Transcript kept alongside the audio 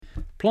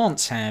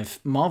Plants have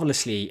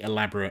marvellously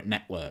elaborate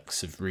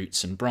networks of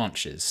roots and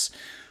branches,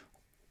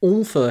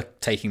 all for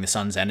taking the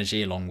sun's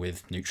energy along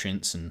with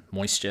nutrients and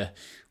moisture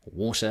or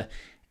water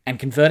and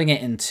converting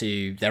it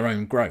into their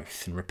own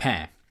growth and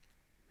repair.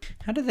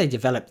 How do they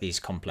develop these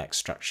complex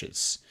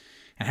structures?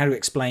 And how to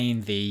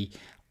explain the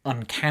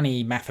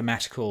uncanny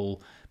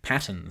mathematical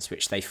patterns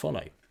which they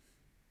follow?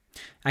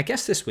 Our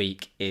guest this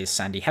week is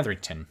Sandy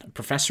Hetherington, a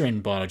professor in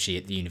biology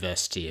at the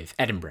University of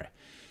Edinburgh.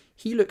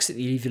 He looks at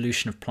the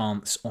evolution of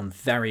plants on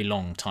very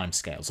long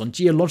timescales, on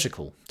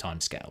geological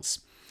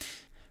timescales.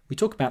 We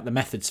talk about the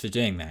methods for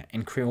doing that,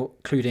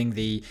 including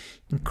the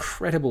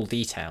incredible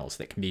details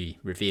that can be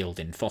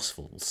revealed in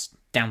fossils,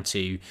 down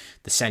to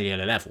the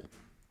cellular level,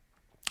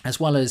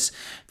 as well as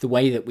the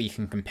way that we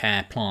can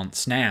compare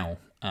plants now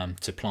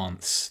to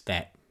plants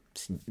that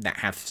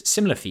have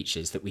similar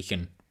features that we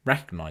can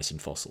recognise in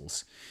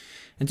fossils.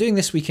 And doing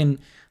this, we can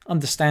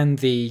understand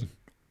the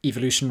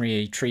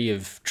evolutionary tree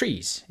of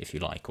trees, if you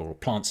like, or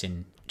plants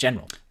in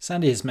general.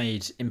 Sandy has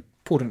made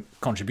important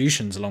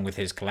contributions along with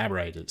his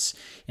collaborators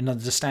in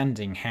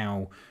understanding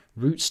how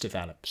roots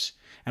developed,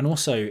 and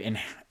also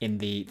in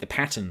the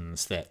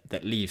patterns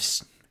that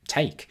leaves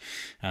take.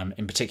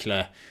 In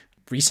particular,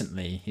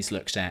 recently he's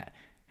looked at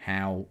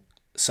how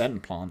certain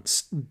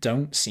plants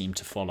don't seem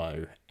to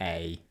follow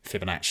a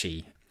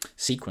Fibonacci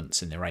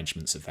sequence in the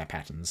arrangements of their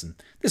patterns, and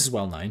this is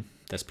well known.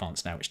 There's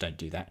plants now which don't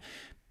do that,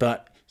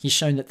 but he's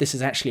shown that this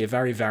is actually a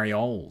very, very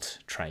old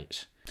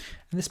trait.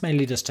 And this may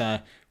lead us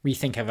to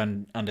rethink of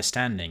an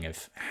understanding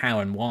of how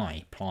and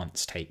why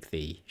plants take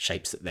the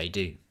shapes that they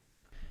do.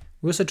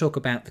 We also talk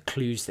about the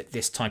clues that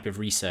this type of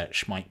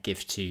research might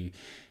give to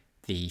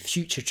the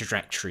future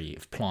trajectory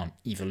of plant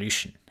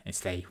evolution as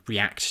they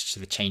react to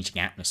the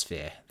changing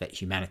atmosphere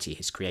that humanity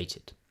has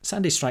created.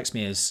 Sandy strikes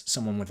me as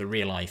someone with a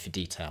real eye for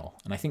detail,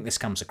 and I think this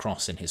comes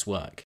across in his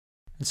work.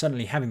 And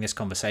certainly having this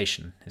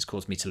conversation has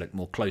caused me to look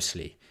more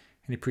closely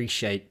and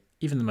appreciate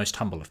even the most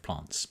humble of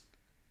plants.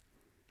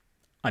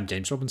 I'm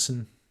James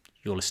Robinson.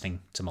 You're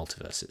listening to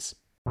Multiverses.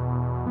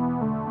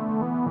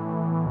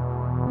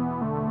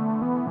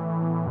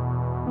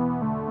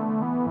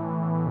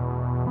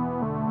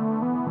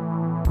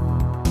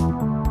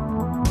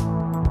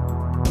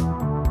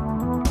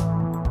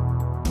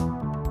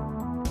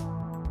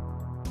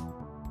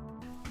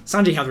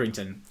 Sandy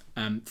Hetherington,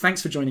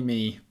 thanks for joining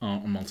me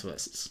on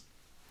Multiverses.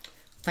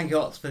 Thank you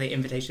all for the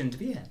invitation to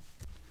be here.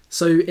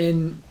 So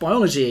in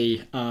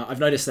biology, I've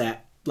noticed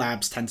that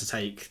labs tend to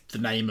take the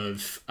name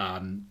of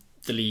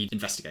the lead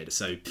investigator.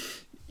 So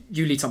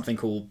you lead something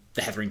called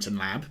the Hetherington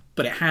Lab,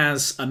 but it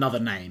has another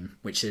name,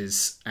 which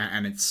is,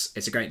 and it's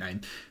a great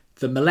name,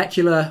 the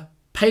Molecular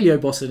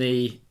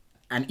Palaeobotany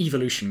and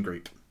Evolution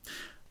Group.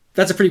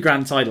 That's a pretty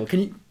grand title.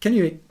 Can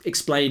you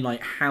explain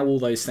like how all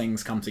those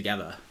things come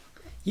together?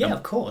 Yeah,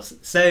 of course.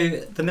 So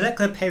the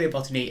Molecular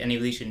Palaeobotany and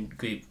Evolution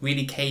Group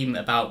really came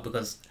about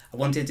because I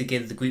wanted to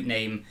give the group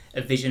name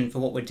a vision for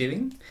what we're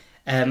doing.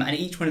 And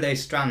each one of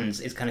those strands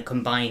is kind of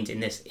combined in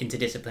this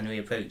interdisciplinary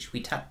approach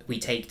we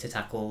take to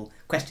tackle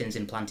questions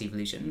in plant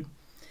evolution.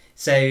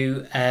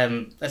 So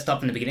let's start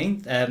from the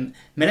beginning.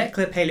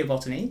 Molecular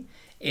Palaeobotany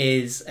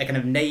is a kind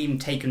of name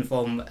taken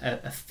from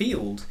a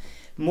field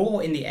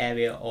more in the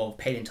area of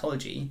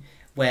paleontology,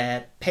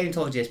 where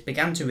paleontologists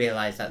began to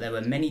realise that there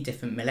were many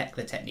different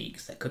molecular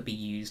techniques that could be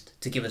used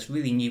to give us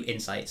really new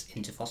insights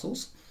into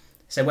fossils.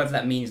 So whether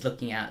that means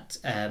looking at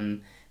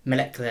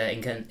molecular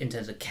in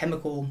terms of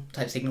chemical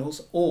type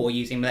signals, or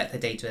using molecular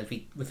data as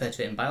we refer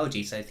to it in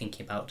biology, so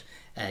thinking about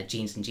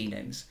genes and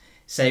genomes.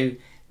 So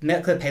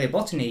molecular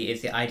paleobotany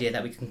is the idea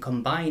that we can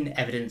combine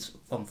evidence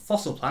from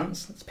fossil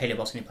plants, that's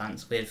paleobotany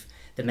plants, with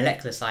the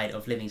molecular side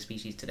of living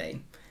species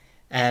today.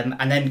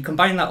 And then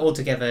combining that all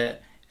together,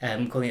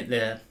 calling it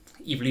the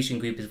evolution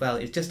group as well,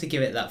 is just to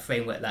give it that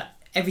framework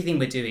that everything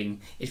we're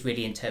doing is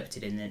really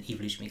interpreted in an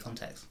evolutionary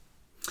context.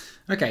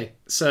 Okay,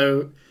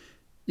 so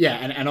yeah,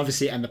 and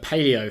obviously, and the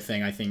paleo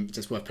thing, I think,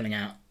 just worth pulling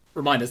out.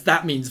 Remind us,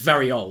 that means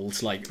very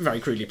old, like very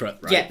crudely put,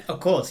 right? Yeah,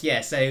 of course,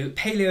 yeah. So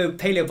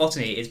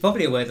paleobotany is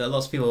probably a word that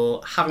lots of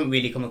people haven't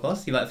really come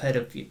across. You might have heard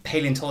of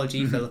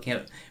paleontology for looking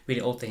at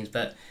really old things,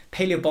 but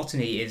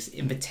paleobotany is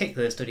in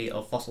particular the study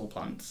of fossil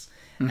plants.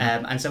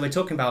 And so we're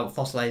talking about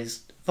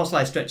fossilized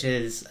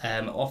structures,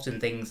 often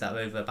things that are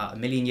over about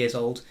 1 million years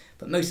old,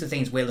 but most of the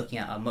things we're looking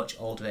at are much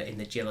older in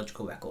the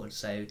geological record,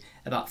 so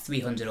about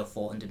 300 or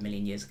 400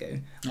 million years ago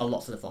are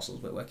lots of the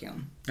fossils we're working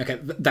on. Okay,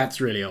 that's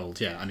really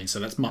old, yeah. I mean, so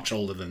that's much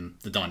older than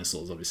the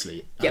dinosaurs,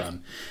 obviously. Yep.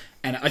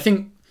 And I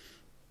think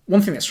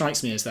one thing that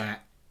strikes me is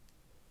that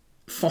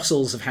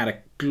fossils have had a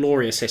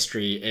glorious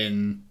history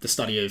in the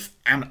study of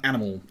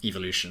animal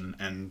evolution,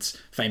 and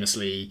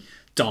famously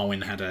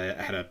Darwin had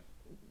a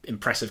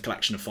impressive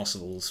collection of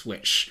fossils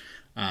which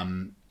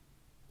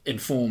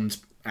informed,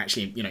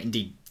 actually,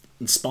 indeed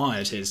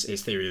inspired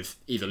his theory of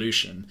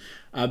evolution.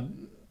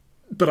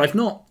 But I've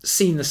not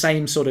seen the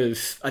same sort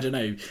of,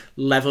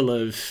 level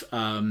of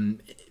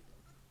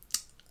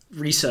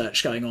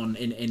research going on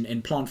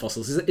in plant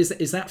fossils.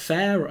 Is that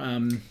fair?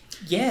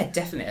 Yeah,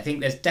 definitely. I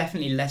think there's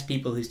definitely less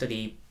people who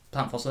study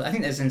plant fossils. I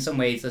think there's in some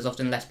ways there's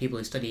often less people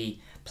who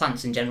study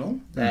plants in general.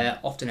 They're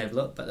often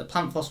overlooked, but the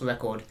plant fossil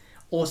record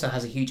also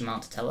has a huge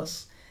amount to tell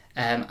us.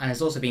 And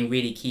has also been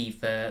really key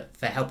for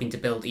helping to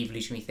build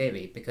evolutionary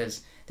theory,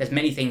 because there's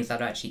many things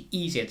that are actually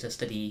easier to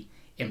study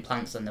in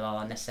plants than there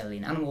are necessarily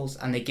in animals,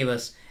 and they give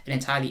us an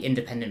entirely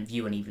independent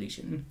view on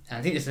evolution. And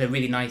I think this is a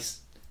really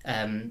nice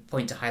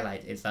point to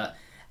highlight, is that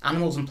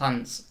animals and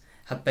plants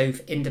have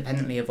both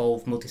independently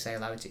evolved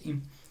multicellularity.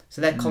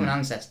 So their common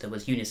ancestor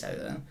was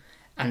unicellular,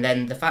 and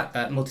then the fact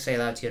that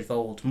multicellularity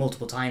evolved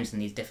multiple times in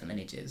these different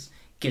lineages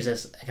gives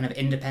us a kind of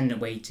independent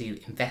way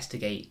to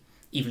investigate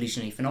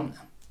evolutionary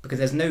phenomena. Because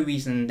there's no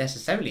reason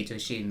necessarily to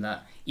assume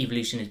that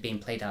evolution is being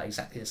played out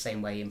exactly the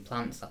same way in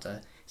plants that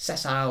are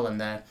sessile and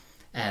they're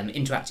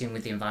interacting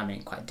with the environment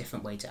in quite a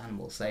different way to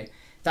animals. So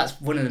that's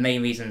one of the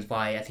main reasons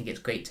why I think it's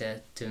great to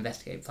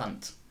investigate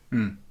plants.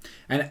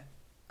 And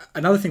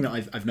another thing that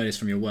I've noticed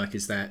from your work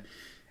is that,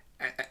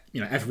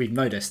 as we've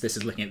noticed, this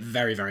is looking at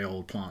very, very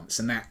old plants,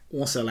 and that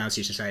also allows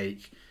you to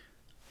take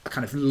a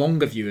kind of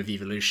longer view of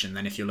evolution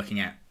than if you're looking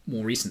at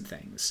more recent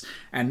things.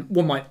 And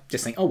one might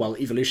just think, oh well,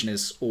 evolution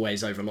is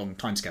always over long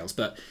timescales,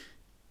 but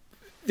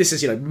this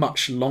is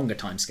much longer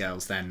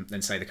timescales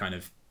than say the kind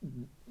of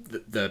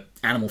the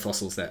animal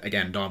fossils that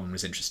again Darwin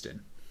was interested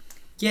in.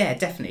 Yeah,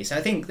 definitely. So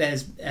I think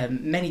there's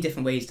many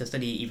different ways to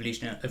study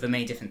evolution over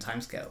many different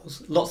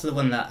timescales. Lots of the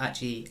one that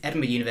actually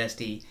Edinburgh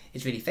University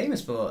is really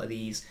famous for are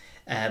these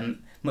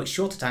much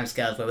shorter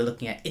timescales where we're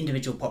looking at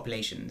individual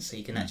populations. So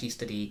you can actually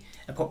study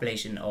a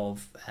population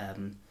of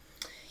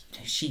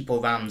sheep or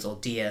rams or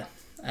deer,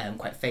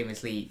 quite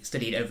famously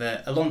studied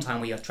over a long time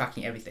where you're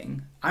tracking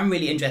everything. I'm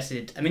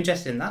interested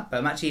in that, but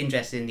I'm actually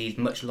interested in these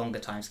much longer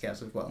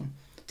timescales as well,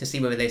 to see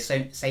whether those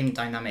same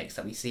dynamics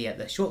that we see at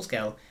the short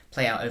scale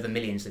play out over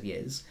millions of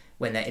years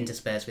when they're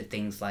interspersed with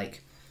things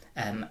like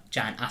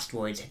giant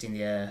asteroids hitting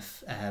the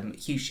Earth,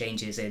 huge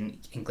changes in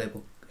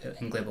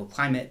global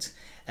climate,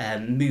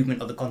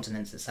 movement of the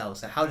continents itself.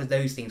 So how do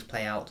those things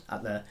play out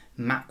at the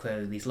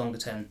macro, these longer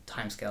term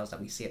timescales that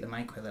we see at the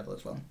micro level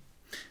as well?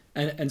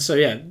 And so,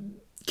 yeah,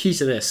 key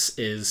to this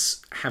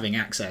is having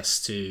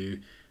access to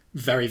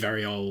very,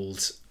 very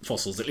old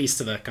fossils, at least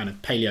to the kind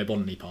of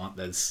Palaeobotany part.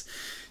 There's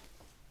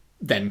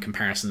then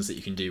comparisons that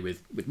you can do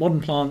with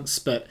modern plants,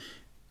 but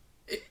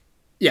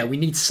we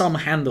need some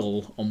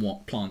handle on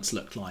what plants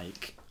looked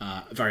like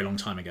a very long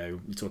time ago.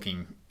 We're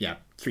talking,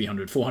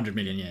 300, 400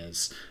 million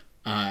years.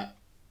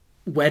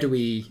 Where do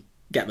we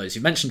get those?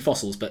 You mentioned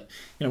fossils, but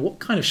what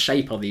kind of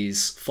shape are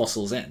these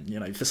fossils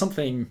in? For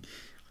something,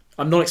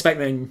 I'm not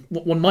expecting.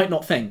 One might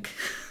not think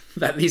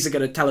that these are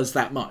going to tell us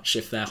that much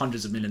if they're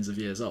hundreds of millions of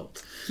years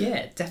old.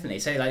 Yeah, definitely.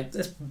 So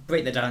let's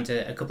break that down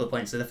to a couple of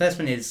points. So the first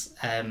one is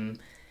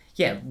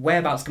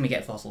whereabouts can we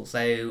get fossils?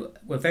 So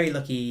we're very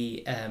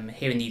lucky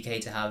here in the UK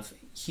to have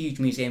huge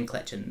museum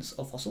collections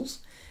of fossils.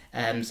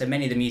 So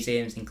many of the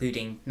museums,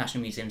 including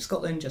National Museum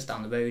Scotland, just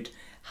down the road,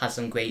 has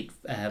some great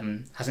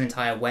has an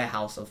entire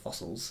warehouse of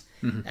fossils,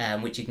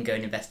 which you can go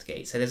and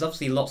investigate. So there's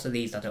obviously lots of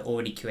these that are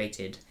already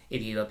curated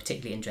if you are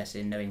particularly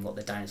interested in knowing what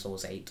the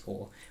dinosaurs ate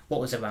or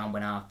what was around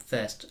when our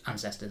first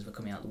ancestors were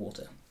coming out of the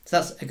water. So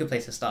that's a good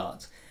place to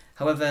start.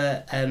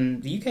 However,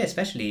 the UK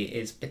especially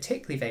is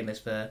particularly famous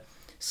for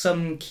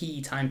some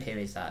key time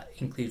periods that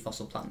include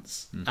fossil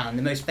plants. And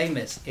the most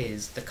famous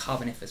is the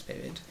Carboniferous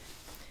period.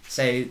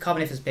 So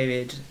Carboniferous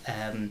period,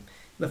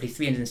 roughly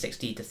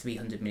 360 to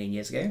 300 million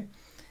years ago.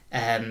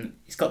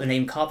 It's got the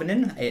name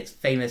Carbonin. It's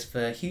famous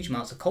for huge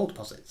amounts of coal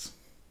deposits.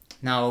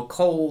 Now,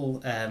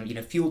 coal,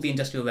 fueled the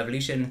Industrial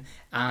Revolution,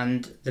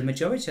 and the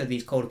majority of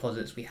these coal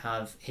deposits we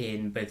have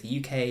in both the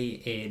UK,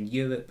 in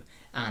Europe,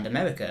 and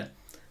America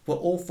were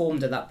all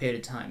formed at that period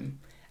of time,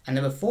 and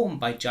they were formed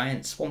by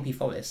giant swampy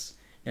forests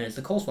known as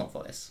the coal swamp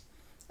forests.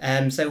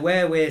 So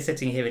where we're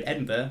sitting here in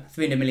Edinburgh,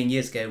 300 million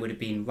years ago would have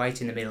been right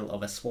in the middle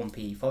of a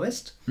swampy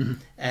forest.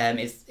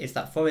 It's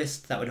that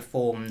forest that would have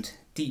formed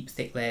deep,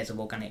 thick layers of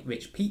organic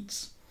rich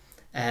peats.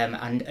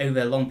 And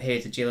over long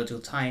periods of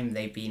geological time,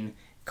 they've been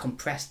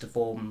compressed to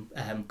form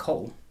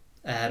coal.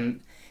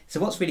 So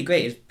what's really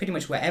great is pretty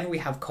much wherever we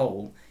have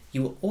coal,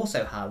 you will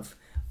also have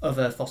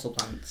other fossil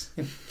plants.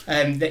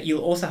 That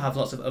you'll also have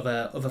lots of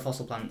other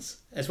fossil plants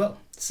as well.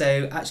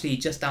 So actually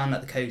just down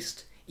at the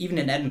coast, even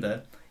in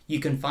Edinburgh, you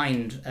can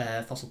find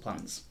fossil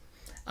plants.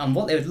 And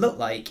what they would look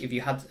like if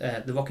you had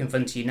the rock in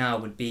front of you now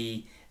would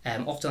be,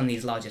 often on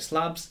these larger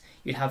slabs,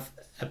 you'd have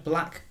a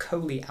black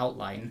coaly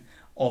outline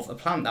of a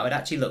plant that would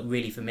actually look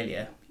really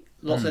familiar.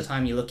 Lots of the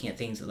time you're looking at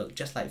things that look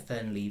just like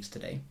fern leaves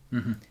today.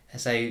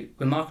 So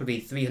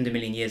remarkably, 300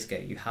 million years ago,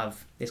 you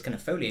have this kind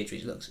of foliage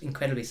which looks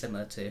incredibly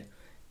similar to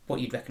what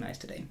you'd recognise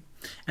today.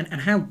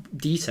 And how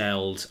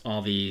detailed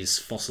are these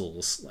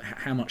fossils?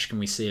 How much can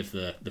we see of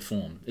the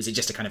form? Is it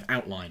just a kind of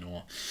outline,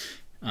 or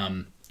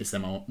is there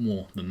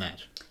more than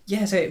that?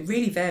 Yeah, so it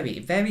really varies.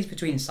 It varies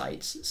between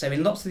sites. So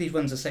in lots of these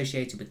ones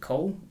associated with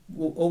coal,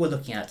 all we're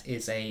looking at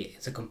is a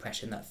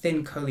compression, that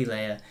thin coaly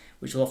layer,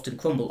 which will often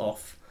crumble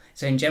off.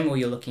 So in general,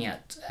 you're looking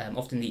at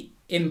often the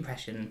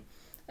impression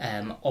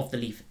of the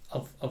leaf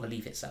of a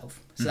leaf itself.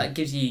 So that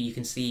gives you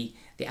can see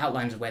the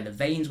outlines of where the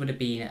veins would have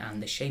been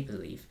and the shape of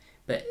the leaf,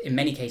 but in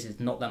many cases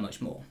not that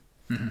much more.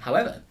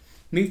 However,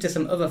 move to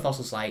some other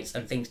fossil sites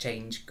and things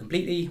change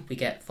completely. We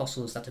get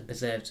fossils that are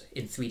preserved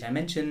in 3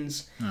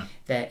 dimensions.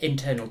 Their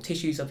internal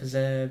tissues are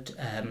preserved.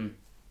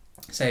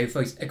 So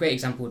for a great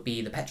example would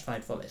be the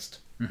petrified forest.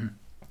 You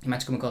might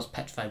have come across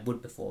petrified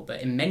wood before,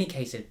 but in many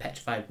cases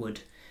petrified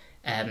wood,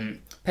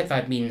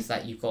 petrified means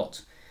that you've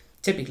got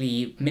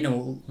typically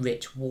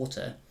mineral-rich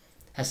water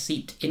has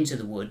seeped into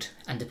the wood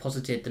and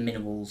deposited the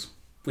minerals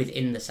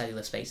within the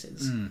cellular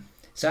spaces.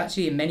 So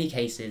actually in many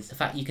cases, the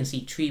fact you can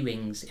see tree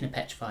rings in a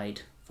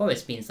petrified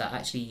forest means that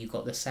actually you've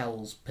got the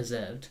cells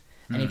preserved.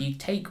 And if you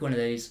take one of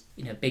those,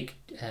 big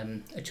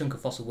a chunk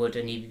of fossil wood,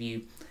 and if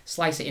you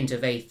slice it into a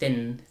very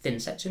thin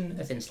section,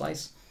 a thin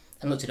slice,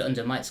 and looked at it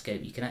under a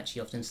microscope, you can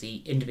actually often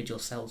see individual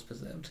cells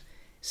preserved.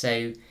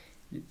 So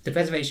the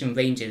preservation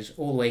ranges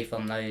all the way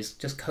from those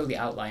just coaly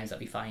outlines that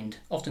we find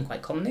often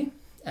quite commonly,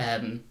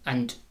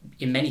 and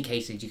in many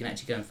cases you can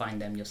actually go and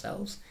find them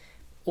yourselves,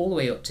 all the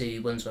way up to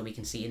ones where we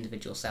can see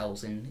individual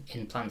cells in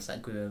plants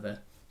that grew over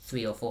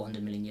 300 or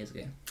 400 million years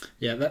ago.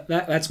 Yeah,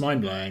 that's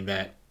mind-blowing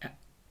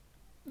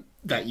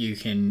that you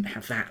can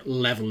have that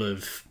level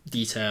of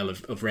detail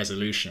of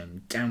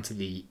resolution down to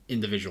the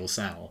individual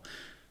cell.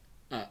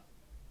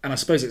 And I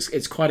suppose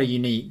it's quite a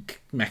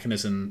unique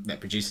mechanism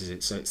that produces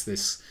it. So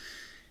it's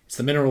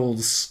the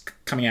minerals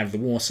coming out of the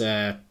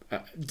water.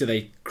 Do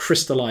they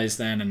crystallize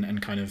then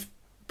and kind of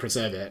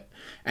preserve it?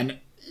 And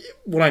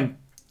one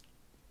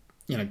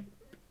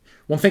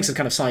thinks of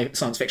kind of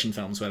science fiction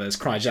films where there's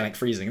cryogenic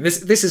freezing. And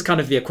this is kind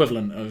of the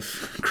equivalent of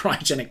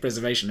cryogenic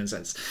preservation in a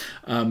sense.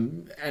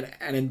 And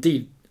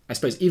indeed, I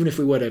suppose even if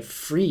we were to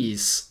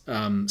freeze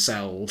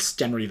cells,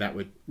 generally that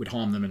would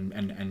harm them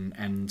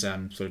and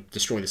sort of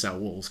destroy the cell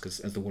walls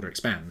as the water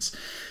expands.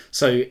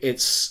 So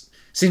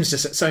seems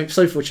just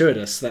so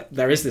fortuitous that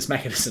there is this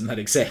mechanism that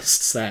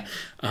exists that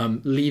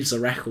leaves a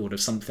record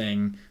of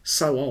something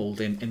so old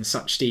in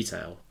such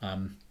detail.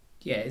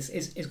 Yeah,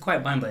 it's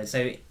quite mind-blowing.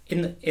 So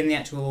in the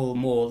actual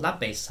more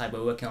lab-based side,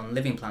 we're working on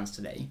living plants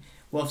today.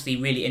 We're obviously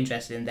really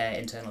interested in their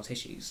internal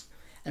tissues.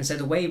 And so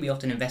the way we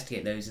often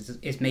investigate those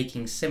is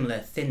making similar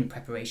thin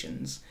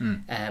preparations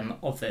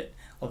of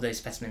those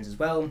specimens as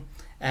well.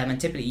 And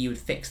typically you would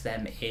fix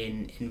them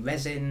in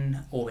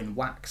resin or in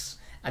wax,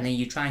 and then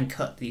you try and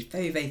cut these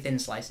very, very thin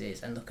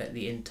slices and look at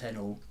the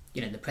internal,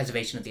 the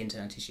preservation of the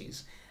internal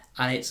tissues.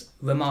 And it's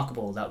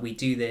remarkable that we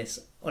do this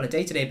on a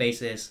day-to-day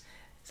basis.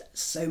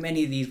 So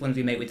many of these ones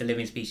we make with the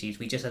living species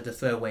we just have to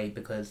throw away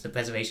because the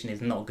preservation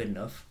is not good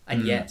enough.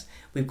 And yet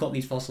we've got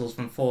these fossils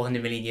from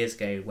 400 million years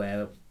ago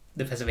where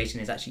the preservation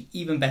is actually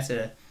even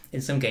better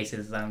in some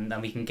cases than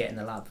we can get in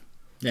the lab.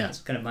 Yeah, it's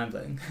kind of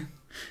mind-blowing.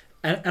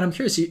 And I'm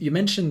curious, you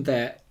mentioned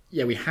that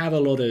we have a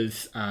lot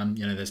of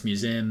there's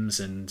museums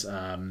and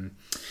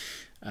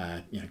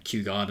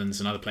Kew Gardens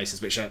and other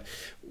places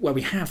where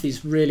we have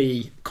these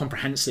really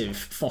comprehensive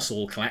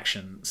fossil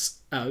collections.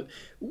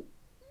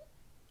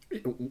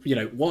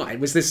 Why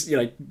was this?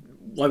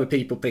 Why were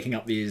people picking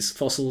up these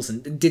fossils,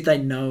 and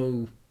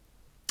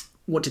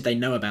what did they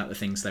know about the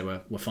things they were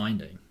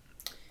finding?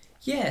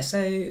 Yeah,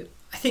 so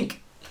I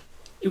think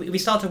we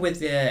started with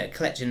the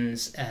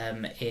collections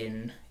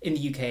in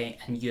the UK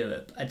and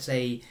Europe. I'd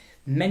say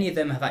many of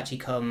them have actually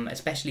come,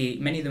 especially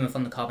many of them are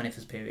from the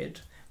Carboniferous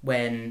period,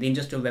 when the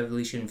Industrial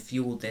Revolution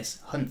fueled this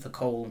hunt for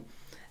coal.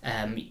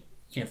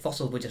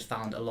 Fossils were just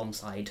found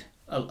alongside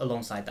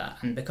that,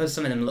 and because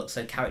some of them look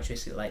so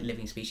characteristic like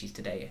living species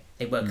today,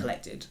 they were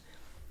collected.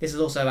 This is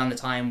also around the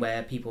time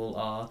where people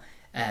are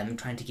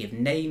trying to give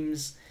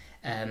names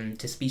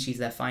to species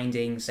they're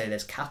finding, so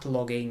there's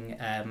cataloguing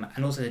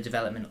and also the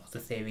development of the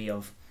theory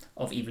of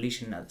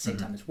evolution at the same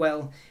time as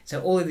well.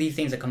 So all of these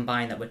things are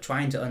combined that we're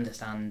trying to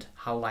understand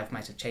how life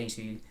might have changed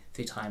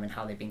through time and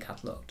how they've been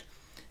catalogued.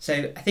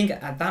 So I think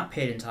at that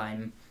period in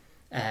time,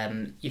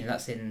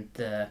 that's in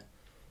the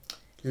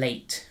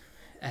late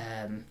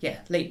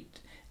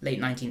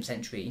 19th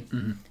century,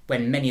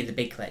 when many of the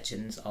big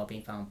collections are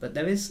being found. But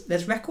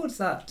there's records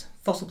that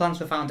fossil plants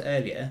were found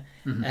earlier,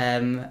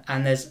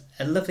 and there's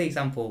a lovely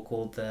example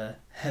called the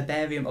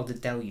Herbarium of the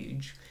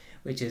Deluge,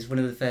 which is one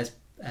of the first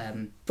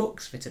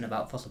books written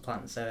about fossil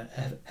plants. So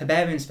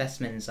herbarium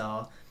specimens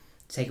are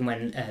taken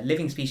when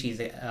living species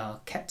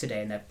are kept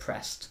today and they're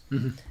pressed.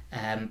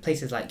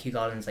 Places like Kew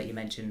Gardens that you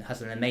mentioned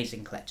has an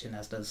amazing collection,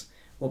 as does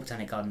Royal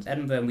Botanic Gardens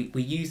Edinburgh, and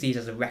we use these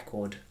as a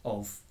record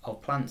of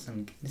plants,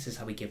 and this is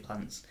how we give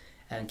plants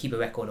and keep a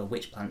record of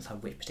which plants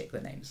have which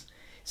particular names.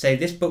 So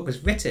this book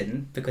was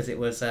written because it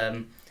was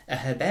a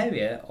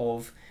herbaria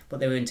of what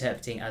they were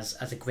interpreting as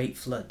a great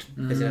flood,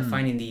 because they were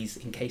finding these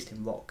encased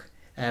in rock.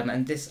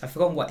 And this, I've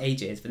forgotten what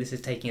age it is, but this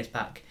is taking us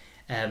back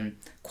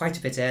quite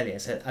a bit earlier.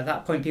 So at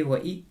that point people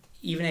were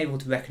even able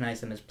to recognise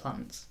them as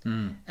plants.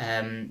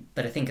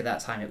 But I think at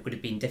that time it would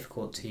have been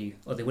difficult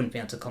or they wouldn't be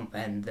able to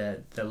comprehend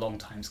the long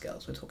time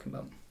scales we're talking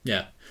about.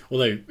 Yeah,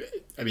 although,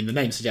 I mean, the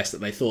name suggests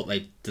that they thought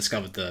they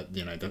discovered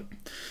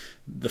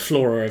the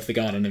flora of the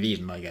Garden of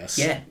Eden, I guess.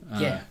 Yeah.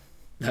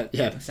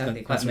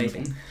 Exactly, quite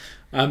amazing.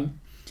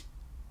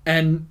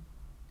 And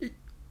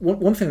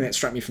one thing that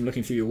struck me from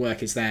looking through your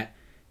work is that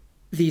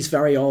these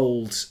very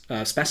old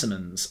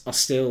specimens are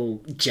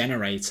still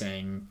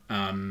generating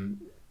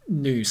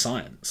new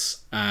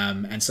science.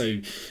 And so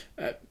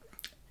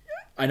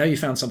I know you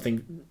found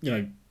something,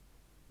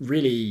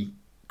 really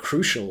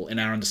crucial in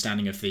our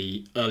understanding of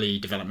the early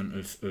development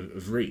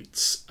of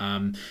roots.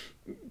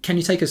 Can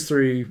you take us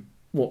through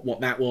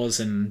what that was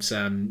and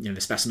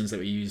the specimens that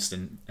were used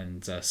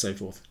and so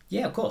forth?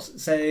 Yeah, of course.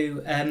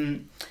 So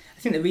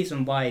I think the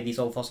reason why these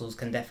old fossils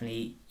can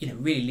definitely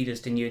really lead us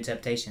to new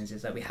interpretations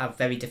is that we have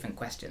very different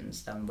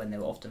questions than when they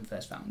were often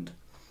first found.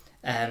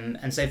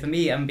 And so for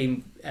me,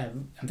 I'm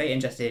very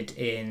interested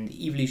in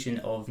the evolution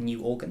of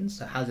new organs.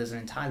 So how does an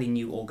entirely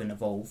new organ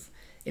evolve?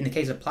 In the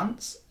case of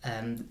plants,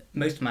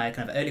 most of my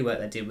kind of early work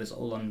that I did was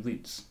all on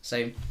roots.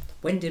 So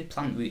when did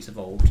plant roots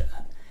evolve?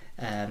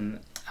 And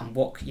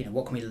what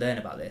can we learn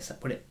about this?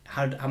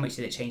 How much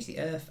did it change the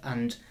earth?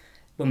 And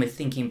when we're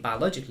thinking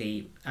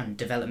biologically and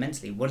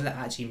developmentally, what does that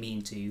actually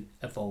mean to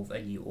evolve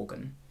a new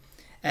organ?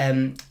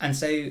 And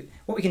so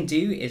what we can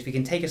do is we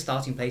can take a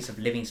starting place of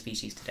living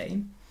species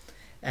today.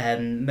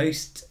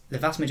 The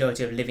vast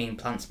majority of living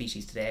plant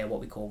species today are what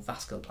we call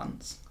vascular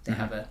plants. They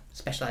have a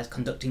specialized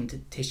conducting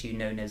tissue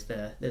known as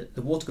the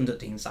water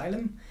conducting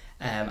xylem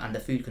and the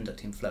food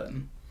conducting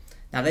phloem.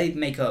 Now they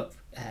make up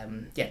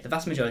the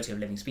vast majority of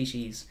living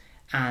species,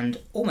 and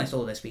almost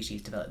all their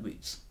species develop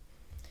roots.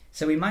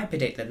 So we might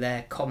predict that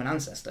their common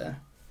ancestor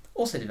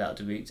also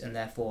developed a root, and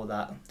therefore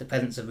that the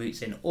presence of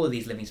roots in all of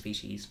these living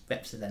species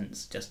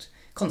represents just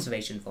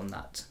conservation from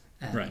that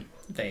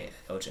very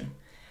origin.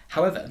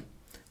 However,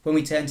 when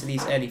we turn to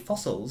these early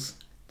fossils,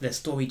 the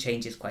story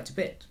changes quite a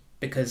bit,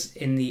 because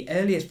in the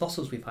earliest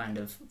fossils we find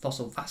of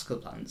fossil vascular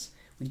plants,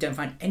 we don't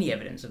find any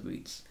evidence of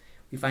roots.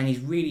 We find these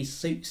really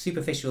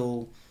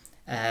superficial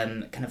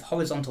kind of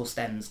horizontal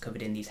stems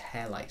covered in these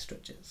hair-like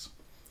structures.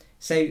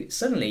 So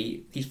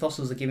suddenly, these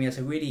fossils are giving us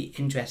a really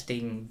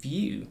interesting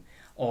view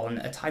on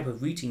a type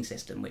of rooting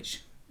system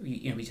which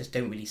we just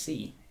don't really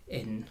see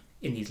in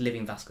these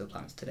living vascular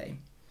plants today.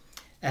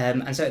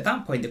 And so at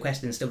that point, the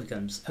question still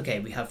becomes, okay,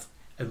 we have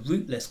a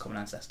rootless common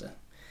ancestor,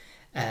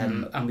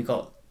 and we've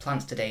got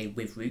plants today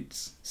with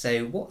roots.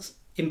 So what's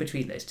in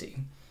between those two?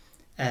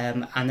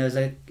 And there's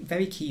a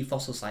very key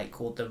fossil site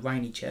called the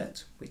Rhynie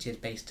Chert, which is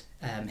based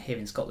here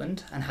in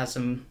Scotland and has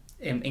some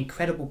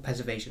incredible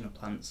preservation of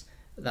plants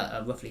that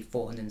are roughly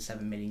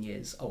 407 million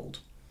years old.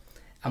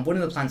 And one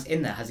of the plants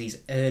in there has these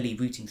early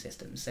rooting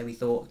systems. So we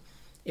thought,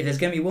 if there's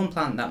going to be one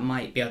plant that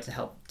might be able to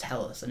help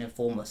tell us and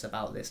inform us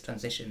about this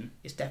transition,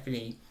 it's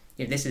definitely,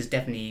 this is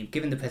definitely,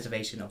 given the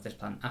preservation of this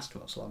plant,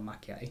 Asteroxylon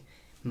macchiae,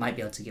 might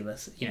be able to give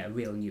us,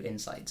 real new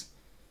insight.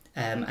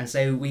 And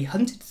so we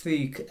hunted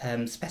through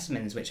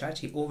specimens which are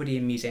actually already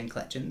in museum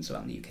collections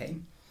around the UK,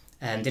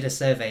 and did a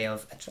survey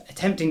of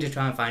attempting to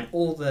try and find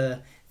all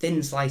the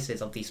thin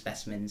slices of these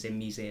specimens in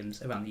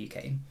museums around the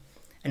UK.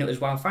 And it was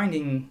while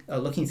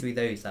looking through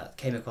those that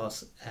came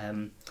across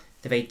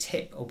the very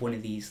tip of one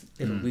of these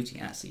little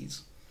rooting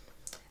axes.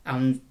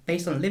 And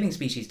based on living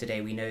species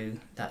today, we know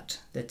that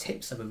the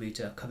tips of a root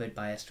are covered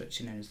by a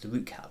structure known as the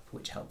root cap,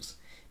 which helps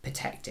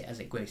protect it as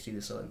it grows through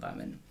the soil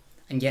environment.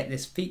 And yet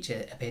this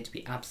feature appeared to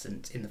be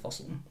absent in the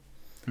fossil.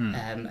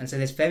 And so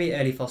this very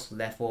early fossil,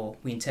 therefore,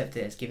 we interpret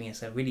it as giving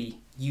us a really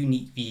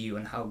unique view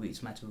on how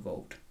roots might have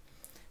evolved.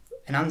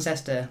 An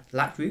ancestor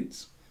lacked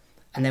roots,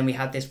 and then we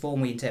had this form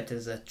we interpreted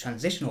as a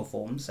transitional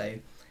form. So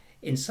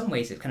in some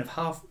ways it's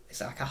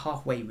like a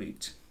halfway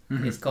root.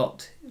 It's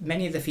got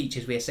many of the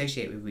features we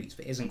associate with roots,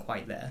 but isn't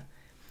quite there.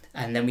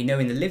 And then we know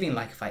in the living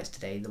lycophytes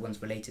today, the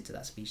ones related to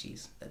that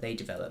species, that they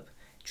develop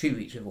true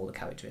roots with all the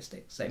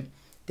characteristics. So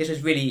this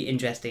was really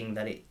interesting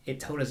that it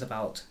told us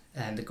about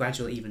the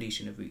gradual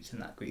evolution of roots in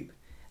that group.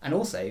 And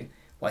also,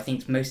 what I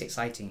think is most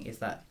exciting is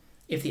that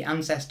if the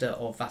ancestor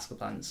of vascular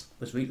plants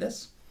was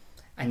rootless,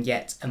 and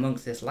yet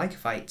amongst this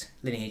lycophyte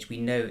lineage, we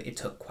know it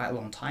took quite a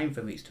long time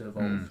for roots to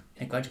evolve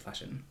in a gradual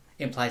fashion,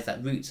 it implies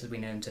that roots, as we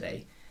know them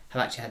today,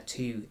 have actually had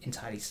two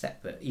entirely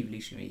separate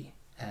evolutionary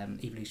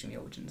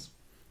origins.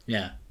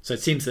 Yeah. So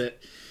it seems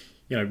that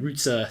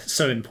roots are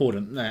so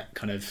important that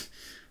kind of,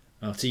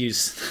 to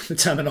use the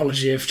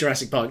terminology of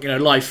Jurassic Park,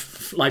 life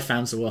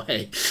found a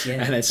way,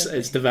 and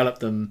it's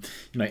developed them,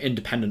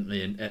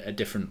 independently at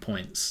different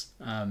points.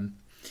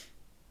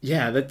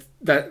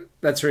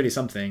 That's really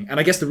something.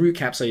 And I guess the root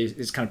cap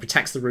is kind of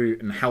protects the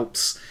root and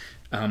helps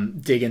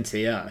dig into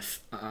the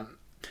earth.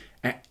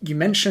 You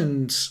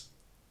mentioned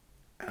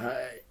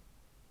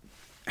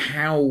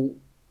how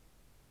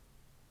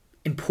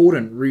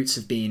important roots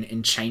have been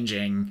in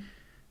changing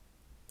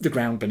the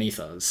ground beneath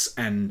us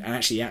and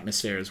actually the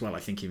atmosphere as well. I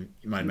think you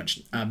might have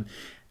mentioned.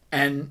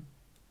 And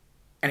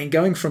in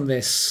going from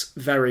this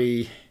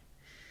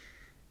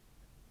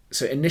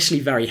initially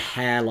very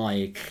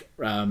hair-like,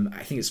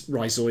 I think it's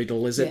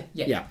rhizoidal, is it?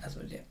 Yeah. That's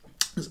what it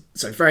is.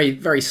 So very,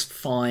 very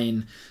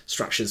fine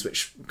structures,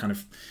 which kind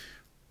of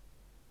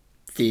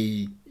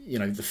the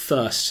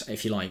first,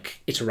 if you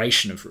like,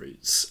 iteration of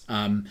roots.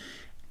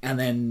 and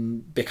then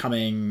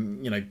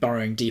becoming,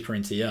 burrowing deeper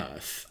into the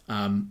earth,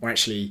 or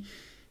actually,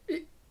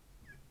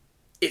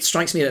 it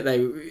strikes me that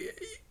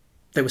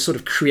they were sort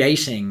of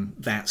creating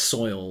that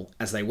soil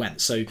as they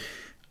went. So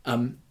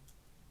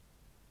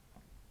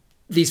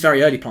these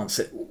very early plants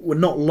were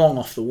not long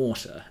off the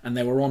water, and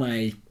they were on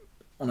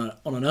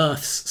an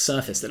Earth's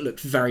surface that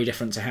looked very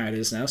different to how it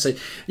is now. So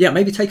yeah,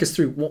 maybe take us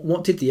through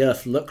what did the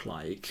Earth look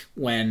like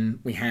when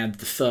we had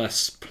the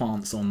first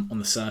plants on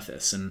the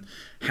surface, and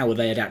how were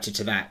they adapted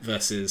to that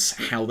versus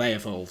how they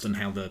evolved and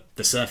how the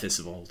surface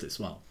evolved as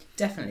well.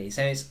 Definitely.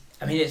 So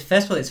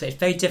first of all, it's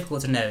very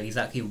difficult to know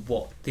exactly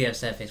what the Earth's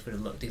surface would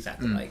have looked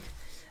exactly like.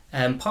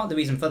 Part of the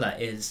reason for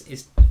that is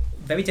it's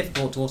very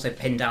difficult to also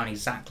pin down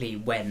exactly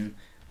when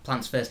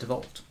plants first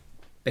evolved,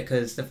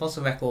 because the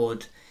fossil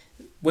record,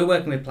 we're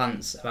working with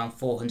plants around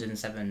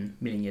 407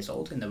 million years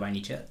old in the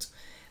Rhynie Chert,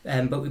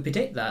 but we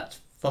predict that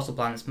fossil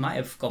plants might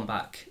have gone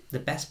back the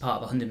best part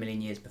of 100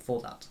 million years before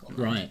that.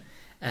 Right.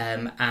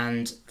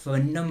 And for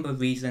a number of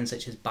reasons,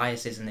 such as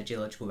biases in the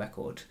geological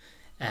record,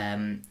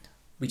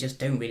 we just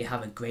don't really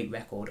have a great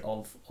record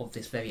of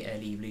this very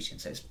early evolution.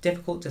 So it's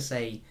difficult to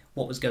say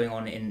what was going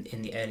on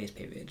in the earliest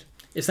period.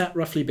 Is that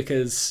roughly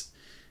because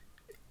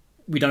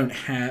we don't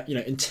have,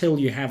 until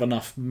you have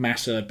enough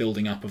matter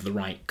building up of the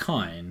right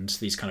kind,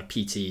 these kind of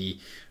PT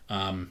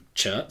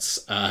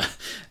cherts,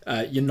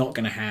 you're not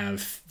going to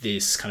have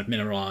this kind of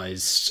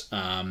mineralized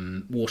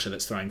water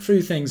that's throwing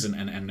through things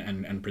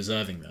and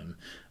preserving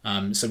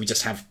them. So we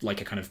just have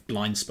like a kind of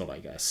blind spot, I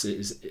guess.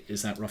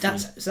 Is that roughly?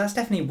 That's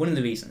definitely one of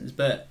the reasons.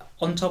 But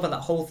on top of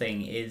that whole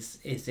thing is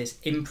this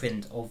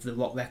imprint of the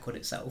rock record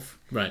itself.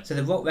 Right. So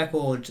the rock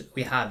record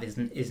we have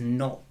is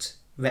not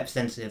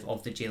representative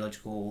of the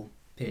geological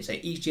period. So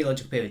each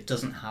geological period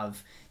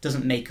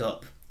doesn't make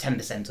up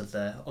 10% of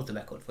the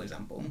record, for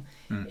example.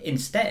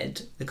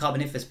 Instead, the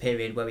Carboniferous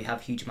period, where we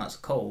have huge amounts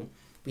of coal,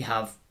 we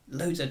have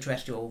loads of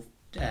terrestrial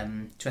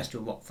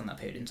rock from that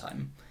period in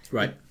time.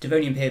 Right. The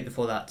Devonian period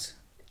before that,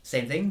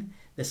 same thing.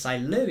 The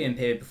Silurian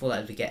period before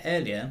that, as we get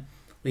earlier,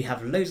 we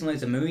have loads and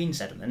loads of marine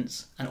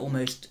sediments and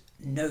almost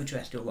no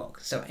terrestrial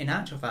rock. So in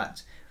actual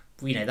fact,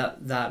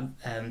 that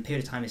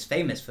period of time is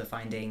famous for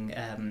finding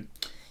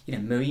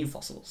marine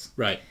fossils.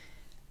 Right.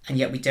 And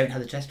yet we don't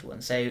have the terrestrial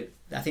one. So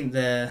I think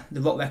the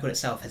rock record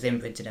itself has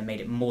imprinted and made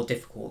it more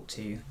difficult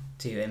to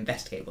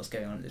investigate what's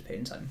going on at this period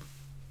in time.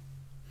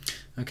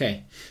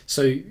 Okay.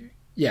 So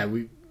yeah,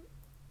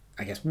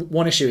 I guess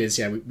one issue is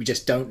we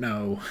just don't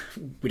know.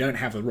 We don't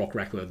have a rock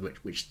record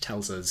which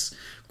tells us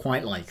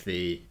quite like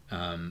the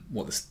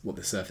what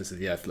the surface of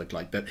the Earth looked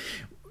like. But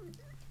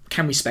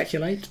can we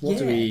speculate? What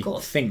do we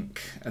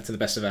think to the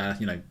best of our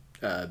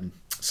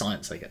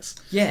science, I guess?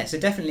 Yeah. So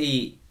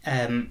definitely.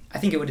 I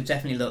think it would have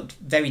definitely looked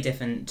very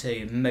different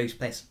to most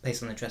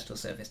places on the terrestrial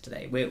surface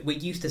today. We're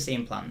used to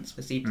seeing plants.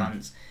 We see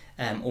plants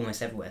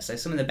almost everywhere. So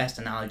some of the best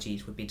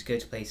analogies would be to go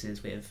to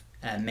places with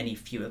many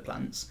fewer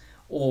plants,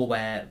 or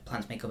where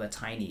plants make up a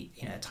tiny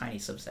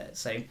subset.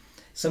 So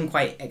some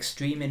quite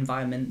extreme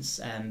environments,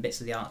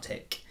 bits of the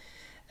Arctic,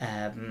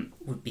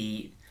 would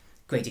be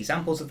great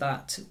examples of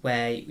that,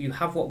 where you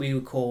have what we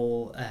would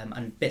call,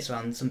 and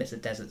some bits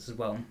of deserts as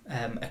well,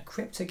 a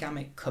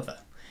cryptogamic cover.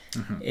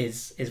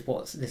 Is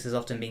what this has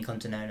often been come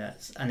to known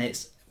as, and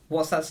it's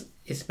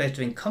supposed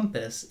to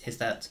encompass is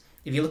that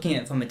if you're looking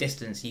at it from a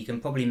distance, you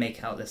can probably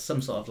make out there's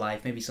some sort of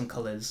life, maybe some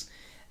colours,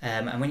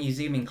 and when you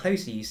zoom in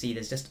closer, you see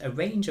there's just a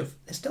range of,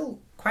 there's still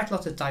quite a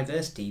lot of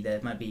diversity.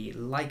 There might be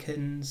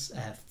lichens,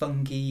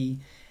 fungi,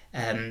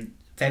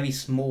 very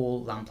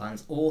small land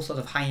plants, all sort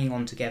of hanging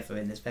on together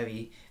in this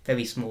very,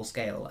 very small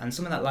scale, and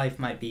some of that life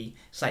might be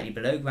slightly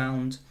below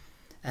ground.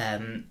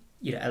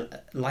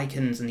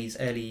 Lichens and these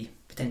early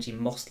potentially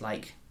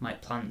moss-like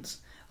plants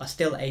are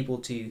still able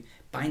to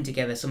bind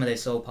together some of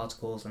those soil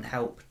particles and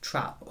help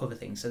trap other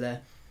things. So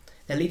they're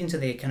leading to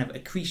the kind of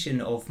accretion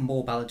of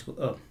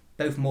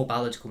both more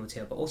biological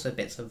material, but also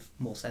bits of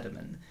more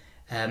sediment.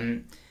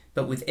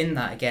 But within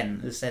that,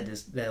 again, as I said,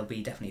 there'll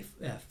be definitely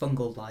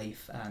fungal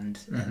life and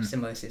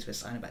symbiosis with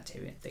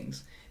cyanobacteria and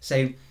things.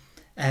 So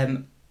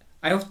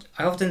I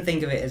often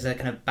think of it as a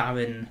kind of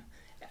barren.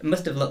 It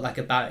must have looked like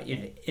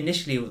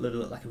initially it would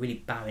look like a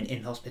really barren,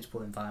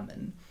 inhospitable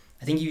environment.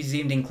 I think if you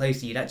zoomed in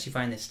closer, you'd actually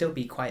find there's still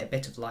be quite a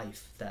bit of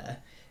life there,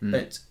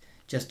 but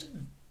just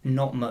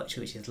not much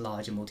which is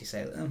large and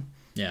multicellular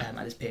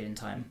at this period in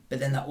time. But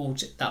then that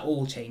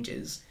all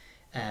changes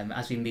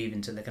as we move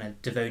into the kind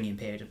of Devonian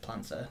period of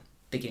plants that are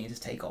beginning to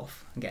take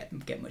off and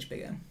get much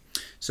bigger.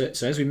 So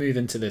as we move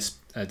into this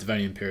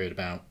Devonian period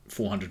about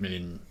 400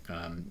 million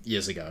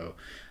years ago,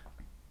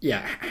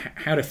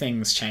 how do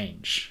things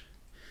change?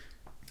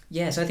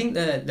 Yeah, so I think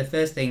the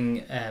first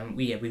thing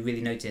we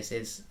really notice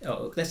is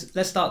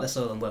let's start the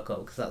soil and work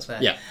up, because that's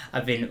where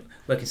I've been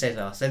working so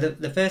far. So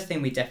the first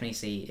thing we definitely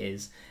see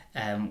is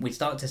we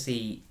start to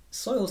see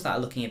soils that are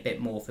looking a bit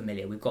more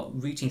familiar. We've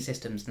got rooting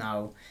systems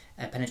now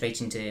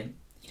penetrating to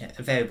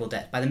a variable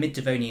depth. By the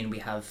mid-Devonian, we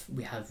have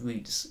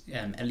roots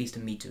at least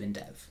 1 meter in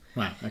depth.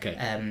 Wow.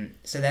 Okay.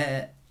 So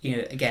they're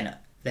again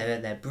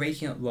they're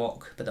breaking up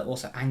rock, but they're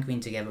also anchoring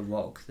together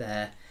rock.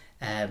 They're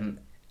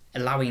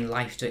allowing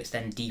life to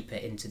extend deeper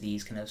into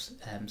these kind of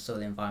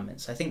soil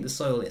environments. So I think the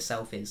soil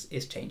itself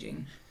is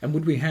changing. And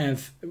would we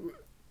have,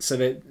 so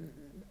that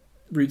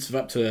roots of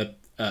up to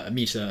a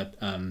metre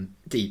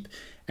deep,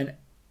 and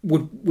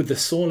would the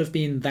soil have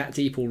been that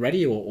deep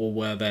already, or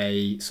were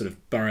they sort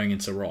of burrowing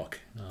into rock?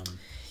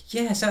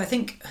 Yeah, so I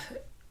think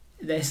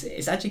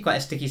it's actually quite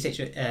a sticky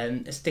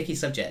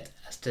subject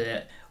as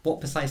to what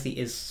precisely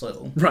is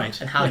soil,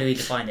 right? And how do we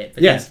define it?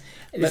 Because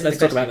let's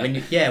talk about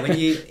that. When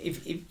you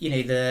if you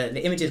know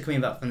the images coming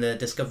back from the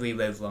Discovery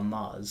rover on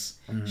Mars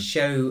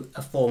show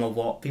a form of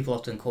what people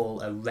often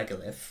call a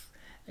regolith,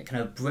 a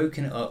kind of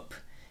broken up,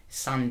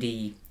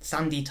 sandy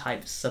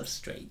type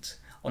substrate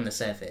on the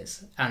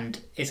surface, and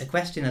it's a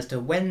question as to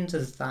when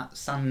does that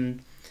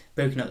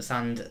broken up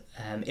sand,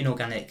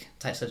 inorganic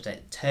type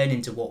substrate turn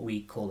into what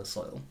we call a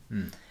soil.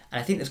 And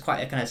I think there's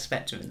quite a kind of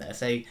spectrum in there.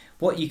 So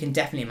what you can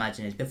definitely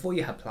imagine is before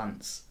you have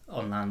plants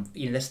on land,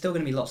 there's still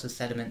going to be lots of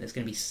sediment. There's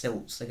going to be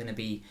silts. There's going to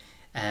be,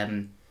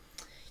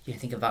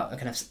 think about a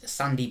kind of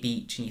sandy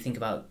beach, and you think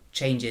about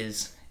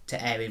changes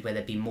to areas where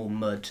there'd be more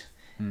mud,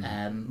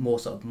 more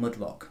sort of mud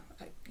rock.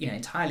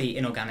 Entirely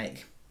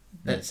inorganic.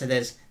 But so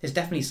there's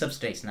definitely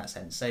substrates in that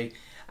sense. So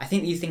I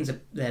think these things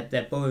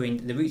they're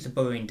burrowing. The roots are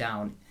burrowing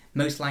down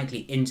most likely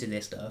into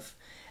this stuff.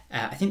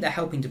 I think they're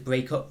helping to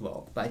break up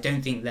rock, but I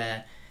don't think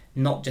they're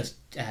not just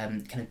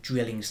kind of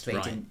drilling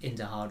straight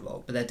into hard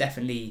rock, but they're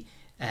definitely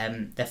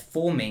they're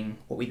forming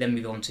what we then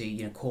move on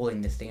to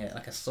calling this thing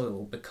like a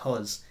soil,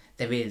 because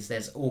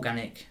there's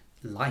organic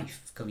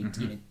life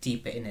going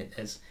deeper in it.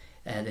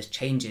 There's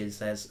changes.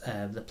 There's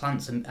the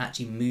plants are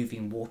actually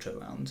moving water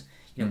around.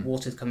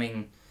 Water's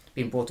being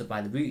brought up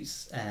by the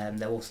roots.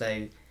 They're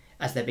also,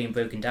 as they're being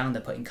broken down,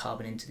 they're putting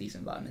carbon into these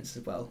environments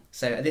as well.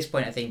 So at this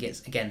point, I think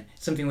it's again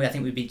something where I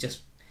think we'd be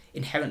just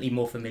inherently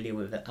more familiar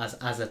with it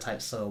as a type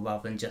of soil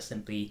rather than just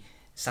simply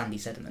sandy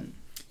sediment.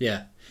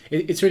 Yeah,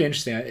 it's really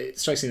interesting. It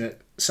strikes me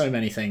that so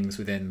many things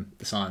within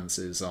the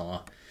sciences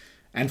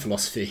and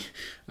philosophy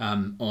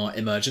are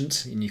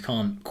emergent, and you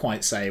can't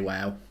quite say,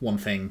 well, one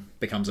thing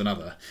becomes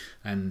another.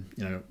 And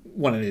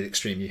one at the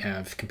extreme, you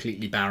have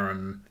completely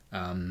barren,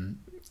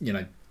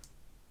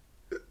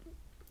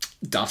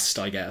 dust,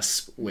 I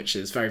guess, which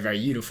is very, very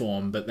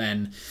uniform, but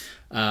then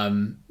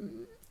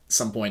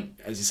some point,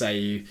 as you say,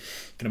 you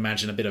can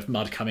imagine a bit of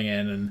mud coming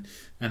in,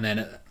 and then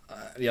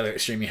at the other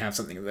extreme you have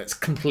something that's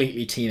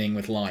completely teeming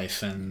with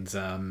life and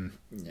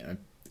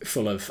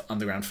full of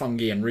underground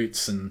fungi and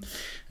roots and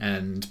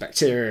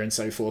bacteria and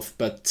so forth.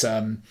 But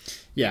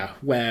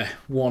where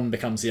one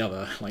becomes the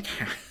other, like,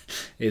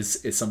 is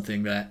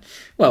something that,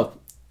 well,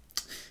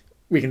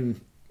 we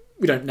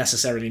don't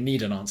necessarily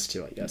need an answer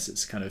to. I guess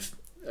it's kind of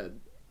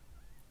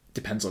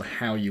depends on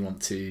how you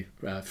want to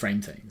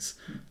frame things.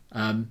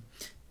 But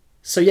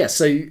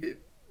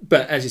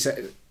as you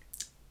said,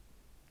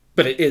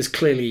 but it is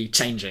clearly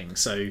changing.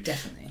 So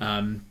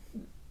definitely.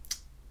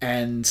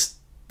 And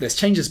there's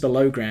changes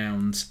below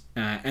ground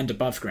and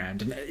above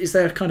ground. And is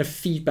there a kind of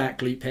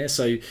feedback loop here?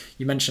 So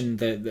you mentioned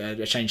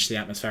the change to the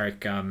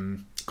atmospheric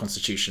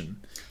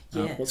constitution.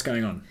 What's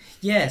going on?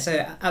 Yeah, so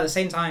at the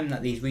same time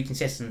that these rooting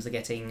systems are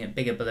getting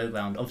bigger below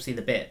ground, obviously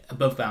the bit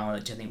above ground,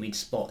 which I think we'd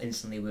spot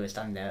instantly we were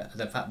standing there,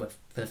 the fact we're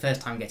for the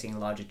first time getting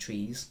larger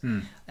trees,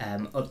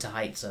 up to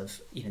heights of,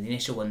 the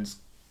initial ones,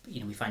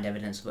 we find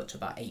evidence of up to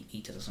about 8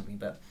 meters or something,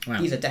 but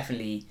these are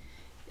definitely,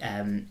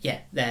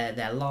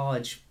 they're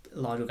large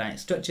organic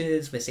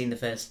structures. We're seeing the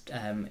first,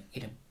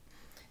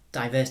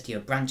 diversity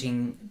of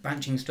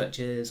branching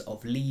structures,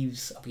 of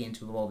leaves are beginning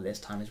to evolve at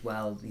this time as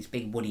well, these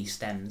big woody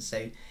stems.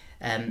 So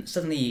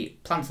suddenly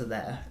plants are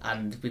there,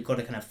 and we've got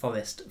a kind of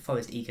forest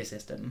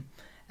ecosystem,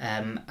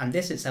 and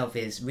this itself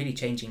is really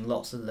changing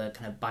lots of the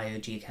kind of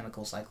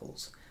biogeochemical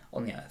cycles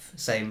on the earth.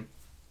 So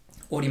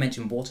already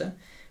mentioned water,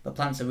 but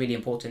plants are really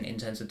important in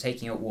terms of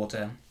taking up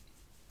water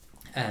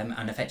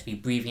and effectively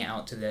breathing it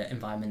out to the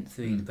environment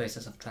through the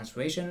process of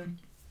transpiration.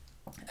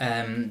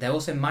 They're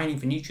also mining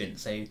for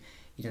nutrients, so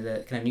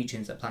the kind of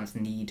nutrients that plants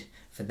need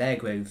for their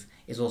growth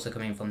is also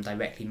coming from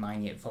directly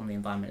mining it from the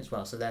environment as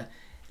well. So they're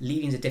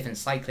leading to different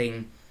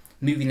cycling,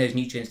 moving those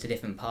nutrients to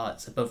different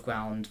parts above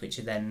ground, which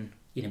are then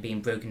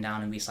being broken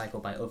down and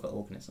recycled by other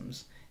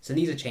organisms. So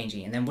these are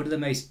changing. And then one of the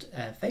most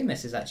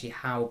famous is actually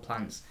how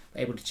plants were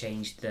able to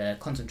change the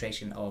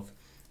concentration of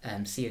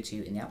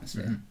CO2 in the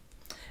atmosphere.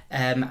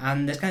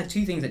 And there's kind of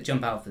two things that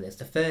jump out for this.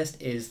 The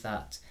first is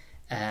that,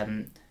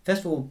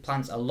 first of all,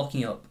 plants are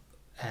locking up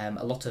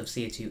a lot of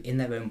CO2 in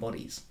their own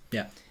bodies.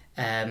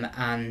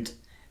 And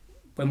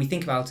when we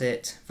think about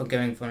it, from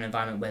going from an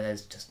environment where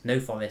there's just no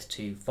forest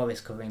to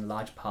forest covering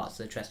large parts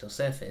of the terrestrial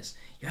surface,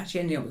 you're actually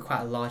ending up with quite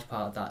a large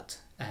part of that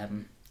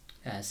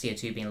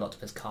CO2 being locked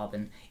up as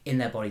carbon in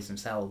their bodies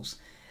themselves.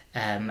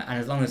 And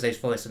as long as those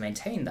forests are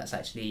maintained, that's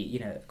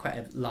actually quite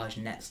a large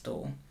net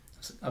store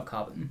of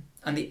carbon.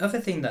 And the other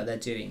thing that they're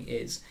doing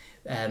is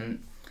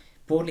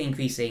broadly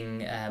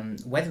increasing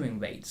weathering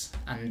rates.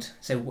 And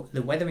so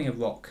the weathering of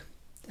rock,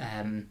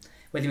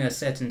 weathering of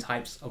certain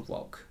types of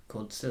rock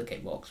called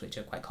silicate rocks, which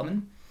are quite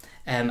common,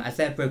 as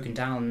they're broken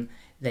down,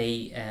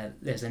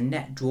 there's a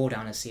net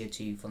drawdown of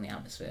CO2 from the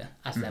atmosphere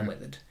as they're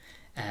withered,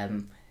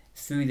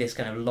 through this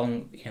kind of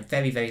long,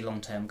 very, very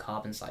long-term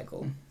carbon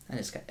cycle. And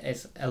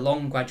it's a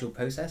long, gradual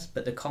process,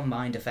 but the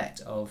combined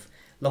effect of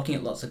locking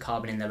up lots of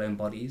carbon in their own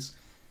bodies,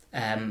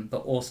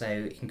 but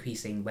also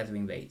increasing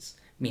weathering rates,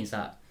 means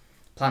that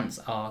plants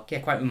are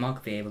quite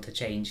remarkably able to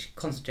change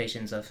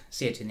concentrations of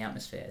CO2 in the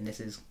atmosphere, and this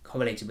is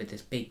correlated with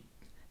this big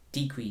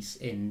decrease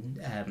in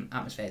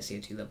atmospheric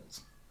CO2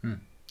 levels.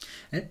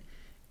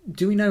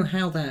 Do we know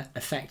how that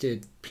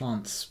affected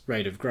plants'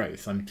 rate of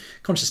growth? I'm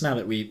conscious now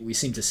that we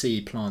seem to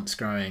see plants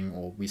growing,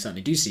 or we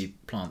certainly do see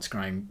plants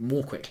growing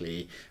more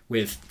quickly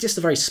with just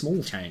a very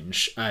small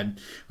change. I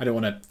don't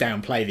want to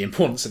downplay the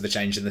importance of the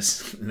change in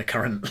the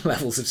current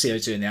levels of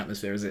CO2 in the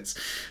atmosphere, as it's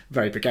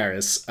very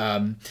precarious.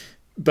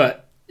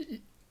 But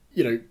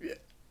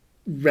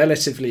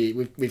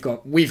relatively,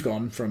 we've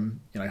gone from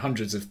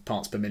hundreds of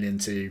parts per million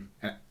to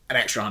an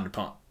extra 100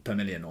 parts per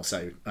million or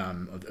so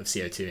of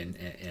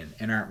CO2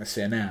 in our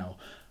atmosphere now.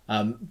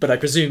 But I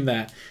presume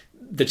that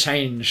the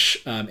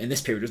change in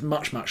this period was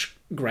much, much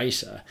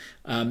greater.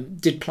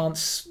 Did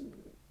plants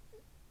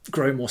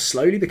grow more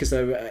slowly because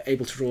they were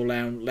able to draw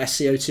down less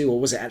CO2, or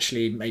was it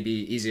actually maybe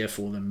easier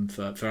for them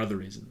for other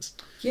reasons?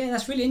 Yeah,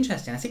 that's really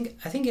interesting. I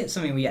think it's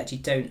something we actually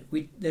don't.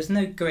 There's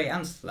no great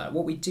answer to that.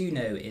 What we do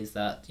know is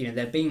that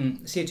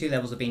CO2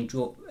 levels are being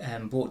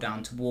brought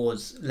down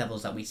towards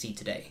levels that we see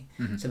today.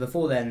 So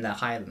before then, they're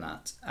higher than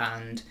that,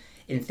 and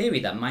in theory,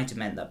 that might have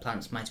meant that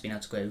plants might have been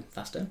able to grow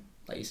faster,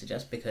 like you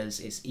suggest, because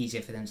it's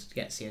easier for them to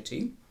get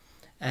CO2.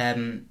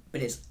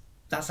 But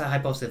that's a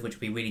hypothesis which would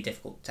be really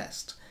difficult to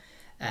test.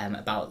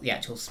 About the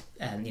actual,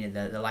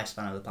 the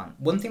lifespan of the plant.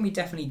 One thing we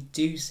definitely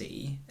do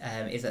see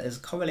is that there's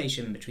a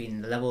correlation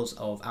between the levels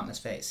of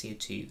atmospheric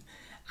CO2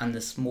 and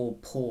the small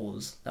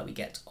pores that we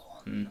get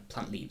on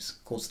plant leaves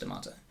called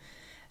stomata.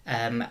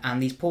 And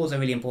these pores are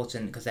really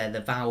important because they're the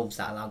valves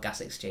that allow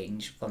gas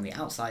exchange from the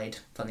outside,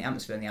 from the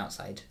atmosphere on the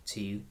outside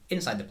to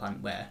inside the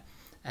plant, where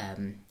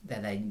they're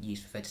then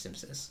used for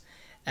photosynthesis.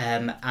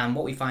 And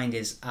what we find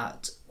is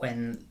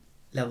when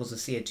levels of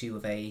CO2 are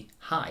very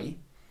high,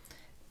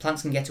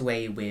 plants can get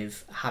away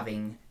with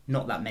having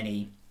not that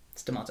many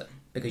stomata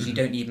because you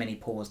don't need many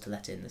pores to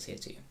let in the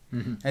CO2.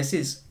 Now, this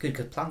is good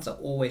because plants are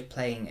always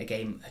playing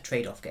a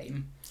trade-off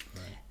game,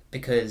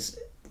 because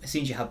as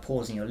soon as you have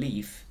pores in your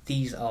leaf,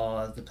 these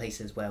are the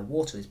places where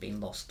water is being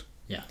lost.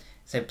 Yeah.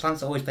 So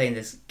plants are always playing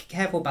this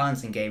careful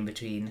balancing game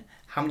between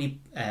how many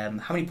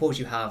pores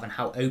you have and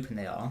how open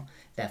they are,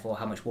 therefore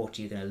how much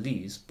water you're going to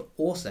lose, but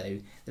also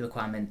the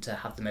requirement to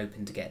have them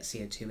open to get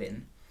CO2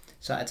 in.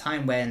 So at a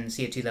time when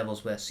CO2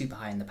 levels were super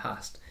high in the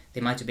past,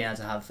 they might have been able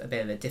to have a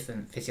bit of a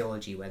different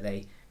physiology where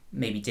they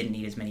maybe didn't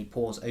need as many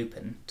pores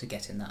open to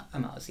get in that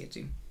amount of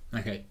CO2.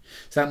 Okay,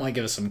 so that might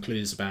give us some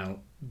clues about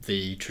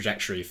the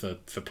trajectory for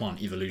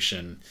plant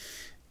evolution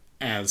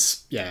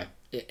as,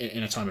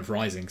 in a time of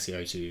rising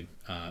CO2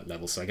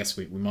 levels. So I guess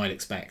we might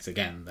expect,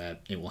 again, that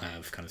it will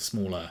have kind of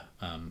smaller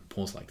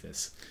pores like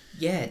this.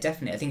 Yeah,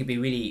 definitely. I think it'd be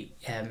really,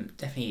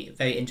 definitely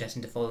very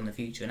interesting to follow in the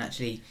future. And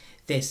actually,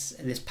 this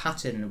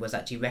pattern was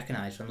actually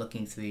recognised from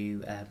looking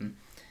through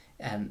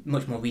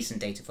much more recent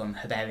data from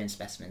herbarium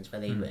specimens,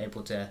 where they were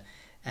able to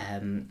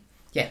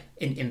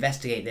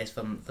investigate this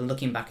from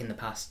looking back in the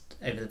past,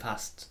 over the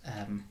past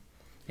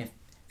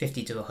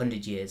 50 to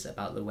 100 years,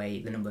 about the way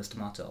the number of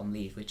stomata on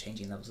leaves with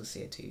changing levels of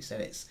CO2. So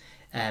it's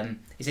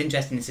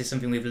interesting. This is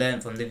something we've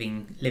learned from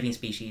living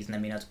species and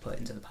then being able to put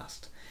into the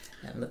past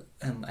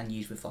and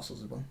use with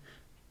fossils as well.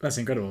 That's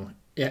incredible.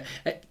 Yeah.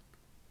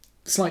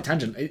 Slight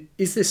tangent.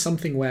 Is this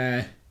something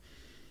where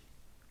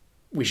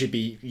we should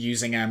be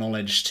using our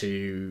knowledge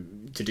to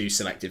do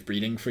selective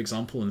breeding, for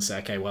example, and say,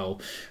 okay, well,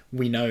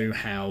 we know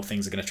how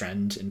things are going to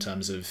trend in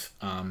terms of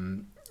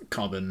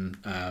carbon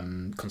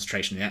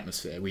concentration in the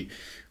atmosphere.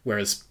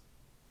 Whereas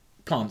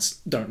plants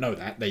don't know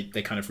that,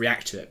 they kind of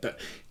react to it. But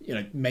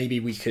maybe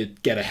we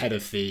could get ahead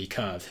of the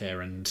curve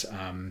here and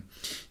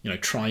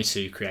try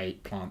to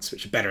create plants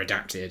which are better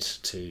adapted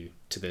to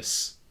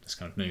this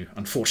kind of new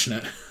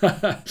unfortunate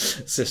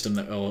system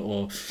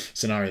or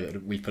scenario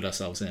that we put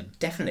ourselves in.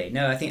 Definitely.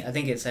 No, I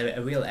think it's a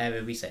real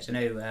area of research. I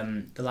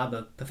know the lab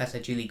of Professor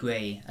Julie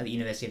Gray at the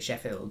University of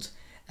Sheffield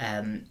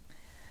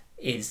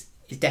is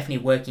definitely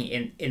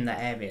working in that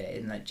area,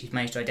 in that she's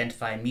managed to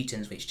identify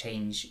mutants which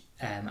change,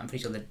 I'm pretty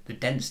sure, the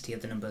density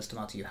of the number of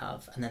stomata you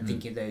have, and then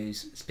thinking of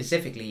those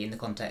specifically in the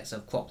context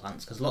of crop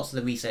plants, because lots of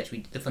the research,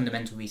 the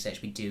fundamental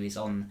research we do is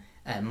on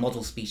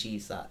model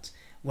species, that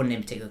one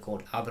in particular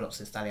called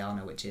Arabidopsis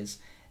thaliana, which is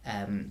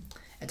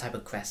a type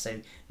of cress.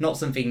 So not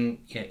something,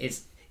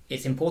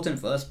 it's important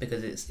for us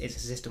because it's a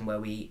system where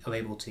we are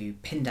able to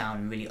pin down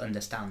and really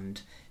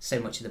understand so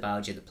much of the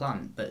biology of the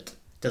plant, but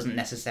doesn't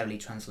necessarily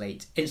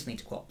translate instantly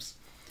to crops.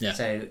 Yeah.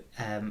 So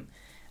I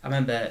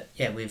remember,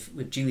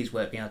 with Julie's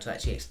work, being able to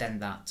actually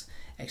extend that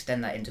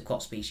into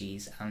crop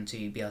species and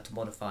to be able to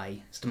modify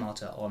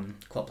stomata on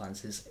crop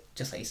plants is,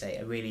 just like you say,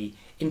 a really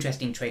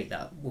interesting trait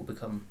that will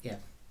become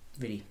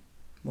really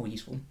more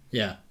useful.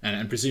 Yeah,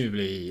 and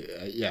presumably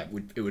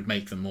it would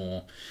make them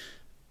more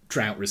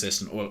drought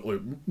resistant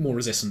or more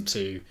resistant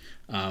to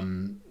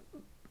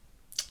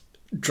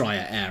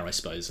drier air, I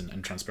suppose,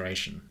 and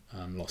transpiration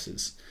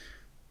losses.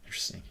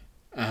 Interesting.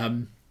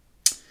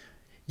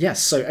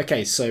 Yes.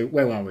 So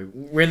where were we?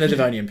 We're in the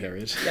Devonian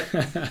period.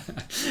 Yep.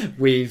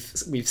 We've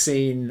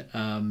seen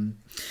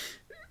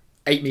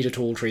 8-meter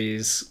tall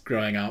trees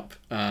growing up.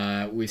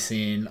 We've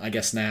seen, I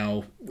guess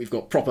now we've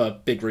got proper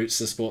big roots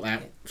to support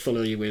that,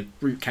 fully with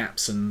root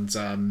caps and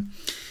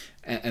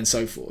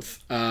so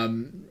forth.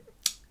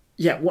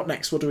 What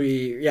next? What do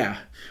we? Yeah.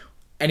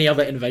 Any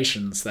other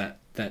innovations that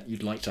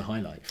you'd like to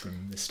highlight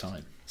from this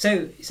time?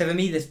 So for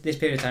me, this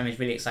period of time is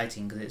really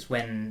exciting because it's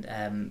when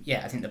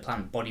I think the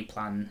plant body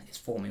plan is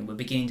forming. We're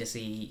beginning to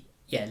see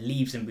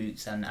leaves and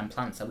roots and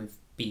plants that we've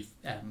been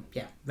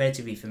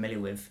relatively familiar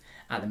with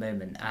at the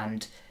moment.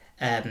 And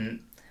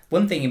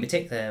one thing in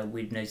particular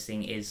we're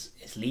noticing is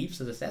leaves,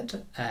 as I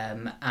said,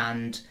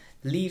 and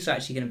the leaves are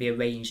actually going to be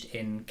arranged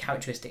in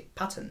characteristic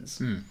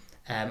patterns.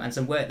 And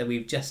some work that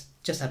we've just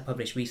had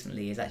published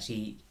recently is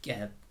actually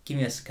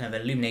giving us kind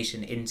of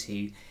illumination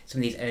into some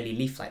of these early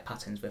leaf-like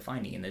patterns we're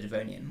finding in the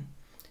Devonian.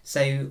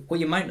 So what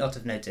you might not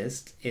have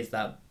noticed is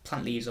that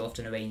plant leaves are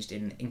often arranged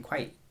in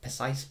quite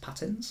precise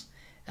patterns.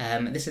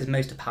 This is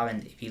most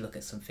apparent if you look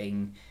at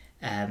something,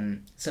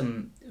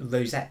 some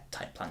rosette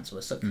type plants or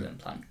a succulent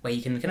plant, where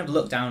you can kind of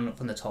look down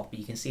from the top and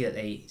you can see that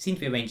they seem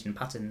to be arranged in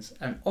patterns,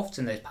 and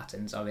often those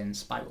patterns are in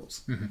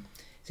spirals.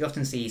 So you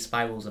often see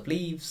spirals of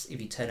leaves.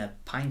 If you turn a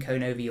pine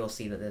cone over, you'll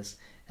see that there's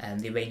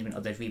the arrangement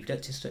of those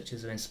reproductive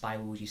structures are in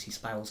spirals. You see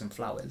spirals in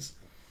flowers.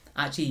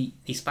 Actually,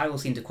 these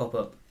spirals seem to crop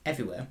up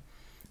everywhere.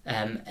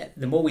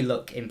 The more we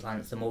look in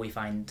plants, the more we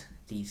find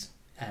these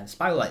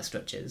spiral-like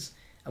structures.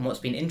 And what's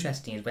been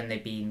interesting is when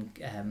they've been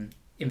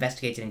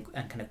investigated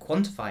and kind of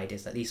quantified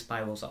is that these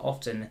spirals are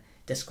often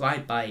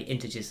described by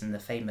integers in the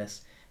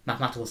famous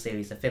mathematical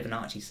series, the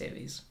Fibonacci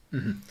series.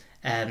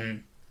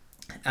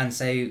 And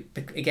so,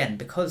 again,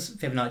 because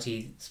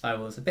Fibonacci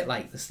spirals are a bit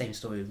like the same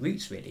story with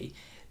roots, really,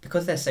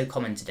 because they're so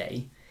common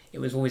today, it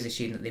was always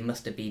assumed that they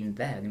must have been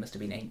there, they must have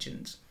been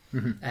ancient.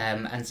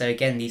 And so,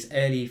 again, these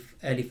early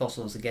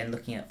fossils, again,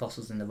 looking at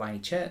fossils in the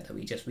Rhynie chert that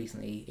we just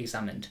recently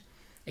examined,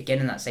 again,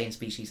 in that same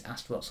species,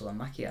 Asteroxyl and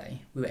Macchiae,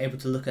 we were able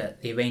to look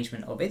at the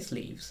arrangement of its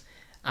leaves,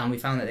 and we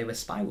found that they were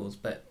spirals,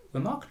 but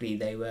remarkably,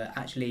 they were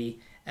actually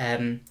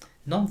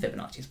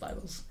non-Fibonacci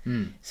spirals.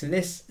 So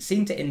this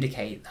seemed to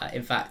indicate that,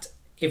 in fact,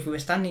 if we were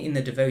standing in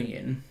the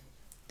Devonian,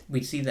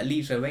 we'd see that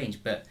leaves were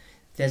arranged, but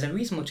there's a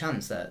reasonable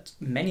chance that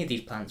many of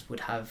these plants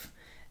would have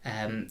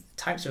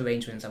types of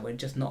arrangements that we're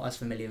just not as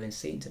familiar in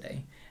seeing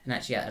today. And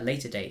actually, at a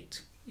later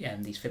date,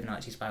 these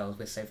Fibonacci spirals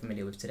we're so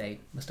familiar with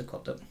today must have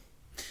cropped up.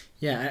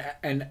 Yeah,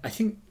 and I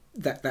think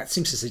that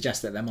seems to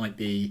suggest that there might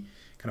be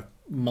kind of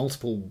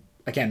multiple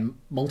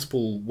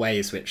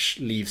ways which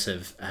leaves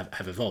have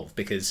evolved,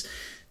 because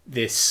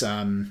this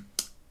I'm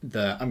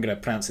going to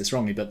pronounce this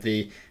wrongly, but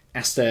the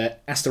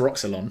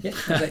Asteroxylon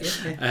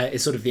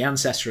is sort of the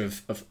ancestor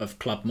of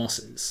club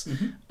mosses,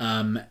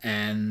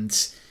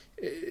 and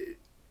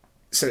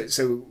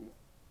so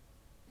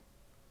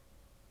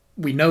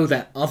we know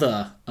that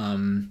other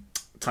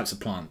types of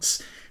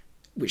plants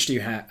which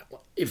do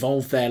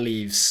evolve their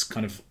leaves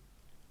kind of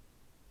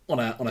on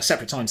a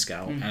separate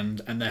timescale,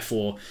 and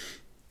therefore,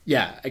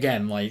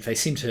 again, like they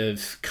seem to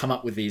have come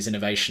up with these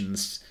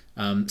innovations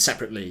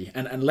separately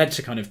and led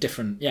to kind of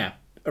different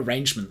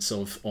arrangements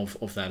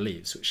of their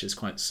leaves, which is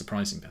quite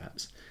surprising,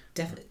 perhaps.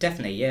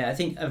 Definitely, yeah. I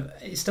think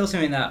it's still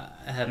something that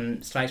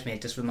strikes me as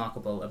just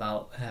remarkable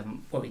about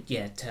what we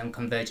term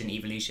convergent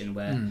evolution,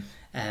 where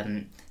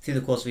through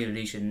the course of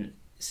evolution,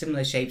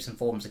 similar shapes and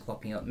forms are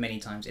cropping up many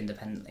times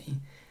independently,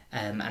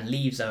 and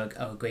leaves are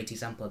a great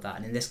example of that.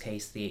 And in this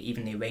case,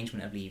 even the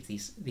arrangement of leaves,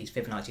 these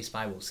Fibonacci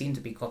spirals, seem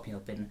to be cropping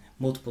up in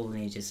multiple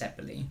lineages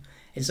separately.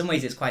 In some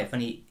ways, it's quite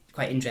funny.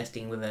 Quite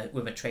interesting with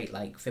a trait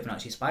like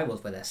Fibonacci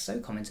spirals, where they're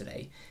so common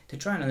today, to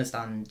try and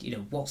understand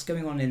what's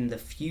going on in the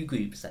few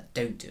groups that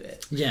don't do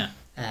it.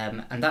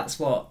 And that's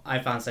what I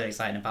found so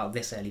exciting about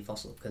this early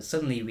fossil, because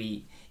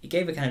suddenly it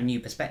gave a kind of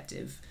new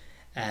perspective.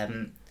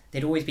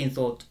 They'd always been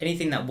thought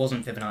anything that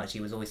wasn't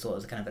Fibonacci was always thought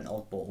as kind of an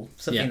oddball,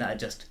 something that had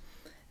just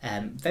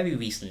very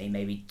recently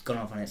maybe gone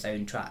off on its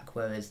own track.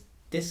 Whereas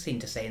this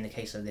seemed to say, in the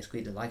case of this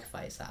group, the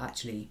Lycophytes, that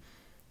actually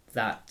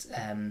that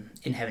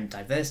inherent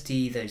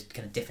diversity, those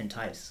kind of different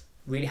types,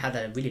 really had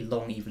a really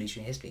long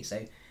evolutionary history.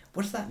 So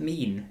what does that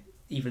mean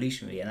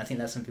evolutionarily? And I think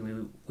that's something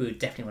we would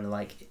definitely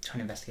want to try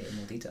and investigate in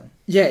more detail.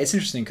 Yeah, it's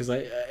interesting because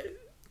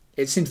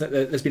it seems that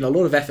there's been a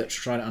lot of effort to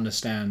try to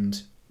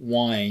understand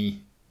why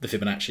the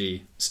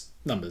Fibonacci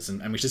numbers,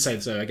 and we should say,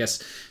 so I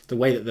guess the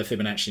way that the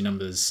Fibonacci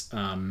numbers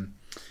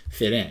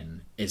fit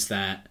in is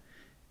that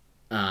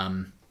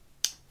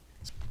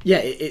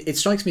it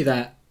strikes me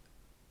that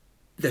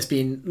there's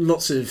been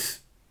lots of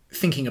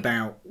thinking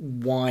about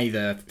why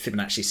the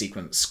Fibonacci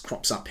sequence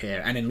crops up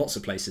here and in lots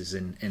of places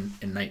in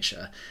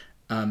nature.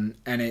 And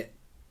it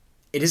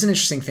is an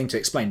interesting thing to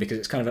explain because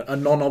it's kind of a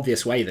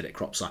non-obvious way that it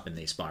crops up in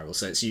these spirals.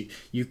 So it's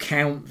you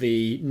count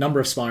the number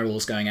of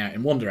spirals going out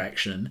in one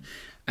direction,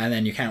 and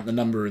then you count the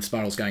number of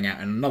spirals going out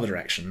in another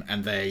direction,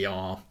 and they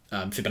are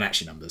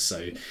Fibonacci numbers.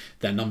 So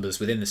they're numbers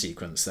within the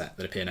sequence that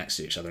appear next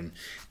to each other. And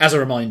as a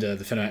reminder,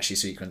 the Fibonacci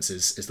sequence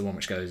is the one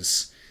which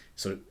goes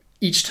sort of,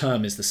 each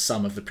term is the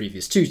sum of the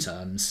previous two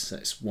terms. So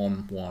it's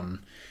 1,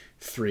 1,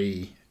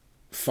 3,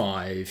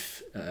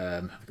 5. Have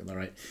I got that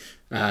right?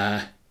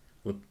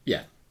 Well,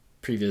 yeah,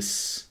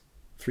 previous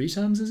 3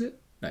 terms, is it?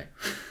 No.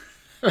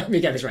 Let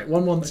me get this right.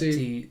 1, 1,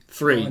 2,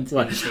 3.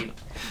 1.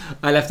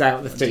 I left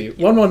out the 2.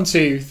 1, 1,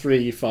 2,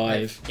 3,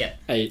 5,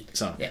 8.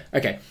 So on. Yeah.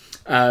 Okay.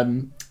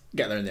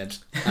 Get there in the end.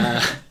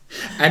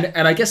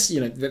 And I guess,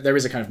 there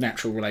is a kind of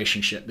natural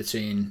relationship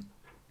between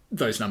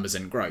those numbers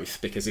and growth,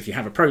 because if you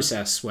have a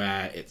process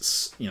where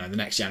it's, the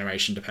next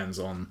generation depends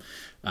on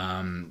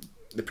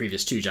the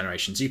previous 2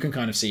 generations, you can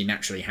kind of see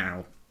naturally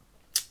how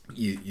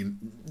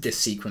this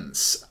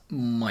sequence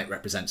might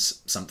represent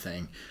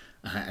something.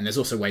 And there's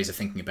also ways of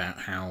thinking about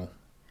how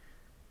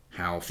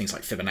things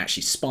like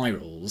Fibonacci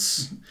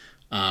spirals,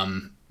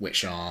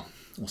 which are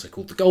also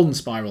called the golden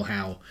spiral,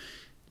 how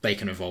they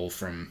can evolve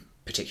from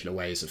particular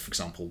ways of, for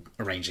example,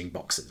 arranging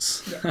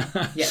boxes.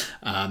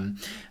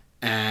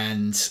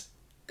 And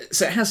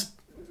so it has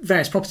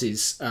various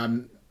properties,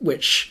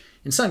 which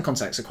in certain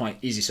contexts are quite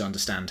easy to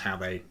understand how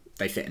they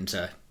fit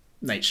into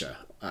nature,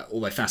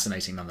 although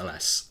fascinating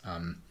nonetheless.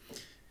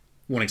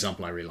 One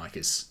example I really like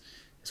is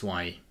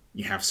why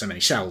you have so many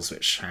shells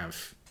which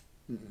have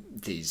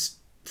these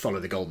follow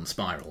the golden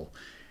spiral,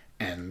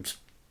 and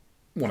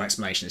one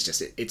explanation is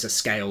just it's a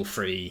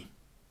scale-free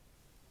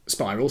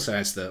spiral. So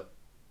as the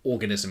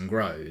organism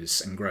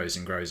grows and grows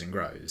and grows and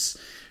grows,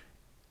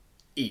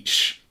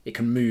 it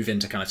can move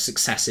into kind of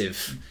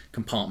successive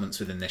compartments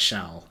within this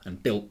shell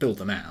and build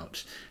them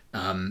out,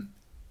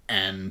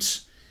 and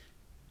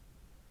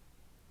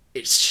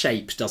its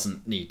shape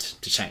doesn't need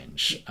to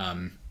change.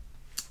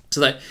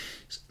 So there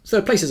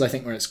are places I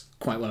think where it's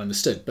quite well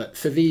understood, but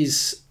for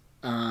these,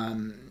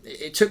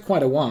 it took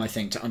quite a while, I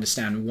think, to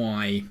understand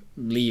why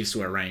leaves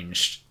were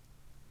arranged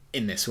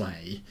in this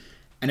way.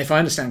 And if I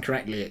understand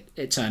correctly,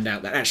 it turned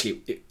out that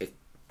actually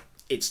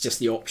it's just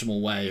the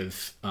optimal way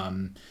of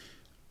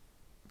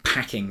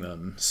packing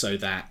them so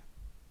that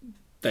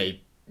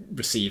they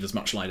receive as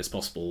much light as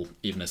possible,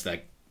 even as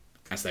they're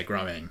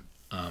growing.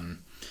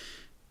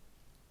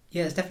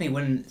 Yeah, it's definitely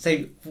one.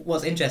 So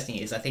what's interesting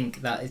is I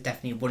think that is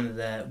definitely one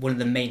of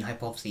the main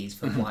hypotheses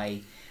for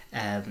why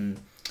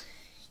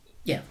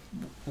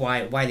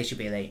they should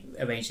be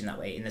arranged in that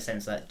way. In the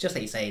sense that, just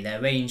like you say,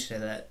 they're arranged so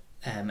that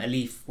a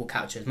leaf will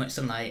capture as much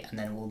sunlight and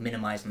then will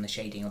minimise on the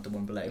shading of the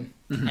one below,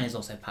 and is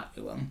also packed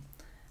with one.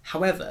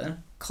 However,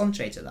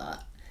 contrary to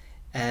that,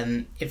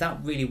 if that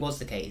really was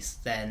the case,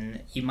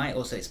 then you might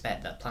also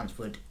expect that plants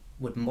would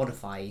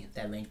modify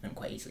their arrangement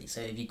quite easily.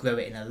 So if you grow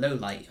it in a low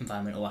light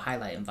environment or a high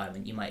light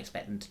environment, you might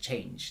expect them to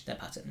change their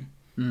pattern.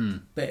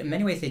 But in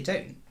many ways they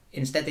don't.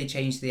 Instead, they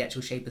change the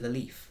actual shape of the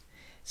leaf.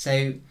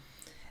 So,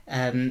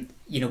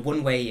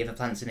 one way, if a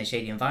plant's in a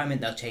shady environment,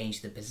 they'll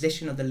change the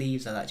position of the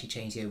leaves. They'll actually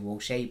change the overall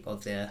shape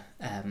of the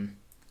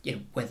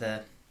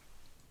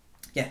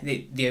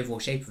overall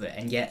shape of it.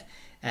 And yet,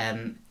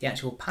 the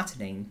actual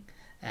patterning,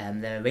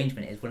 their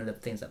arrangement is one of the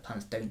things that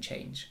plants don't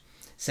change.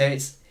 So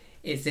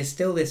there is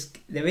still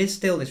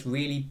this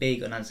really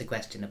big unanswered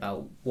question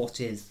about what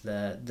is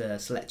the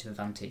selective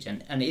advantage,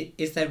 and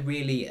is there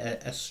really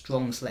a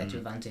strong selective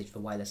advantage for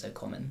why they're so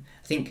common?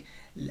 I think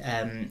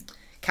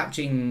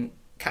capturing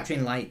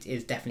light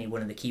is definitely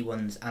one of the key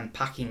ones, and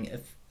packing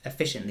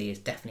efficiently is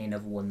definitely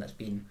another one that's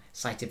been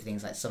cited for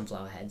things like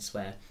sunflower heads,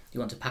 where you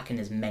want to pack in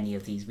as many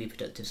of these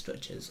reproductive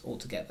structures all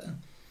together.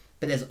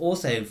 But there's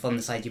also, from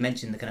the side you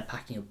mentioned, the kind of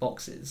packing of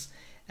boxes,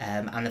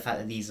 and the fact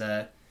that these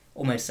are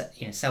almost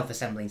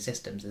self-assembling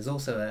systems. There's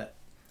also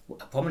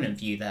a prominent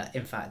view that,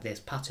 in fact, this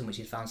pattern, which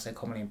is found so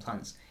commonly in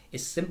plants,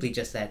 is simply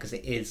just there because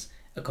it is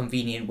a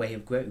convenient way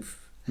of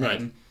growth.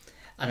 Right.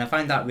 And I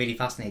find that really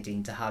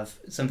fascinating, to have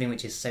something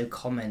which is so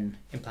common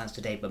in plants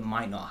today but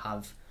might not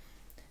have,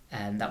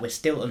 that we're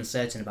still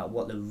uncertain about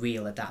what the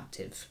real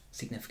adaptive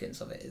significance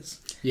of it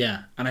is.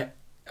 Yeah, and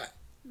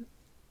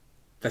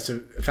that's a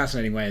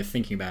fascinating way of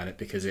thinking about it,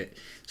 because it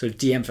sort of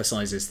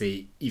de-emphasizes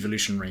the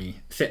evolutionary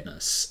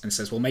fitness and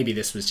says, well, maybe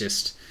it's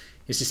just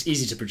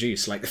easy to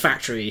produce, like the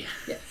factory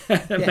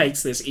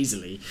makes this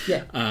easily.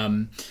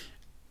 And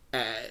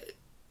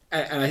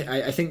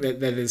I think that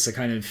there's a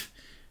kind of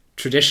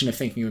tradition of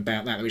thinking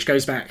about that, which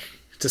goes back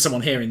to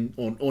someone here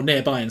or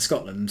nearby in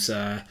Scotland,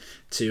 to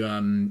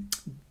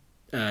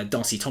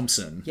Darcy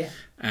Thompson,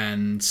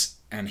 and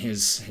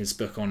his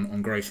book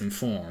on growth and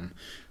form,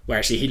 where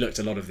actually he looked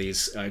at a lot of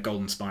these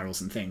golden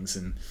spirals and things,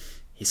 and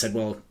he said,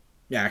 well,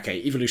 yeah, okay,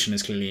 evolution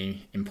is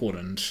clearly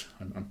important.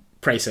 I'm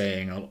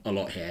praising a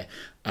lot here,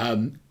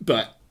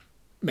 but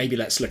maybe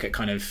let's look at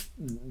kind of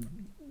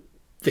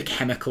the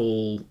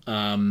chemical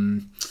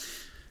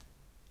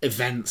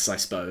events, I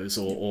suppose,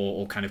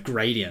 or kind of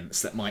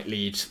gradients that might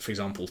lead, for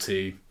example,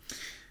 to,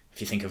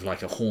 if you think of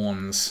like a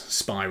horns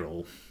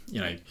spiral,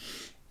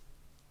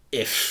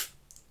 if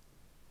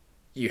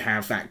you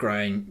have that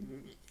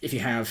growing if you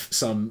have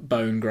some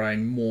bone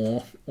growing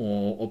more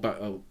or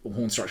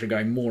horn structure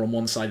going more on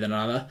one side than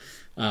another,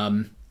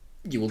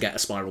 you will get a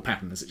spiral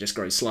pattern as it just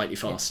grows slightly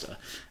faster.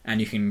 And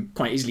you can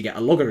quite easily get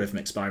a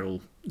logarithmic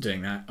spiral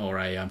doing that, or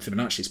a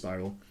Fibonacci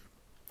spiral,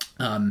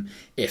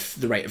 if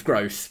the rate of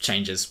growth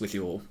changes with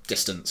your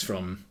distance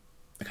from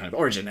the kind of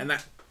origin. And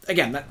that,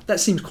 again, that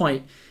seems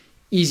quite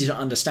easy to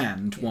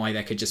understand, why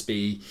there could just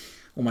be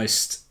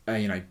almost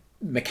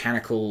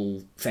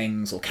mechanical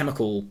things or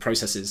chemical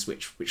processes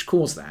which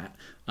cause that.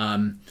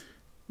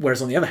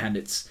 Whereas on the other hand,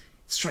 it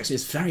strikes me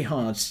as very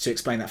hard to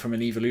explain that from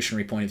an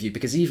evolutionary point of view,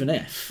 because even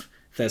if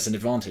there's an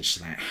advantage to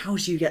that, how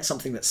do you get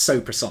something that's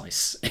so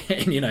precise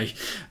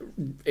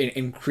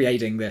in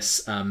creating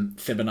this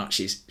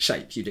Fibonacci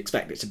shape? You'd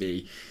expect it to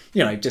be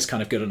just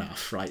kind of good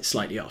enough, right,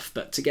 slightly off,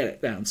 but to get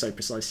it down so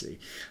precisely,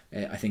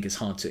 I think is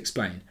hard to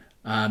explain.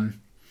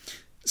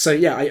 So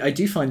yeah, I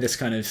do find this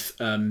kind of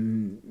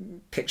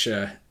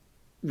picture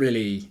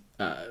really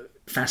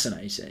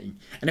fascinating,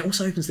 and it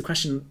also opens the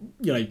question,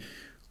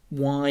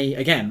 why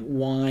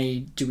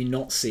do we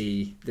not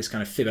see this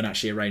kind of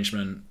Fibonacci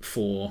arrangement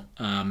for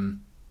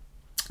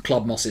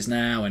club mosses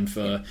now, and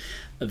for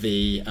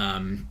the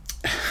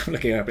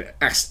looking up at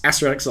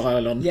Asterix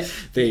Island,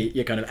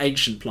 your kind of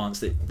ancient plants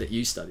that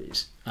you studied?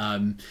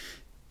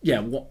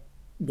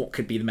 What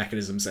could be the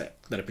mechanisms that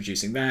are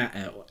producing that,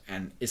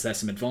 and is there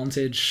some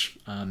advantage?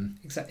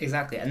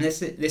 Exactly, and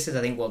this is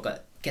I think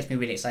what gets me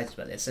really excited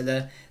about this. So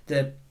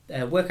the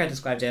work I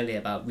described earlier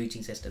about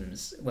rooting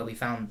systems, where we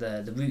found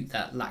the root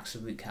that lacks a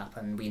root cap,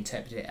 and we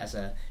interpreted it as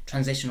a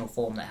transitional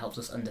form that helps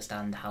us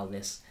understand how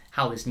this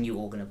new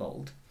organ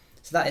evolved.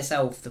 So that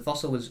itself, the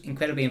fossil was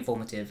incredibly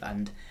informative,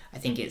 and I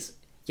think it's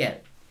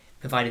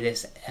provided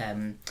this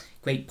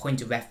great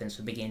point of reference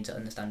for beginning to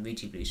understand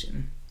root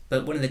evolution.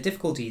 But one of the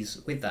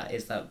difficulties with that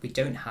is that we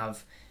don't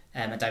have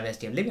a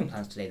diversity of living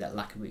plants today that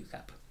lack a root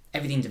cap.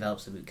 Everything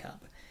develops a root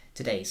cap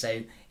today.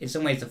 So in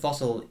some ways the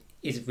fossil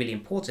is really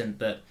important,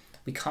 but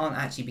we can't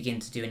actually begin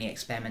to do any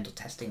experimental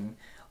testing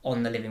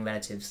on the living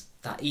relatives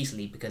that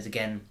easily, because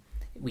again,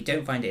 we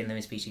don't find it in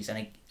living species,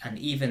 and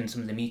even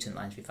some of the mutant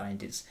lines we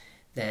find is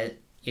there.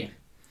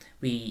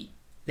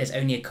 There's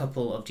only a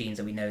couple of genes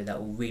that we know that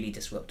will really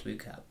disrupt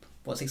root cap.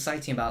 What's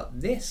exciting about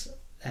this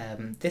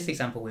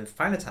example with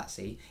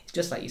Phyllotacea is,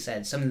 just like you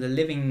said, some of the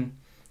living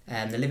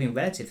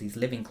relatives, these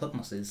living club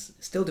mosses,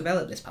 still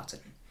develop this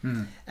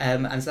pattern.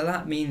 And so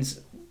that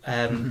means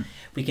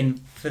we can,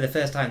 for the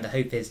first time, the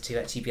hope is to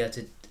actually be able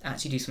to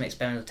do some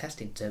experimental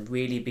testing to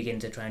really begin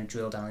to try and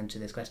drill down into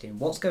this question.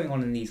 What's going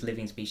on in these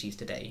living species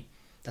today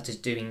that is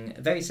doing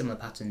a very similar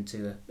pattern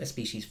to a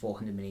species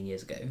 400 million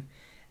years ago?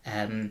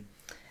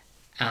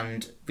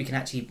 And we can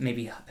actually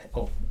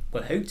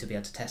we'll hope to be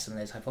able to test some of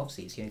those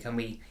hypotheses. Can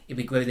we, if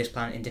we grow this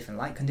plant in different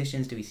light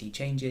conditions, do we see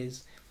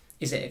changes?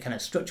 Is it a kind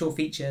of structural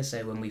feature?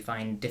 So when we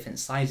find different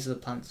sizes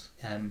of plants,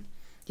 a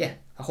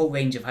whole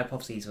range of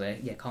hypotheses where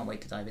can't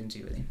wait to dive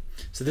into, really.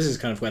 So this is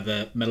kind of where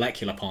the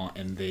molecular part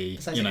in the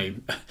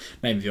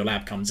name of your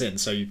lab comes in.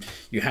 So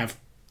you've had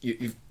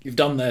this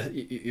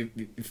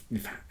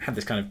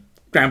kind of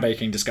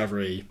groundbreaking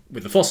discovery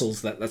with the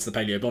fossils. That's the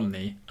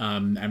Palaeobotany,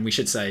 and we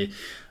should say,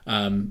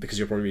 because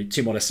you're probably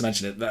too modest to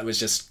mention it, that was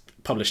just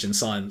published in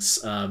Science.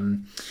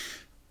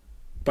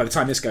 By the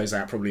time this goes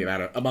out, probably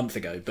about a month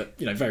ago, but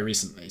very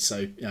recently.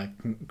 So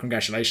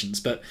congratulations.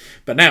 But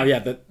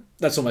now,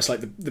 that's almost like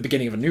the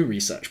beginning of a new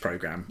research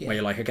program, where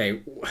you're like,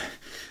 okay,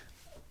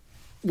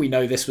 we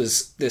know this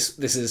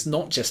is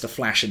not just a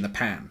flash in the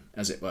pan,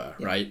 as it were,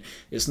 right?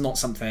 It's not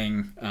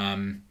something.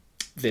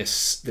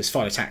 This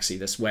Phyllotacea,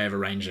 this way of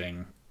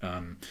arranging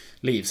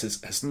leaves,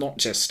 has not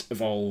just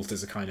evolved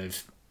as a kind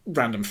of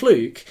random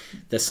fluke.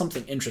 There's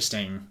something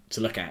interesting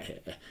to look at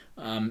here.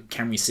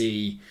 Can we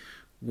see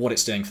what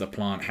it's doing for the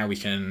plant, how we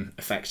can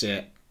affect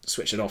it,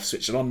 switch it off,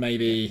 switch it on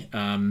maybe?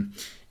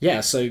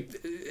 So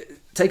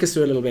take us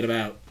through a little bit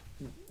about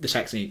the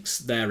techniques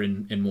there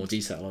in more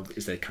detail.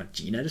 Is there kind of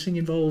gene editing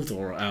involved,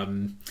 or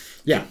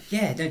Yeah,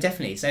 no,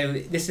 definitely. So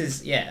this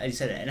is, as you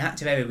said, an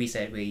active area we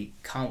said we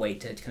can't wait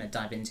to kind of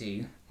dive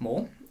into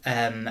more.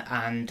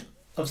 And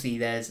obviously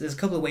there's a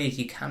couple of ways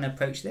you can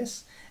approach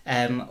this.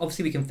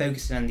 Obviously we can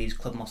focus on these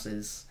club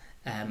mosses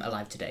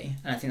alive today,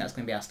 and I think that's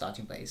going to be our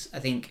starting place. I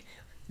think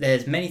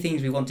there's many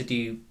things we want to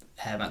do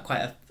at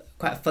quite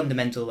a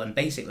fundamental and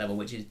basic level,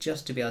 which is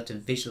just to be able to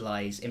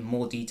visualize in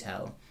more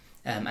detail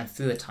and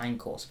through a time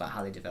course about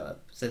how they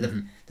develop. So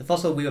the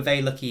fossil, we were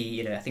very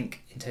lucky, I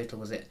think in total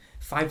was it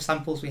 5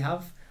 samples we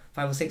have,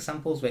 5 or 6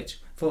 samples, which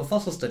for a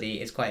fossil study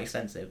is quite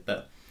extensive,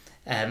 but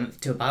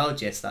to a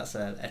biologist that's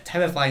a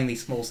terrifyingly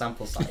small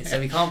sample size. So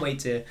we can't wait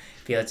to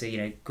be able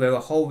to grow a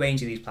whole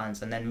range of these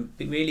plants and then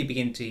really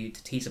begin to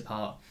tease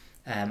apart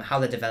how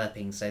they're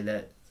developing, so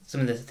that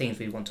some of the things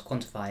we want to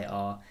quantify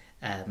are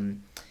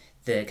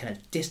the kind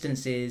of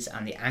distances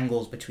and the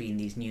angles between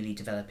these newly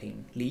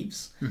developing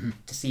leaves,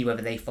 to see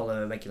whether they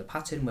follow a regular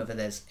pattern, whether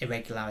there's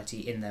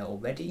irregularity in there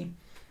already.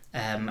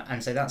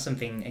 And so that's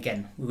something,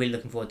 again, we're really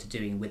looking forward to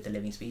doing with the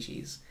living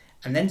species.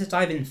 And then to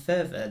dive in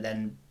further,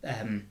 then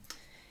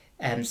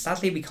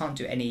sadly we can't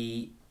do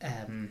any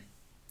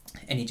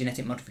any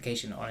genetic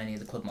modification on any of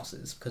the club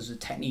mosses, because the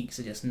techniques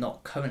are just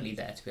not currently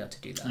there to be able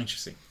to do that.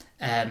 Interesting.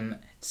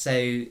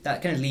 So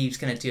that kind of leaves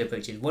kind of two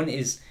approaches. One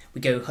is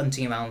we go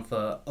hunting around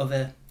for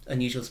other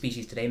unusual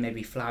species today,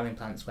 maybe flowering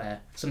plants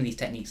where some of these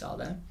techniques are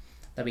there,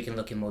 that we can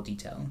look in more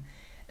detail.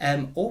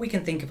 Or we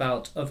can think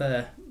about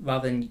other,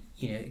 rather than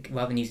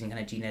using kind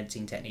of gene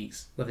editing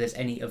techniques, whether there's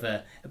any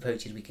other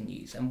approaches we can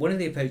use. And one of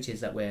the approaches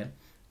that we're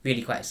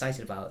really quite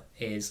excited about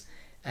is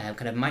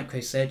kind of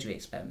microsurgery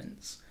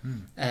experiments.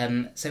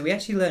 So we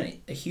actually learn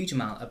a huge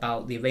amount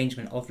about the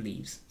arrangement of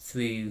leaves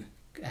through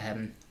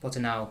what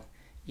are now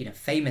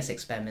famous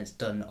experiments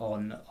done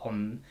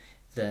on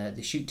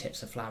the shoot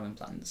tips of flowering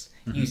plants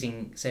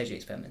using surgery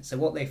experiments. So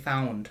what they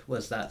found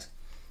was that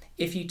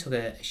if you took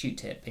a shoot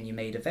tip and you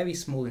made a very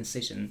small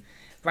incision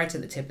right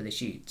at the tip of the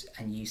shoot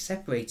and you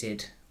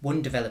separated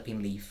one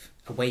developing leaf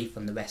away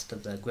from the rest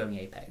of the growing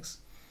apex,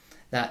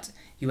 that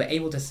you were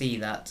able to see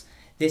that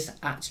this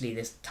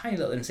tiny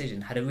little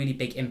incision had a really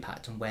big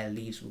impact on where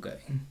leaves were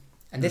going.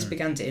 And this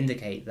began to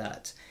indicate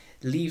that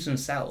the leaves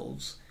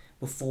themselves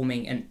were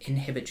forming an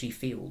inhibitory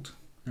field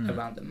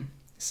around them.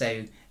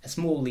 So a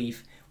small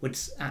leaf would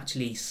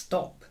actually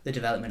stop the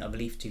development of a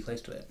leaf too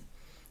close to it.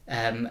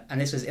 And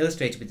this was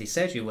illustrated with these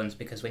surgery ones,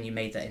 because when you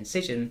made that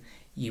incision,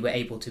 you were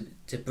able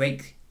to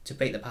break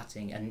the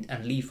patterning,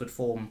 and leaves would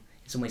form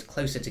in some ways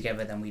closer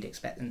together than we'd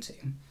expect them to.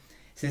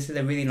 So this is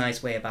a really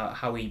nice way about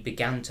how we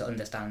began to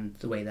understand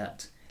the way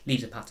that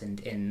leaves are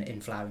patterned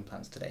in flowering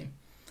plants today.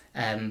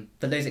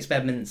 But those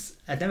experiments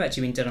had never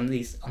actually been done on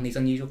these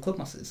unusual club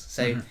mosses.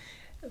 So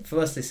for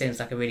us, this seems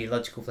like a really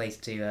logical place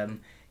to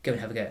go and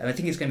have a go. And I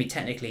think it's going to be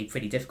technically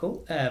pretty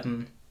difficult,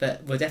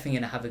 but we're definitely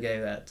going to have a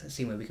go at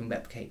seeing where we can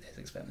replicate those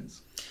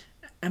experiments.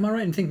 Am I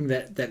right in thinking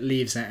that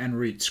leaves and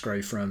roots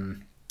grow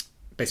from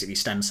basically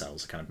stem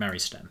cells, a kind of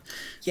meristem?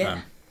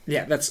 Yeah.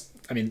 That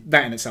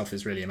in itself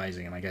is really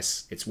amazing, and I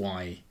guess it's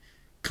why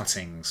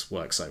cuttings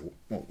work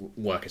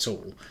at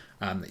all.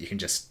 That you can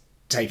just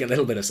take a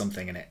little bit of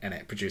something and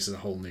it produces a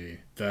whole new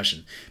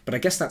version. But I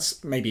guess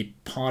that's maybe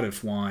part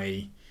of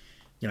why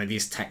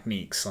these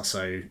techniques are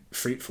so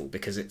fruitful,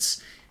 because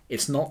it's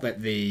not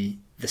that the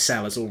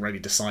cell has already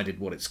decided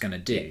what it's going to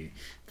do. Yeah.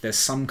 There's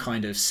some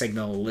kind of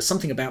signal. There's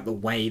something about the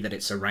way that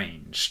it's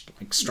arranged,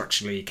 like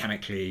structurally,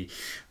 chemically,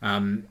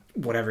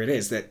 whatever it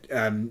is, that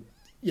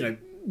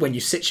when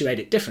you situate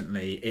it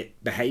differently,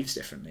 it behaves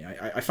differently.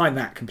 I find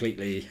that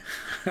completely,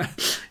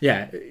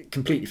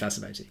 completely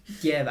fascinating.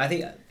 Yeah,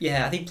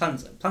 I think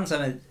plants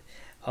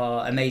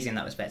are amazing in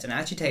that respect, and it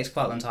actually takes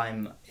quite a long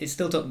time. It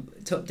still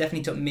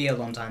definitely took me a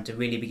long time to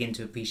really begin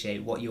to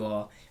appreciate what you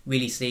are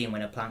really seeing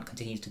when a plant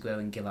continues to grow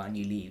and give out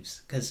new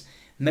leaves. Because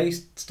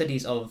most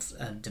studies of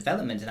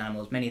development in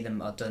animals, many of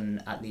them are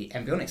done at the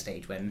embryonic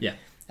stage when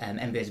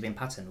embryos have been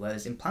patterned,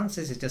 whereas in plants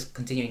this is just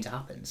continuing to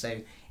happen. So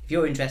if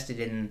you're interested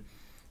in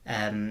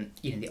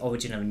the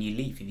origin of a new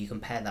leaf, if you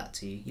compare that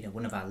to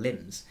one of our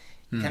limbs,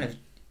 kind of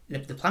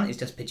the plant is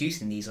just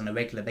producing these on a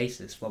regular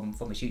basis from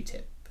a shoot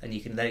tip, and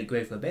you can let it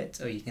grow for a bit,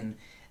 or you can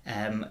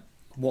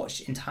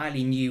watch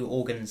entirely new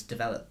organs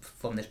develop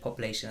from this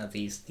population of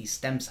these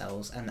stem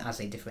cells, and as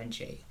they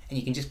differentiate, and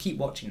you can just keep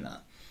watching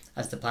that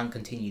as the plant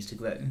continues to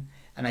grow.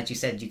 And as you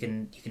said, you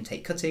can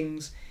take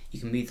cuttings, you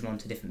can move them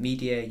onto different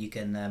media, you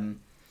can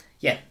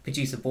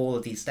produce a ball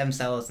of these stem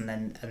cells, and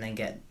then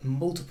get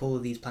multiple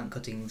of these plant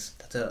cuttings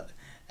that are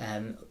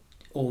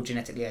all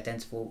genetically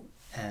identical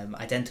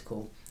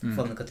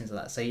from the cuttings of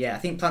that. So I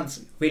think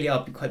plants really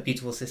are quite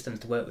beautiful systems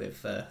to work with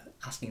for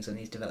asking some of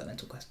these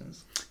developmental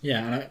questions.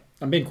 Yeah, and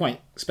I'm being quite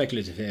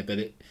speculative here, but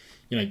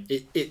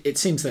it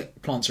seems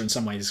that plants are in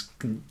some ways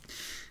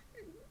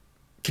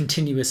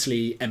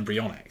continuously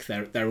embryonic.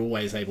 They're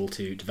always able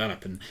to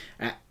develop, and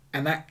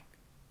that,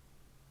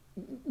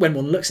 when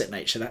one looks at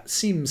nature, that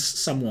seems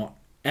somewhat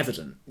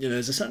evident.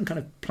 There's a certain kind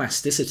of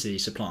plasticity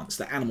to plants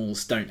that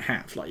animals don't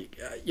have. Like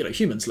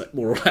humans look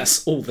more or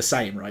less all the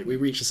same, right? We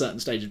reach a certain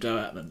stage of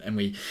development, and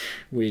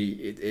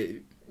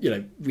we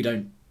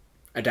don't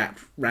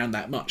adapt around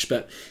that much.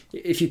 But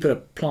if you put a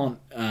plant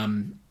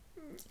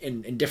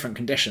in different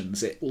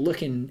conditions, it will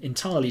look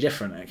entirely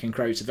different. It can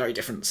grow to very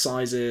different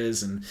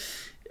sizes, and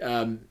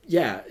I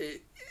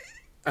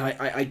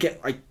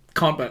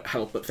can't but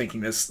help but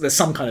thinking there's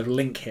some kind of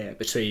link here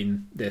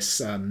between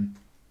this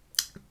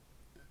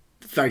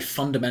very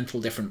fundamental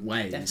different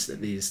ways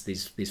definitely. that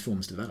these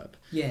forms develop.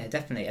 Yeah,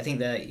 definitely. I think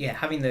that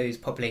having those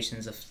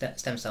populations of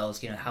stem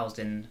cells housed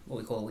in what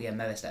we call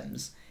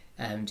meristems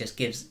just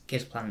gives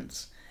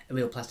plants a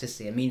real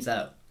plasticity. It means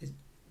that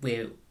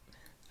we're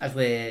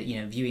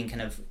viewing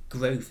kind of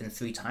growth and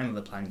through time of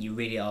a plant, you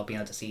really are being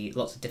able to see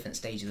lots of different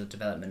stages of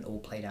development all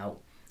played out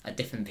at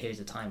different periods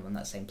of time on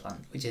that same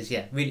plant, which is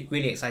really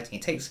really exciting.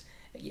 It takes,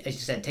 as you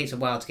said, it takes a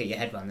while to get your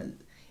head around that.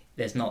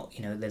 There's not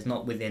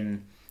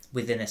within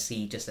a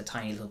seed just a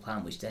tiny little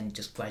plant which then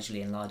just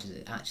gradually enlarges.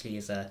 It actually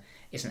is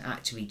an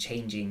actually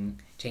changing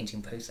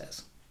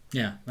process.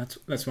 Yeah,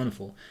 that's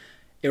wonderful.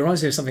 it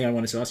reminds me of something I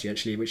wanted to ask you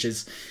actually, which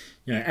is,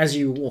 as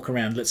you walk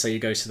around, let's say you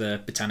go to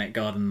the Botanic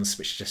Gardens,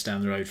 which is just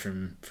down the road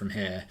from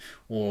here,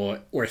 or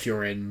if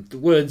you're in the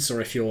woods,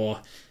 or if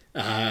you're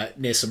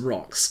near some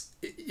rocks,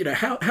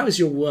 how has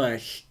your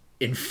work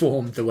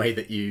informed the way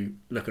that you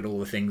look at all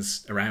the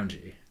things around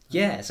you?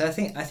 Yeah, so I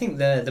think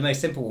the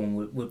most simple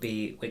one would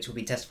be, which will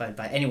be testified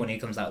by anyone who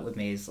comes out with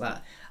me, is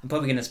that I'm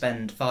probably going to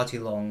spend far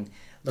too long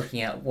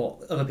looking at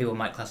what other people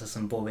might class as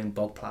some boring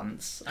bog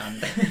plants,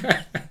 and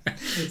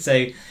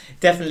so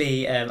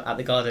definitely at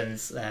the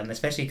gardens,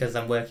 especially because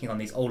I'm working on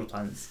these older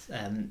plants.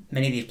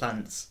 Many of these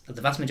plants,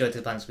 the vast majority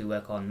of the plants we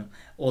work on,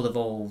 all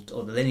evolved,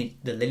 or the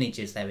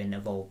lineages they're in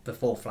evolved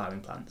before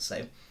flowering plants.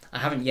 So I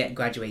haven't yet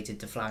graduated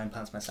to flowering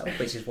plants myself,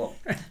 which is what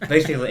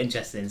most people are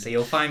interested in. So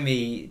you'll find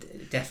me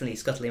definitely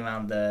scuttling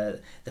around the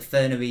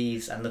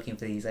ferneries and looking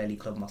for these early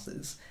club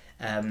mosses.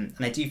 And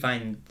I do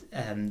find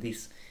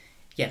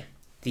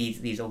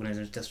these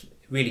organisms just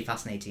really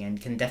fascinating,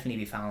 and can definitely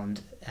be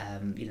found.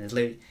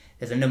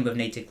 There's a number of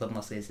native club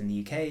mosses in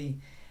the UK,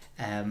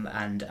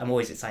 and I'm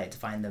always excited to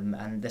find them.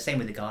 And the same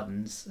with the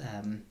gardens,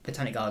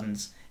 botanic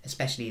gardens,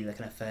 especially the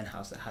kind of fern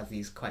house that has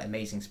these quite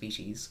amazing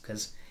species,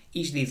 because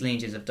each of these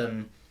lineages have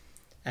done.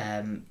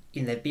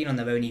 They've been on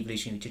their own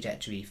evolutionary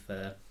trajectory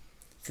for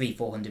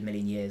 300-400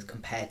 million years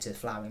compared to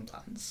flowering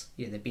plants.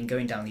 They've been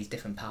going down these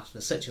different paths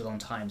for such a long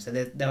time. So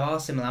there are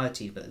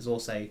similarities, but there's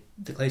also,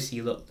 the closer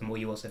you look, the more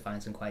you also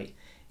find some quite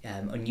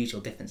unusual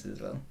differences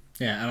as well.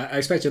 Yeah, and I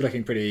expect you're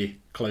looking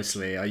pretty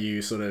closely. Are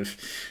you sort of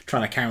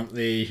trying to count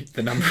the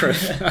number of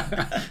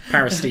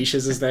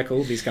parastitias, as they're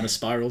called, these kind of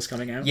spirals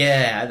coming out?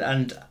 Yeah,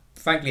 and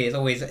frankly,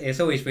 it's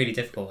always really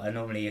difficult. I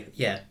normally,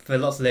 for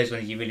lots of those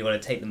ones, you really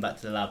want to take them back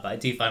to the lab. But I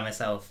do find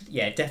myself,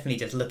 definitely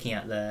just looking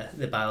at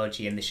the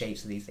biology and the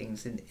shapes of these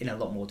things in a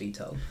lot more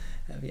detail.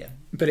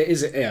 But it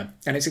is,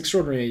 and it's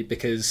extraordinary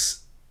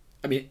because,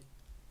 I mean,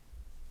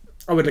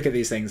 I would look at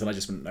these things and I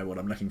just wouldn't know what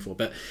I'm looking for.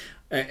 But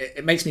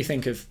it makes me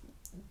think of,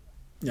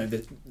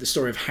 the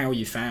story of how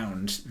you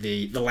found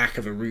the lack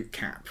of a root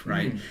cap,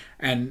 right?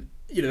 And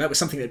that was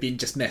something that had been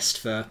just missed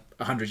for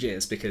 100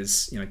 years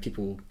because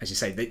people, as you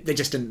say, they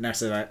just didn't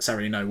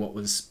necessarily know what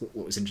was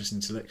interesting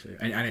to look through.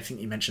 And I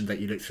think you mentioned that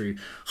you looked through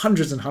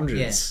hundreds and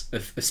hundreds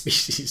of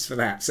species for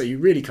that, so you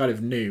really kind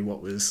of knew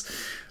what was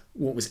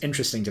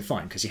interesting to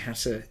find, because you had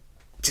to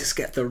just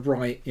get the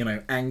right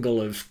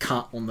angle of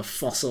cut on the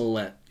fossil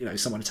that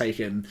someone had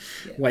taken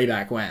way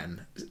back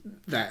when,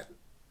 that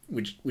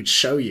would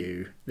show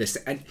you this.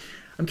 And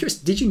I'm curious,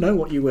 did you know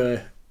what you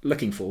were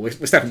looking for?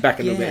 We're stepping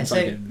back a little bit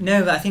inside.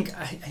 No, but I think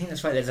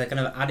that's right. There's a kind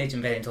of adage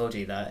in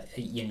paleontology that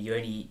you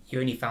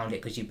only found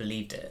it because you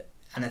believed it,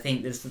 and I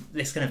think there's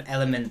this kind of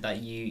element that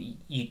you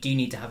do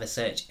need to have a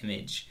search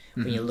image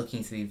when you're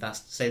looking through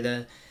vast. So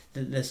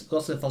there's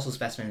lots of the fossil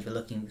specimens we're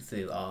looking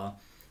through are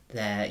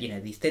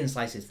these thin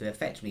slices through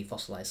effectively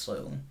fossilized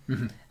soil,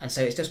 and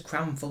so it's just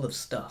crammed full of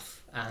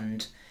stuff.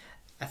 And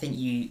I think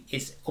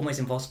it's almost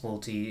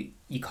impossible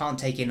you can't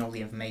take in all the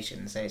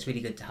information. So it's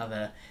really good to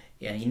have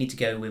you need to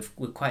go with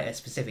quite a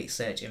specific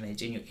search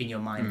image in your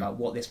mind about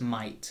what this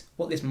might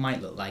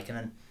look like. And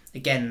then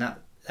again,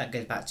 that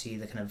goes back to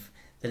the kind of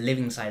the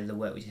living side of the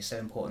work, which is so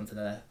important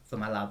for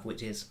my lab,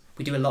 which is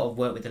we do a lot of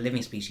work with the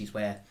living species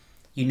where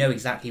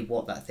exactly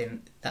what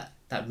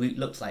that root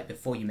looks like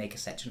before you make a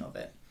section of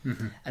it.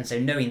 And so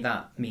knowing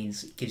that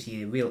gives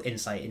you a real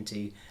insight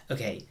into,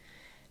 okay,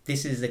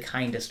 this is the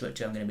kind of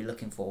structure I'm going to be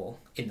looking for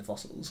in the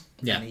fossils.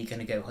 Yeah. And then you're going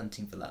to go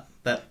hunting for that.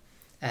 But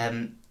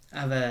I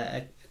have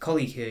a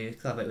colleague who I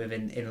collaborate with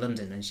in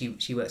London, and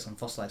she works on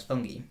fossilised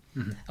fungi.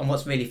 And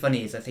what's really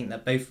funny is I think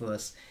that both of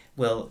us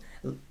will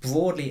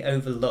broadly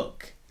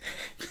overlook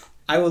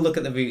I will look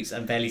at the roots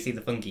and barely see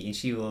the fungi, and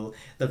she will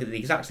look at the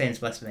exact same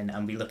specimen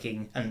and be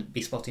looking and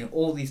be spotting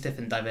all these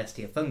different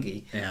diversity of fungi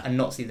and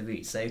not see the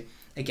roots. So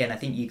again, I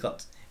think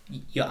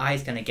your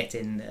eyes kind of get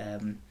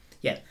in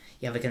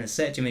you have a kind of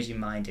search image in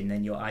mind, and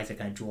then your eyes are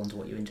kind of drawn to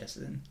what you're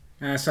interested in.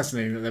 It's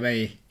fascinating that they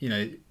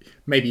may,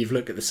 maybe you've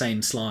looked at the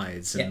same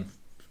slides, and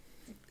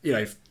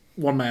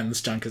one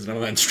man's junk is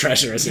another man's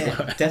treasure, as it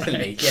were.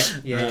 Definitely.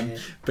 Yeah.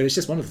 But it's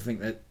just wonderful to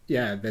think that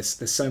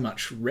there's so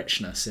much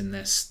richness in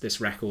this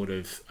record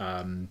of.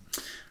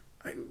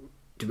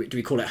 Do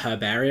we call it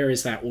herbaria?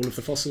 Is that all of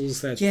the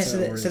fossils there? Yeah, so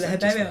the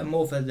herbaria are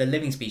more for the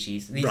living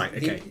species. Right.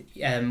 Okay.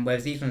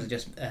 Whereas these ones are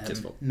just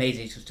made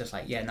just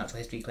like natural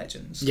history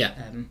collections. Yeah.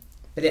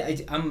 But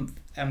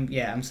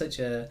I'm such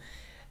an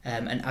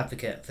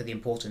advocate for the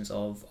importance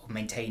of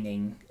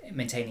maintaining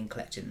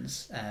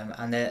collections.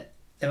 And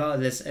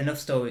there's enough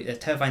stories,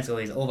 terrifying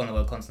stories all around the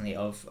world constantly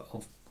of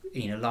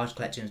large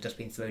collections just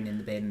being thrown in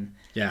the bin.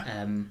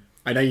 Yeah.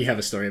 I know you have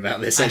a story about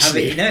this.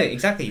 Actually, no,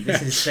 exactly.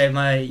 This is so in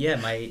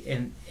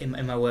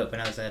my work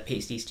when I was a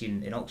PhD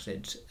student in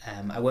Oxford.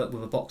 I worked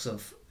with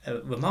a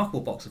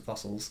remarkable box of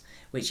fossils,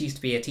 which used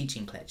to be a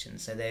teaching collection.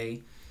 So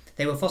they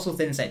were fossil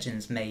thin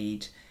sections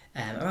made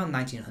around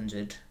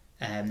 1900.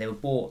 They were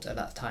bought at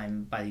that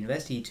time by the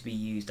university to be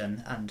used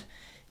and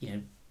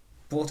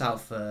brought out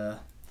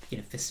for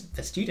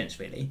students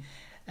really.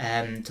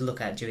 to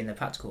look at during the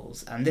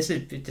practicals. And this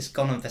has just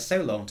gone on for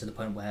so long to the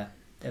point where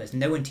there was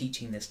no one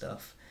teaching this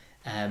stuff,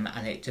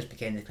 and it just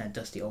became this kind of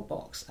dusty old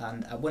box.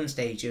 And at one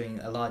stage during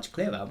a large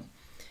clear out,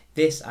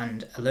 this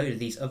and a load of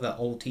these other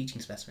old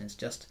teaching specimens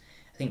just,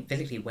 I think,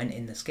 physically went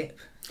in the skip.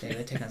 They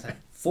were taken outside.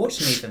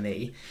 Fortunately for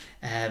me,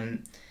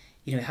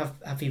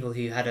 have people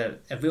who had a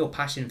real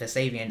passion for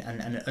saving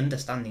and an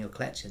understanding of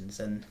collections.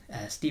 And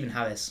Stephen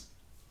Harris,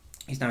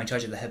 who's now in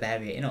charge of the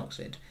herbaria in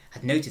Oxford,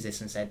 had noticed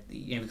this and said,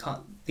 we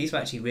can't. These were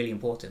actually really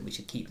important. We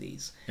should keep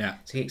these. Yeah.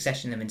 So he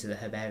accessioned them into the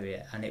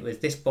herbaria, and it was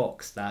this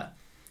box that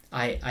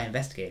I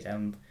investigated,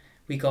 and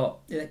we got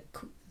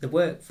the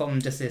work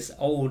from just this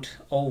old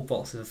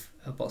box of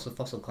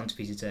fossil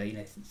contributed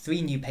to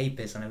 3 new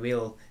papers and a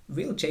real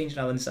change in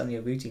our understanding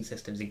of rooting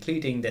systems,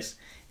 including this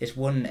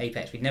one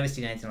apex we'd never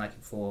seen anything like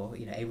it before.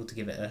 Able to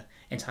give it an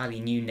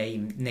entirely new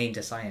name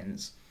to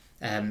science.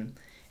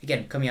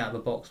 Again, coming out of a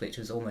box which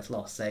was almost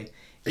lost. So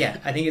yeah,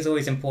 I think it's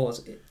always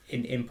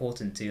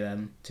important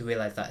to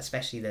realise that,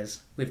 especially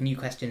with new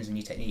questions and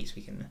new techniques,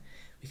 we can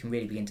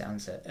really begin to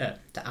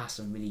ask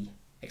some really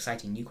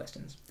exciting new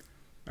questions.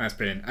 That's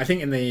brilliant. I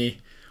think in the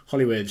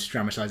Hollywood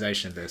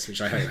dramatisation of this,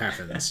 which I hope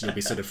happens, you'll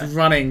be sort of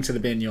running to the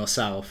bin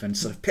yourself and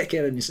sort of pick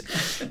it and you say,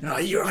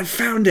 I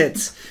found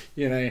it!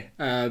 Yeah.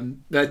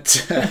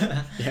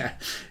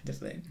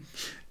 Definitely.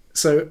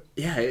 So,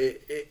 yeah,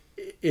 it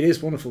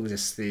is wonderful,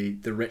 just the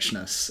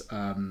richness,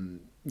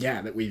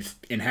 that we've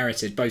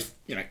inherited, both,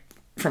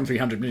 from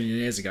 300 million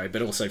years ago,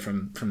 but also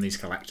from these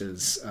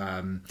collectors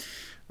about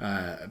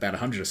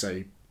 100 or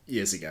so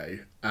years ago.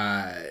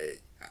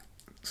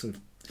 Sort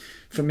of,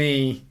 for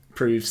me,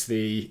 proves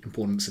the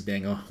importance of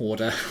being a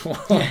hoarder,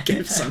 or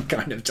give some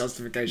kind of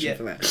justification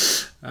for that.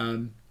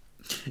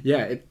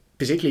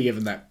 Particularly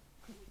given that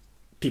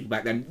people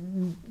back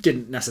then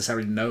didn't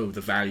necessarily know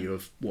the value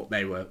of what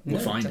they were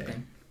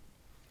finding.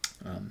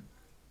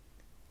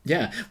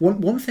 Exactly.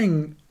 One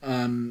thing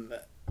I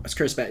was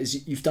curious about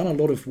is you've done a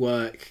lot of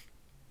work.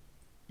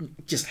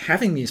 Just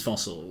having these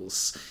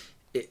fossils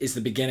is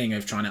the beginning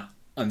of trying to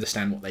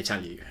understand what they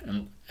tell you,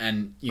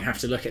 and you have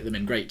to look at them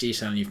in great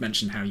detail, and you've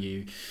mentioned how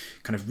you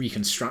kind of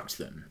reconstruct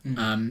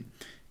them.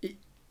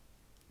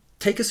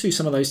 Take us through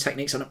some of those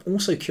techniques, and I'm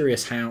also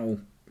curious how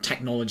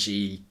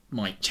technology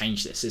might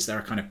change this. Is there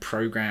a kind of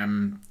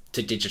program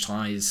to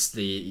digitize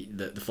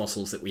the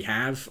fossils that we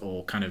have,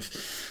 or kind of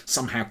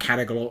somehow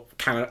catalog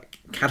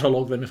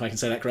them, if I can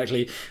say that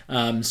correctly,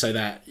 so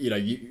that you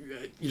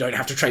don't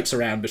have to traipse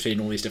around between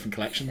all these different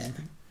collections? Yeah,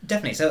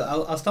 definitely. So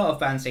I'll start off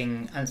by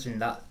answering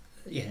that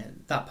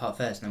that part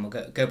first, and then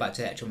we'll go back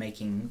to actual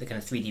making the kind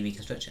of 3D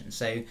reconstruction.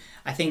 So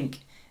I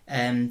think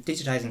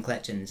digitizing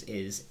collections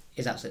is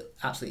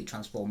absolutely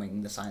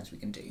transforming the science we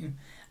can do.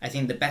 I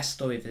think the best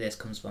story for this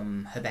comes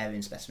from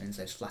herbarium specimens,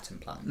 those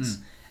flattened plants.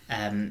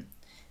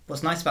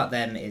 What's nice about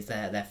them is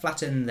they're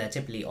flattened. They're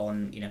typically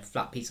on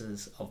flat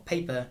pieces of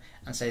paper,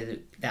 and so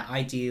they're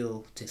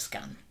ideal to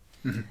scan.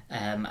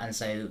 And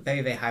so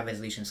very, very high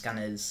resolution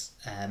scanners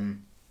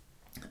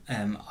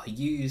are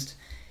used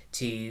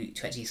to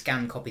actually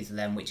scan copies of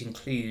them, which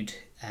include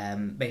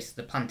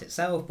basically the plant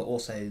itself, but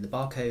also the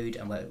barcode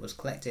and where it was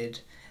collected,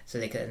 so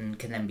they can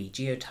then be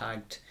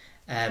geotagged.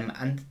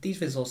 And these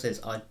resources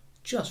are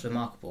just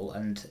remarkable,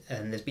 and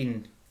there's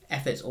been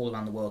efforts all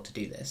around the world to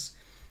do this.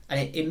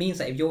 And it means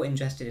that if you're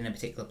interested in a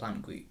particular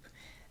plant group,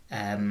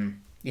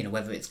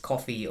 whether it's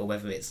coffee or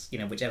whether it's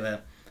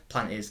whichever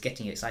plant is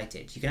getting you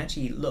excited, you can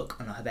actually look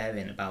on a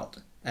herbarium about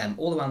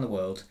all around the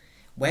world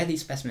where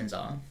these specimens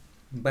are,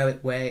 where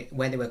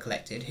they were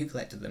collected, who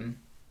collected them,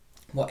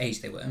 what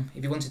age they were.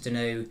 If you wanted to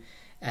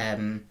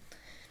know,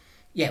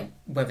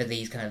 whether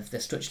these kind of the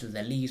structure of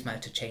their leaves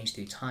might have changed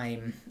through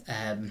time,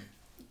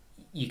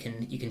 you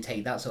can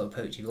take that sort of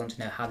approach. If you want to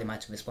know how they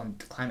might have responded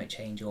to climate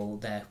change or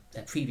their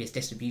previous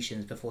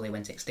distributions before they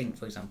went extinct,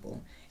 for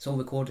example, it's all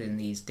recorded in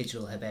these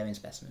digital herbarium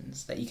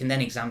specimens that you can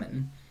then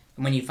examine.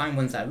 And when you find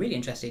ones that are really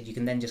interested, you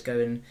can then just go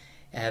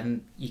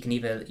and you can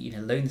either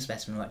loan the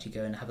specimen or actually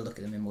go and have a look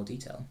at them in more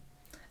detail.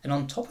 And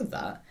on top of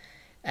that,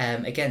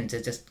 again,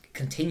 to just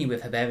continue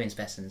with herbarium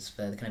specimens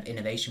for the kind of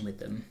innovation with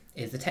them,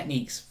 is the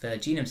techniques for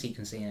genome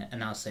sequencing are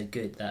now so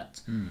good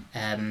that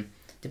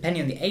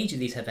depending on the age of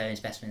these herbarium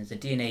specimens, the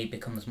DNA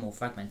becomes more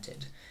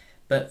fragmented.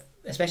 But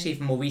especially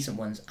for more recent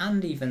ones,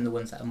 and even the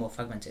ones that are more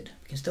fragmented,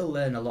 we can still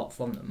learn a lot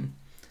from them.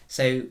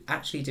 So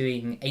actually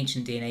doing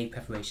ancient DNA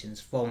preparations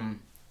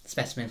from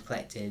specimens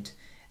collected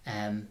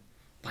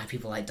by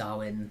people like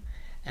Darwin,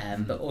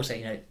 but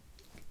also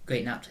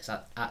great naturalists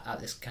at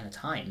this kind of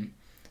time,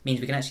 means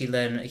we can actually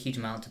learn a huge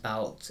amount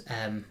about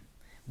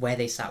where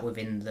they sat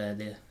within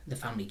the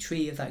family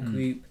tree of that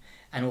group,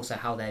 and also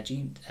how their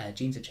genes have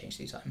changed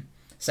through time.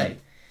 So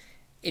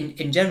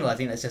in general, I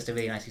think that's just a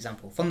really nice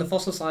example. From the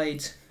fossil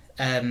side,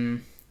 they're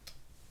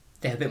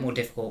a bit more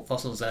difficult.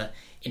 Fossils are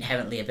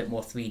inherently a bit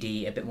more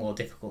 3D, a bit more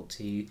difficult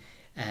to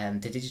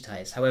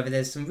digitize. However,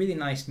 there's some really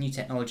nice new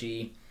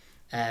technology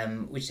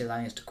which is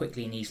allowing us to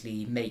quickly and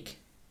easily make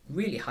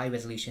really high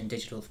resolution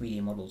digital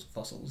 3D models of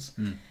fossils.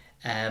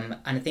 And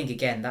I think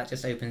again that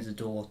just opens the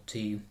door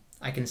to,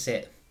 I can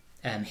sit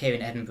here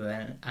in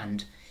Edinburgh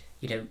and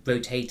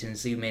rotate and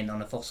zoom in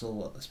on a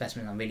fossil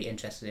specimen I'm really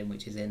interested in,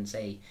 which is in,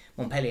 say,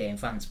 Montpellier in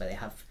France, where they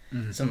have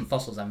some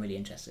fossils I'm really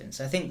interested in.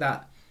 So I think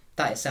that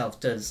itself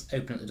does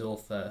open up the door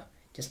for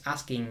just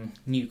asking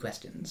new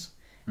questions.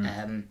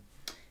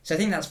 So I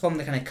think that's from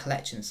the kind of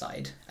collection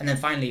side. And then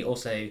finally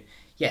also,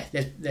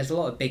 there's a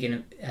lot of big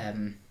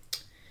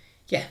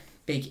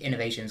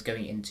innovations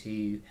going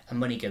into, and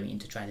money going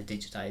into trying to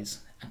digitize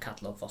and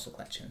catalogue fossil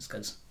collections,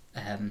 because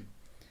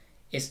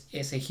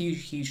it's a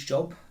huge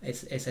job.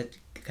 It's a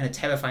kind of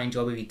terrifying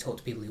job if you talk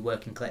to people who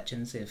work in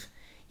collections. If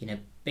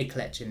big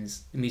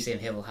collections, the museum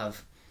here will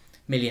have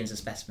millions of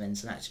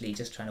specimens, and actually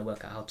just trying to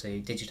work out how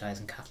to digitize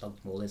and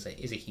catalogue them all is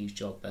a huge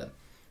job. But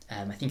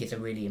I think it's a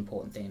really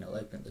important thing, and it'll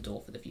open up the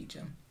door for the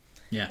future.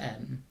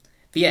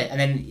 But and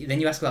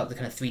then you ask about the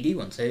kind of 3D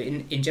one. So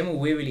in general,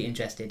 we're really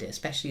interested,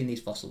 especially in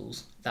these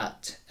fossils,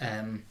 that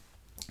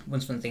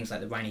once from things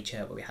like the Rhynie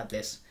chert, where we have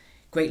this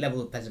great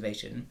level of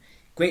preservation.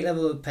 Great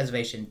level of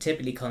preservation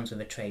typically comes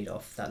with a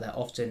trade-off, that they're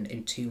often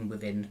entombed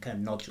within kind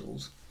of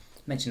nodules.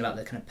 I mentioned about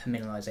the kind of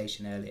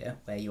permineralization earlier,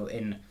 where you're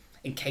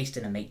encased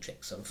in a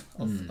matrix of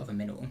a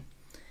mineral.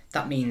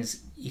 That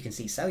means you can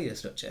see cellular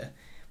structure,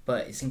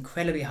 but it's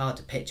incredibly hard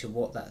to picture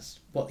what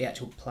the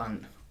actual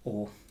plant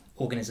or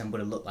organism would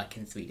have looked like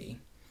in 3D,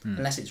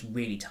 unless it's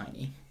really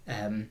tiny.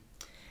 And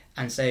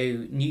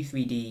so new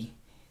 3D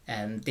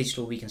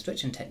digital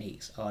reconstruction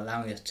techniques are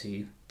allowing us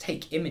to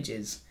take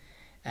images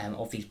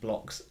of these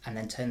blocks and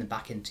then turn them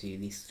back into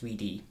these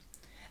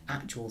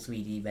actual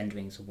 3D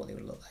renderings of what they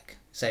would look like.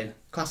 So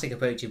classic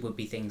approaches would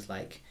be things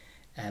like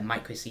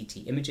micro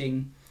CT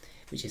imaging,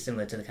 which is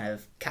similar to the kind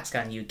of CAT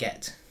scan you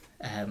get,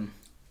 that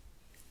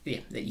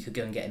you could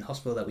go and get in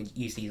hospital, that we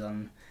use these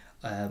on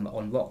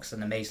rocks,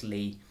 and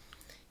amazingly,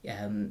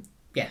 if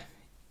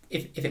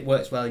it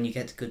works well and you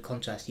get good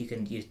contrast, you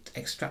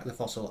extract the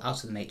fossil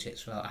out of the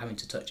matrix without having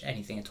to touch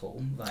anything at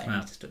all, without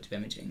any destructive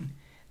imaging.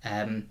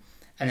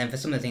 And then for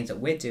some of the things that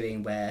we're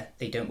doing where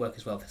they don't work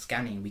as well for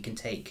scanning, we can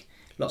take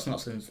lots and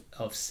lots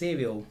of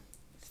serial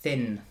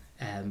thin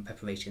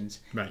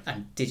preparations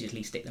and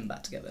digitally stick them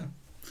back together.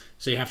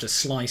 So you have to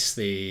slice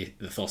the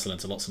fossil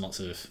into lots and lots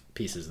of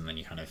pieces, and then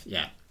you kind of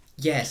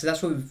so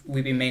that's what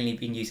we've mainly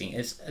been using.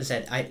 As I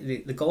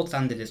said, the gold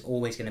standard is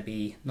always going to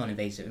be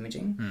non-invasive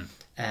imaging.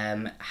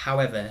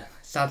 However,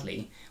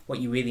 sadly, what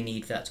you really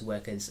need for that to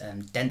work is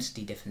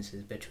density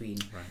differences between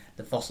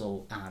the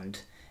fossil and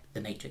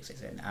the matrix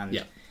it's in.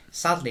 And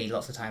sadly,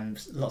 lots of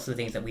times, lots of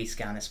the things that we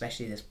scan,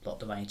 especially this block,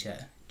 the Rhynie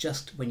chert,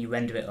 just when you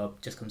render it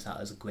up, just comes out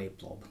as a grey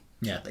blob.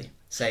 Sadly.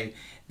 So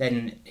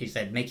then, he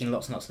said, making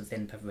lots and lots of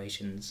thin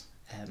preparations,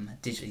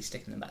 digitally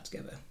sticking them back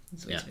together.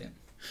 That's the way to do it.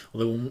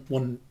 Although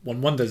one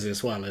wonders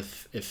as well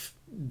if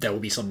there will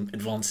be some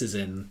advances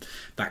in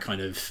that kind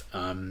of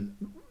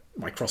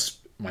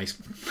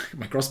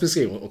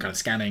microscopy or kind of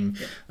scanning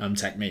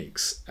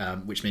techniques,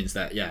 which means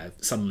that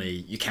suddenly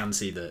you can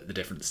see the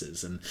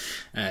differences, and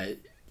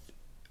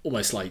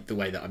almost like the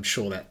way that I'm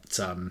sure that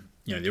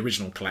the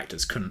original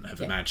collectors couldn't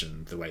have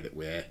imagined the way that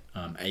we're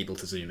able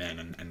to zoom in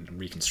and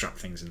reconstruct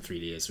things in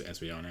 3D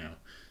as we are now.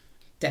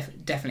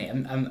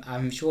 Definitely,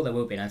 I'm sure there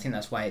will be, and I think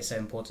that's why it's so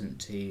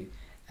important to,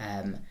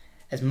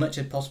 as much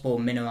as possible,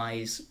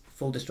 minimise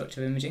full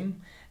destructive imaging.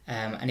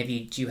 And if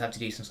you do have to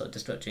do some sort of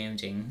destructive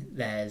imaging,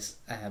 there's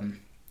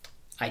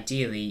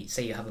ideally,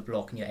 say you have a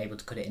block and you're able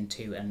to cut it in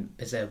two and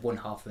preserve one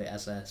half of it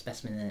as a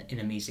specimen in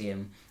a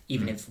museum,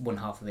 even if one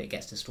half of it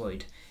gets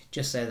destroyed,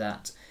 just so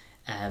that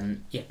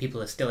people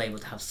are still able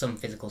to have some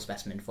physical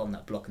specimen from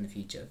that block in the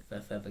future for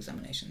further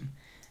examination.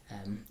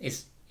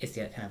 Is the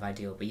kind of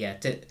ideal.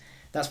 But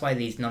that's why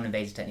these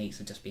non-invasive techniques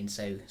have just been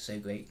so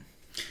great.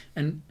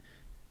 And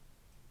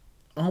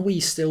are we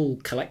still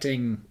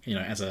collecting,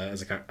 as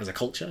a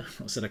culture,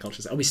 or set of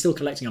cultures, are we still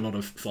collecting a lot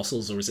of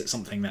fossils, or is it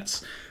something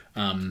that's,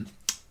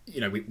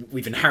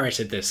 we've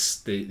inherited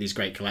these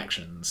great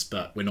collections,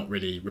 but we're not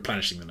really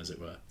replenishing them, as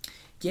it were?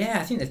 Yeah,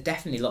 I think there's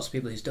definitely lots of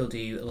people who still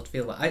do a lot of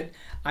fieldwork.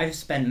 I've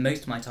spent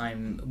most of my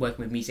time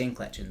working with museum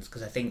collections,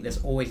 because I think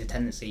there's always a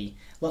tendency,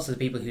 lots of the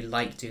people who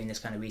like doing this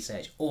kind of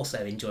research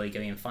also enjoy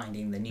going and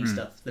finding the new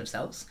stuff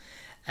themselves.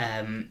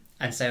 And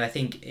so I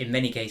think in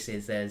many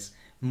cases there's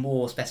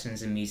more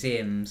specimens in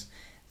museums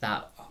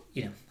that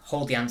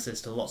hold the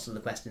answers to lots of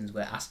the questions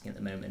we're asking at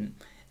the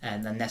moment,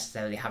 than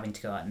necessarily having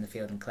to go out in the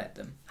field and collect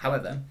them.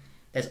 However,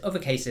 there's other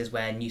cases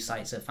where new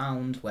sites are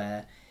found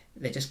where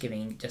they're just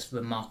giving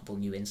remarkable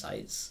new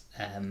insights,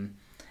 and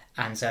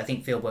so I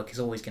think fieldwork is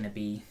always going to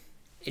be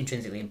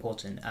intrinsically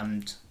important.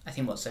 And I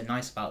think what's so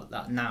nice about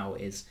that now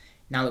is,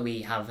 now that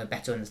we have a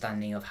better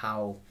understanding of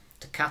how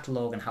to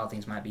catalogue and how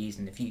things might be used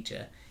in the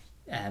future,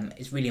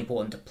 it's really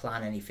important to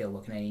plan any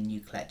fieldwork and any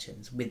new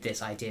collections with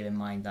this idea in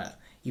mind, that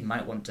you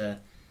might want to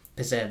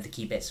preserve the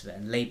key bits of it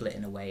and label it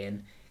in a way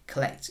and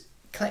collect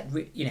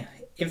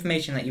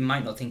information that you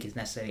might not think is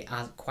necessarily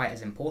quite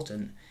as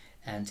important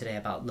today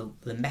about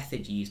the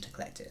method you use to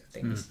collect it,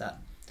 things that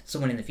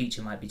someone in the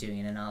future might be doing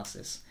an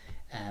analysis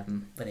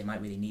where they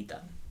might really need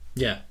that.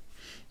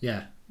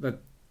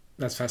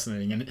 That's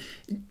fascinating. And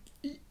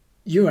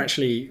you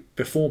actually,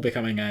 before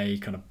becoming a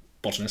kind of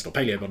botanist or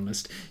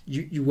paleobotanist,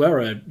 you were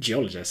a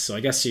geologist. So I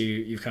guess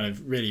you've kind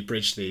of really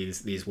bridged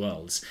these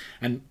worlds.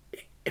 And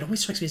it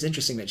always strikes me as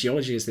interesting that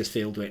geology is this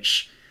field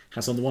which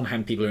has, on the one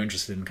hand, people who are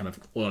interested in kind of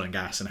oil and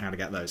gas and how to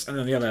get those, and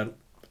then the other,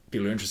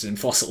 people who are interested in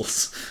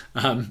fossils,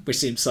 which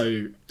seems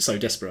so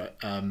disparate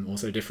or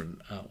so different,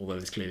 although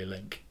there's clearly a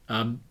link.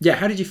 How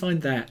did you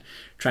find that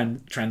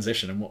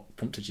transition, and what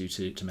prompted you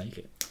to make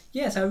it?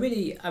 Yeah, so I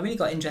really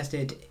got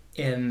interested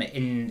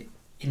in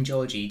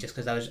geology just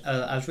because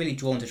I was really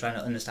drawn to trying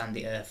to understand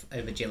the Earth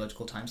over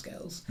geological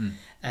timescales.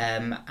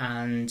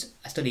 And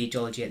I studied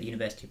geology at the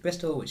University of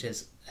Bristol, which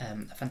is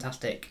a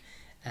fantastic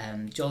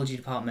geology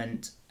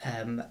department.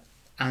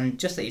 And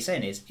just like you're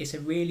saying, it's a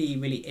really,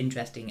 really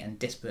interesting and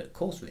disparate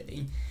course,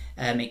 really.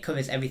 It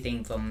covers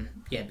everything from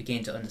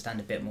beginning to understand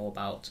a bit more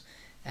about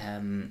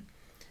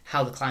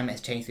how the climate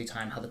has changed through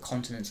time, how the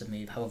continents have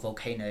moved, how a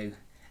volcano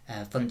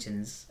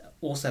functions,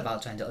 also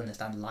about trying to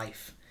understand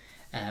life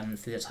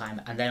through the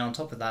time. And then on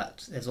top of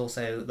that, there's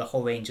also the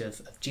whole range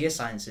of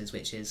geosciences,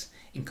 which is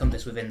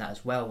encompassed within that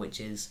as well,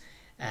 which is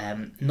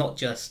not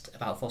just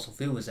about fossil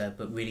fuel reserve,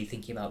 but really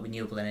thinking about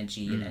renewable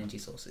energy and energy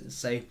sources.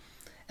 So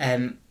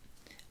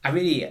I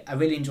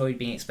really enjoyed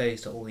being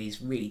exposed to all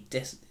these really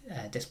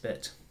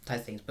disparate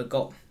type things, but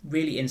got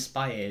really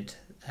inspired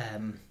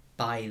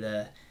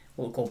by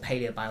what we call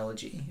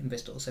paleobiology in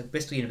Bristol. So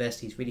Bristol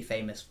University is really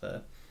famous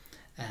for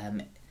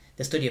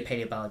the study of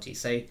paleobiology.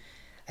 So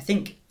I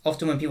think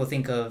often when people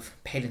think of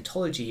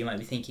paleontology, you might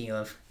be thinking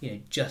of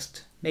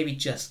just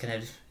kind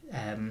of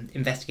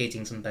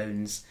investigating some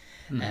bones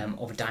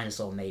of a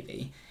dinosaur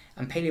maybe.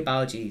 And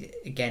paleobiology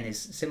again is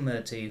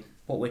similar to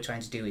what we're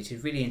trying to do, which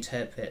is really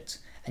interpret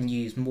and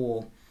use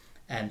more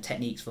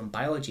techniques from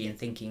biology and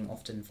thinking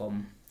often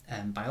from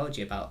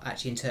biology about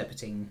actually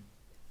interpreting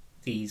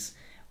these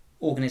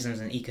organisms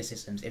and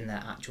ecosystems in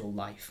their actual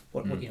life,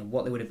 what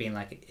they would have been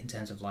like in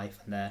terms of life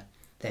and their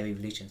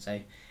evolution. So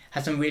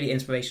had some really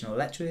inspirational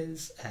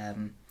lecturers,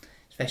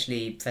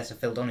 especially Professor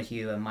Phil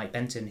Donoghue and Mike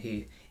Benton,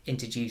 who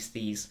introduced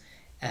these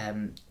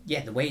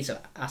the ways of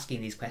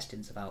asking these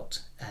questions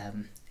about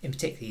in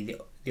particular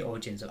the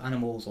origins of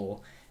animals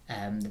or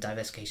the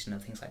diversification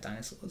of things like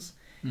dinosaurs.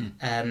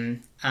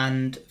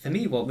 And for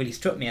me, what really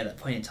struck me at that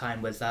point in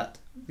time was that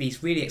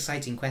these really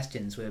exciting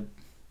questions were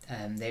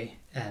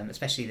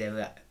especially they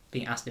were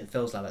being asked in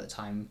Phil's lab at the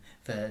time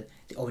for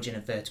the origin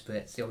of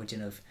vertebrates, the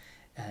origin of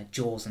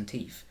jaws and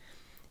teeth,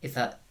 is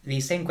that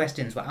these same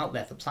questions were out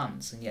there for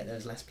plants, and yet there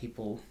was less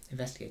people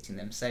investigating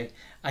them. So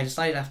I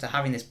decided, after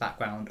having this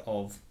background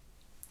of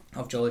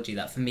geology,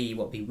 that for me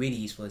what would be really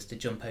useful is to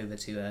jump over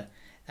to a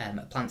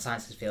plant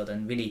sciences field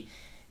and really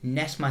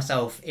nest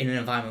myself in an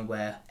environment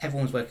where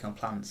everyone's working on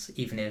plants,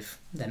 even if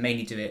they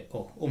mainly do it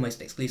or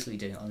almost exclusively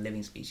doing it on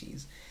living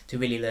species, to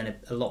really learn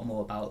a lot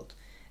more about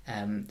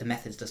the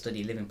methods to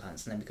study living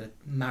plants, and then we could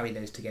marry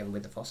those together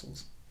with the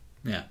fossils.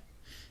 Yeah,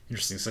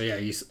 interesting. So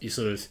you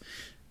sort of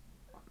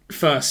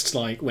first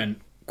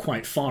went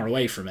quite far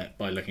away from it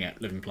by looking at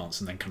living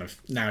plants, and then kind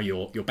of now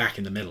you're back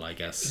in the middle, I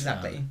guess.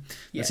 Exactly.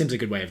 That seems a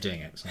good way of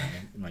doing it. So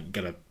you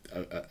get a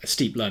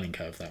steep learning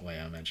curve that way,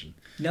 I imagine.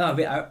 No,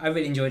 I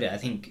really enjoyed it. I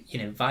think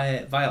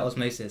via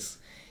osmosis,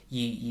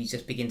 you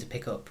just begin to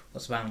pick up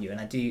what's around you, and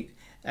I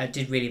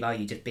did really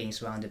value just being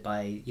surrounded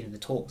by the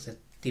talks. The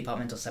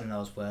departmental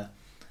seminars were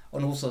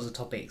on all sorts of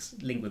topics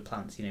linked with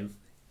plants.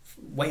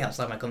 Way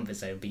outside my comfort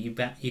zone, but you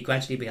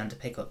gradually began to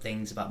pick up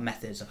things about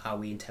methods of how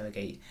we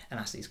interrogate and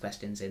ask these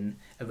questions in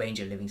a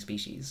range of living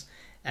species.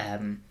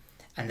 And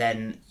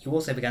then you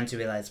also began to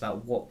realise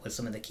about what were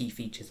some of the key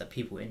features that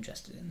people were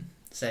interested in.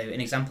 So an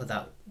example of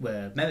that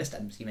were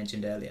meristems, you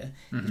mentioned earlier,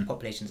 these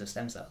populations of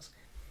stem cells.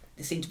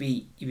 They seem to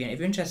be, if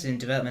you're interested in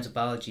developmental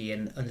biology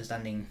and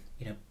understanding,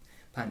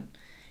 plant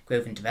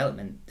growth and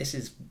development, this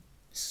is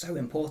so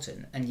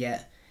important, and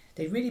yet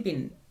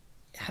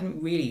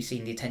haven't really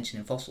seen the attention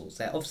in fossils.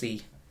 They're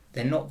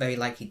not very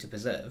likely to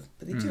preserve,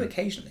 but they do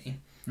occasionally.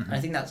 And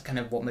I think that's kind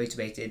of what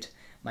motivated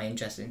my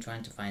interest in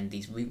trying to find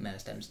these root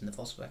meristems in the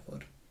fossil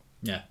record.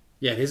 Yeah,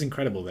 it is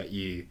incredible that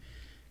you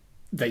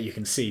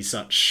can see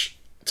such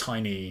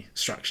tiny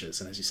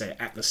structures, and as you say,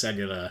 at the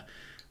cellular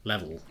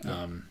level.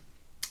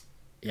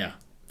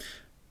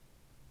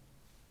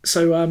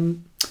 So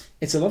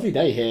it's a lovely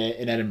day here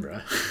in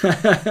Edinburgh,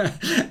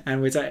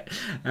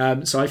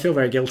 and so I feel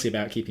very guilty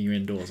about keeping you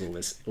indoors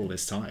all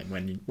this time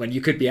when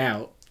you could be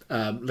out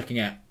looking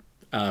at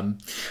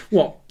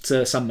what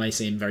to some may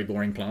seem very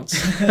boring plants.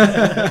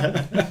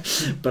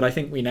 But I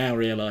think we now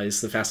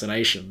realise the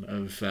fascination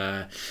of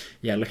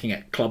looking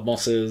at club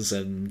mosses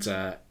and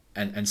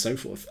so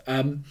forth.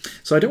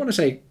 So I don't want to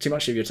take too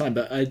much of your time,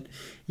 but I'd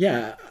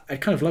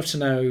kind of love to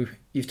know,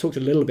 you've talked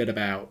a little bit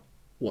about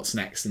what's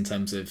next in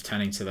terms of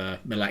turning to the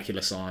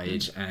molecular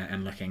side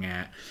and looking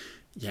at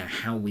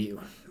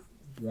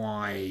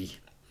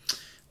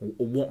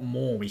what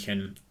more we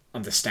can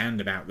understand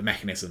about the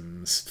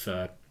mechanisms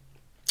for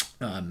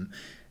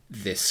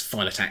this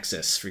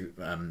phylotaxis through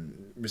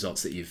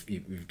results that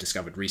you've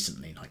discovered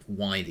recently, like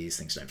why these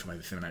things don't form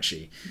over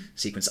Fibonacci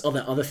sequence. Are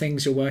there other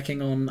things you're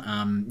working on?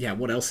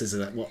 What else is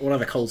there? What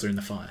other coals are in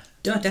the fire?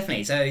 No,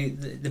 definitely. So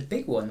the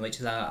big one,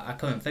 which is our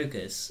current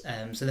focus,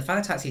 so the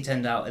phylotaxy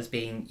turned out as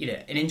being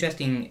an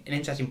interesting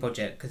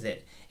project because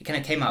it kind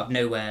of came out of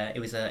nowhere. It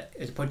was a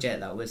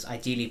project that was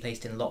ideally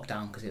placed in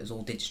lockdown because it was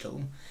all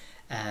digital.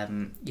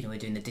 We're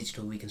doing the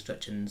digital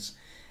reconstructions.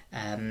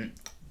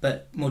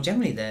 But more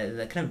generally,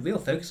 the kind of real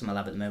focus of my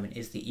lab at the moment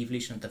is the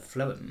evolution of the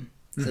phloem.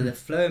 Mm-hmm. So the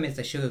phloem is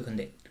the sugar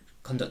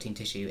conducting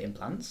tissue in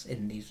plants,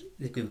 in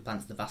the group of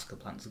plants, the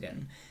vascular plants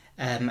again.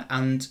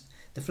 And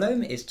the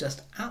phloem is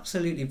just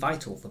absolutely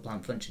vital for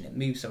plant function. It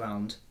moves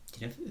around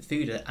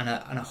food and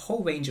a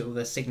whole range of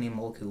other signaling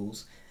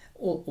molecules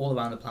all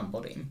around the plant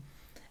body.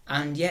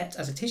 And yet,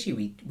 as a tissue,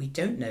 we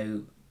don't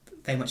know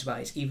very much about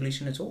its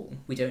evolution at all.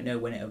 We don't know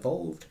when it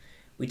evolved.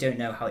 We don't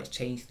know how it's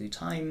changed through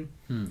time.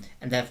 And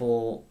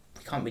therefore,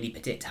 we can't really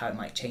predict how it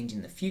might change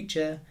in the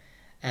future.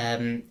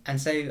 And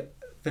so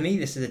for me,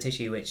 this is a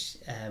tissue which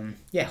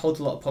holds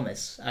a lot of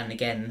promise. And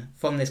again,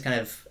 from this kind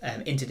of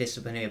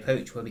interdisciplinary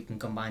approach where we can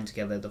combine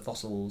together the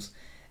fossils,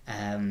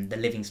 the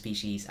living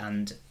species,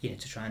 and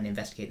to try and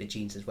investigate the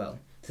genes as well.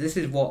 So this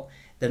is what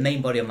the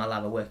main body of my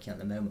lab are working on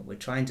at the moment. We're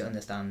trying to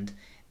understand,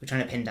 we're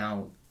trying to pin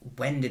down,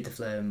 when did the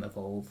phloem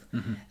evolve?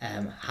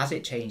 Has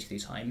it changed through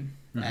time?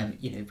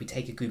 If we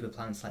take a group of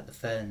plants like the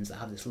ferns that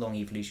have this long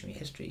evolutionary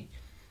history,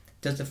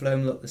 does the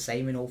phloem look the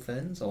same in all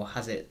ferns, or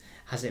has it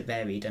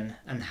varied?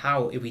 And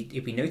how, if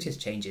we notice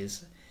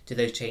changes, do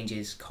those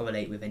changes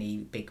correlate with any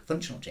big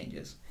functional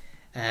changes?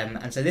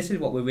 And so this is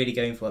what we're really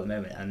going for at the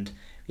moment, and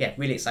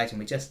really exciting.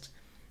 We're just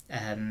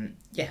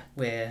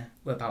we're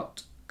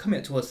about coming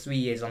up towards 3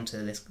 years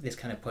onto this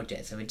kind of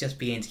project, so we're just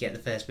beginning to get the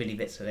first really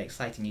bits of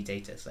exciting new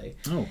data. So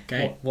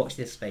watch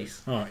this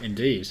space. Oh,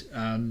 indeed.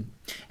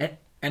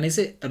 And is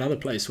it another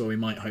place where we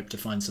might hope to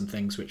find some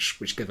things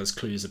which give us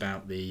clues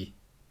about the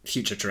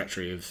future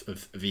trajectory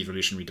of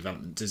evolutionary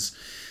development? Does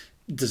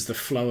the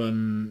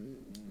phloem,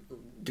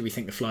 do we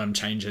think the phloem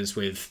changes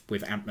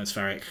with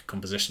atmospheric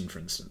composition, for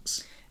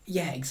instance?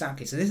 Yeah,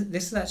 exactly. So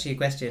this is actually a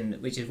question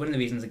which is one of the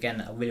reasons,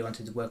 again, I really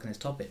wanted to work on this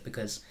topic,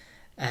 because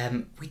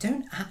we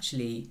don't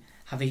actually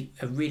have a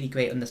really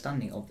great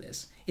understanding of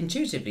this.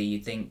 Intuitively,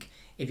 you'd think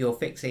if you're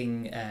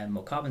fixing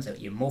more carbon, so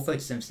you're more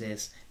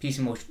photosynthesis,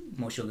 producing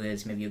more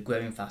sugars, maybe you're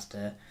growing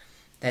faster,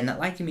 then that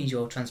likely means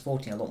you're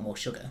transporting a lot more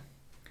sugar.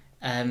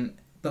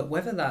 But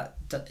whether that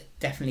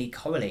definitely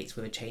correlates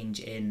with a change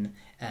in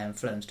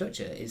phloem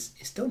structure is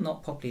still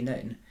not properly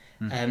known.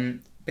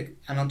 And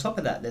on top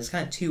of that, there's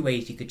kind of two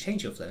ways you could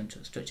change your phloem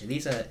structure.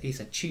 These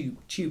are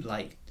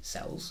tube-like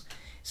cells.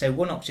 So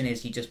one option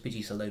is you just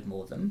produce a load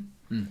more of them,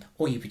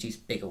 or you produce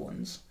bigger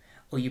ones,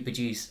 or you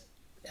produce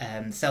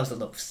cells that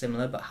look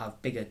similar but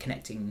have bigger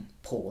connecting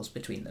pores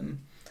between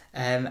them.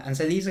 And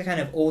so these are kind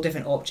of all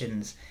different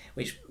options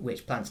which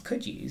plants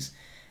could use.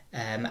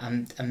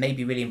 And may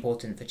be really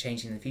important for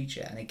changing in the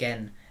future. And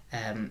again,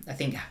 I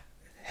think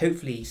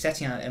hopefully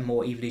setting out a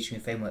more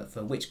evolutionary framework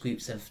for which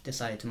groups have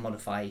decided to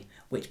modify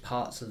which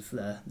parts of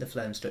the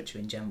phloem structure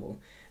in general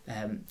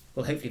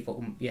will hopefully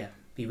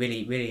be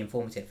really, really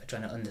informative for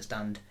trying to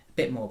understand a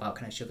bit more about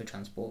kind of sugar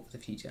transport for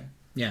the future.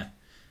 Yeah.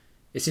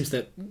 It seems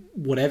that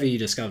whatever you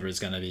discover is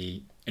going to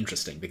be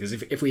interesting, because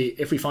if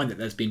we find that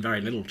there's been very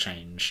little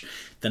change,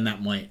 then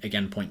that might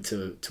again point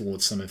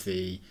towards some of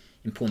the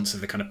importance of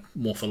the kind of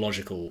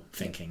morphological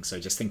thinking. So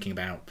just thinking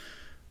about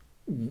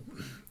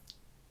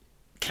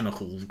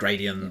chemical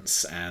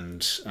gradients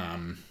and,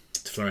 to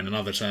throw in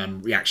another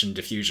term, reaction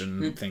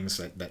diffusion, things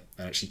that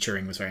actually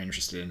Turing was very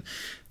interested in,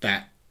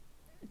 that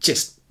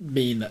just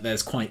mean that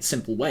there's quite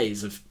simple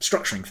ways of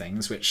structuring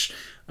things which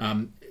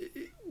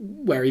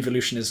where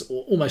evolution is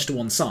almost to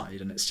one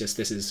side, and it's just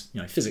this is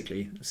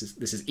physically this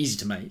is easy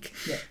to make,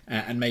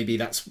 and maybe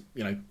that's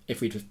if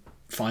we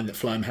find that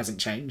phloem hasn't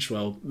changed,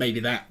 well, maybe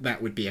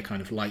that would be a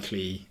kind of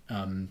likely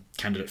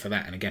candidate for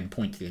that, and again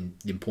point to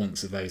the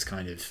importance of those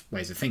kind of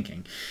ways of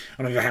thinking.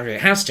 And if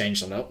it has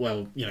changed a lot,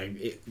 well,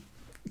 it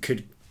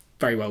could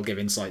very well give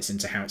insights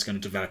into how it's going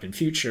to develop in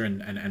future,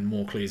 and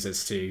more clues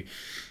as to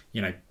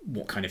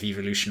what kind of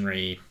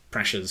evolutionary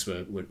pressures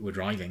were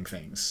driving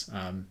things.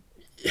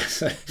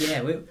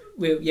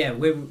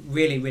 We're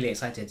really, really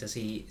excited to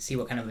see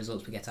what kind of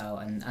results we get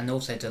out, and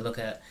also to look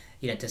at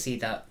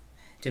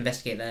to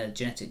investigate the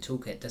genetic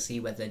toolkit to see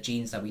whether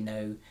genes that we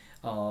know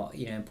are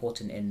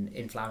important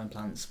in flowering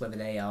plants, whether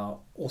they are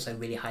also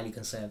really highly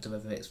conserved or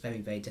whether it's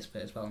very, very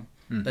disparate as well.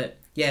 But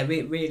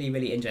really,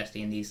 really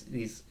interesting in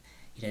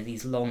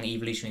these long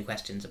evolutionary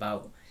questions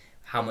about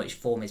how much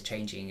form is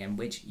changing and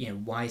which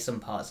why some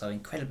parts are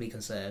incredibly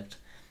conserved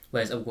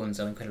whereas other ones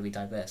are incredibly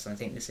diverse. And I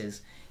think this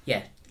is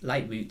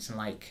like roots and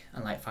like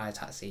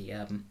phylotaxy.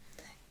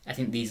 I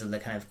think these are the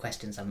kind of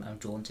questions I'm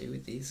drawn to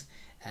with these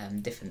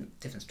different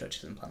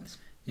structures in plants.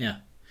 Yeah.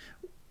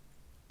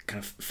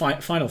 Kind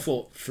of final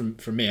thought from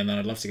me, and then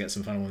I'd love to get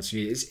some final ones from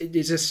you. It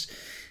just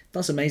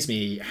does amaze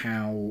me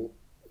how,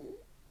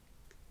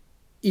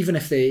 even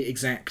if the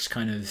exact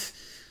kind of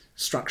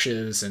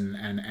structures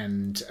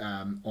and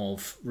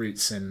of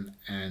roots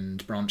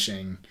and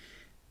branching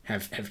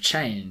have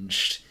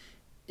changed,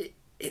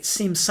 it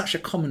seems such a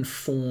common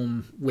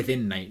form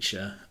within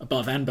nature,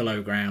 above and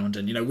below ground,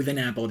 and within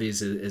our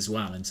bodies as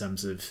well, in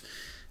terms of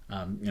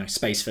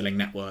space filling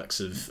networks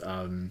of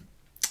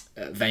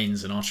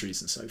veins and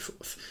arteries and so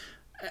forth.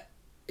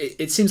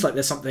 It seems like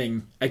there's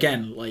something,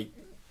 again, like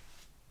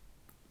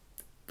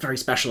very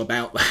special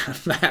about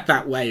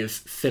that way of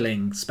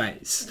filling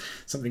space,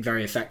 something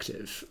very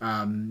effective.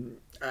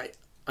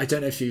 I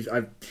don't know if there's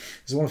a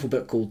wonderful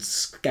book called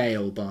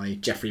Scale by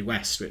Geoffrey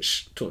West,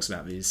 which talks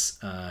about these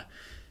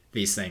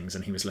things,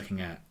 and he was looking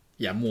at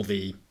more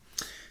the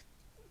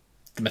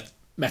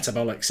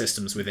metabolic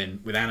systems with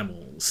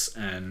animals,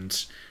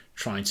 and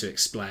trying to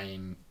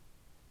explain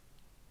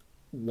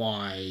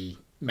why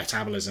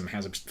metabolism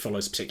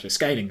follows particular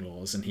scaling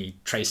laws, and he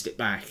traced it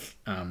back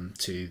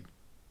to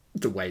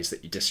the ways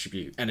that you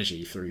distribute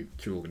energy through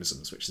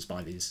organisms, which is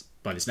by these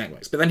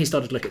networks. But then he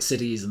started to look at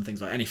cities and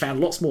things like that, and he found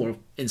lots more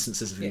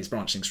instances of these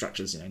branching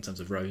structures, in terms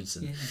of roads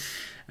and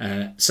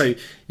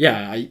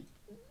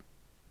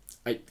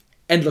I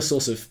endless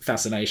source of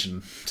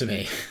fascination to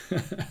me.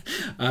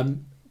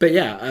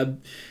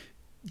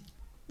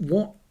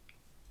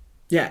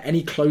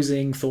 Any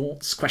closing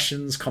thoughts,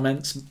 questions,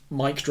 comments,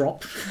 mic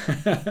drop?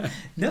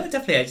 No,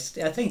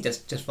 definitely. I think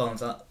just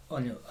follows up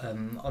on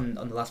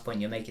the last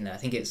point you're making there. I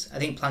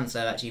think plants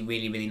are actually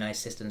really, really nice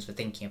systems for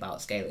thinking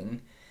about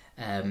scaling,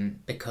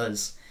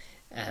 because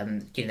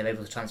they're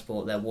able to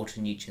transport their water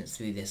and nutrients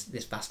through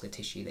this vascular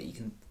tissue that you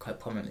can quite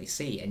prominently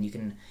see, and you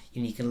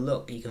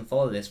can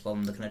follow this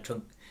from the kind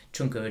of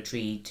trunk of a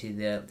tree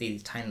to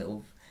these tiny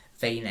little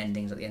vein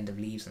endings at the end of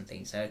leaves and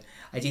things. So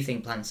I do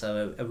think plants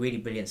are a really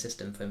brilliant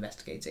system for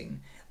investigating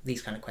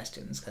these kind of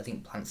questions. I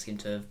think plants seem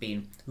to have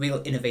been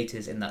real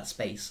innovators in that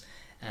space,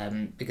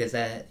 because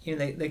they're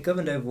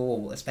governed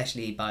overall,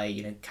 especially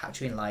by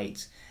capturing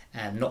light,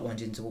 not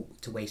wanting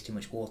to waste too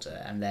much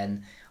water, and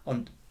then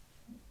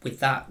with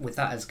that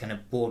as kind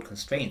of broad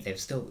constraint, they've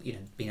still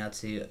been able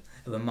to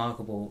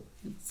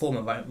form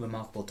a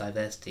remarkable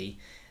diversity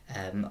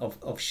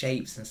of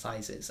shapes and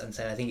sizes, and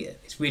so I think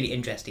it's really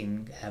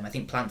interesting. I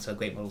think plants are a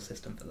great model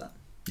system for that.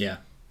 Yeah,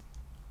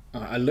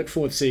 I look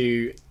forward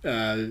to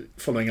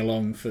following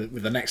along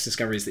with the next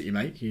discoveries that you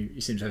make.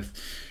 You seem to have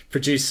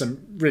produced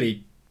some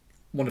really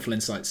wonderful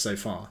insights so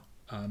far.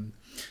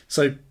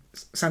 So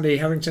Sandy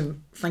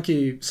Hetherington, thank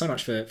you so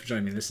much for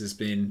joining me. This has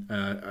been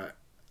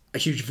a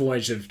huge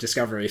voyage of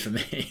discovery for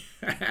me,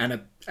 and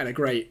a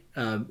great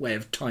way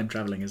of time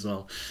travelling as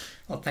well.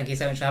 Well, thank you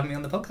so much for having me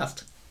on the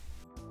podcast.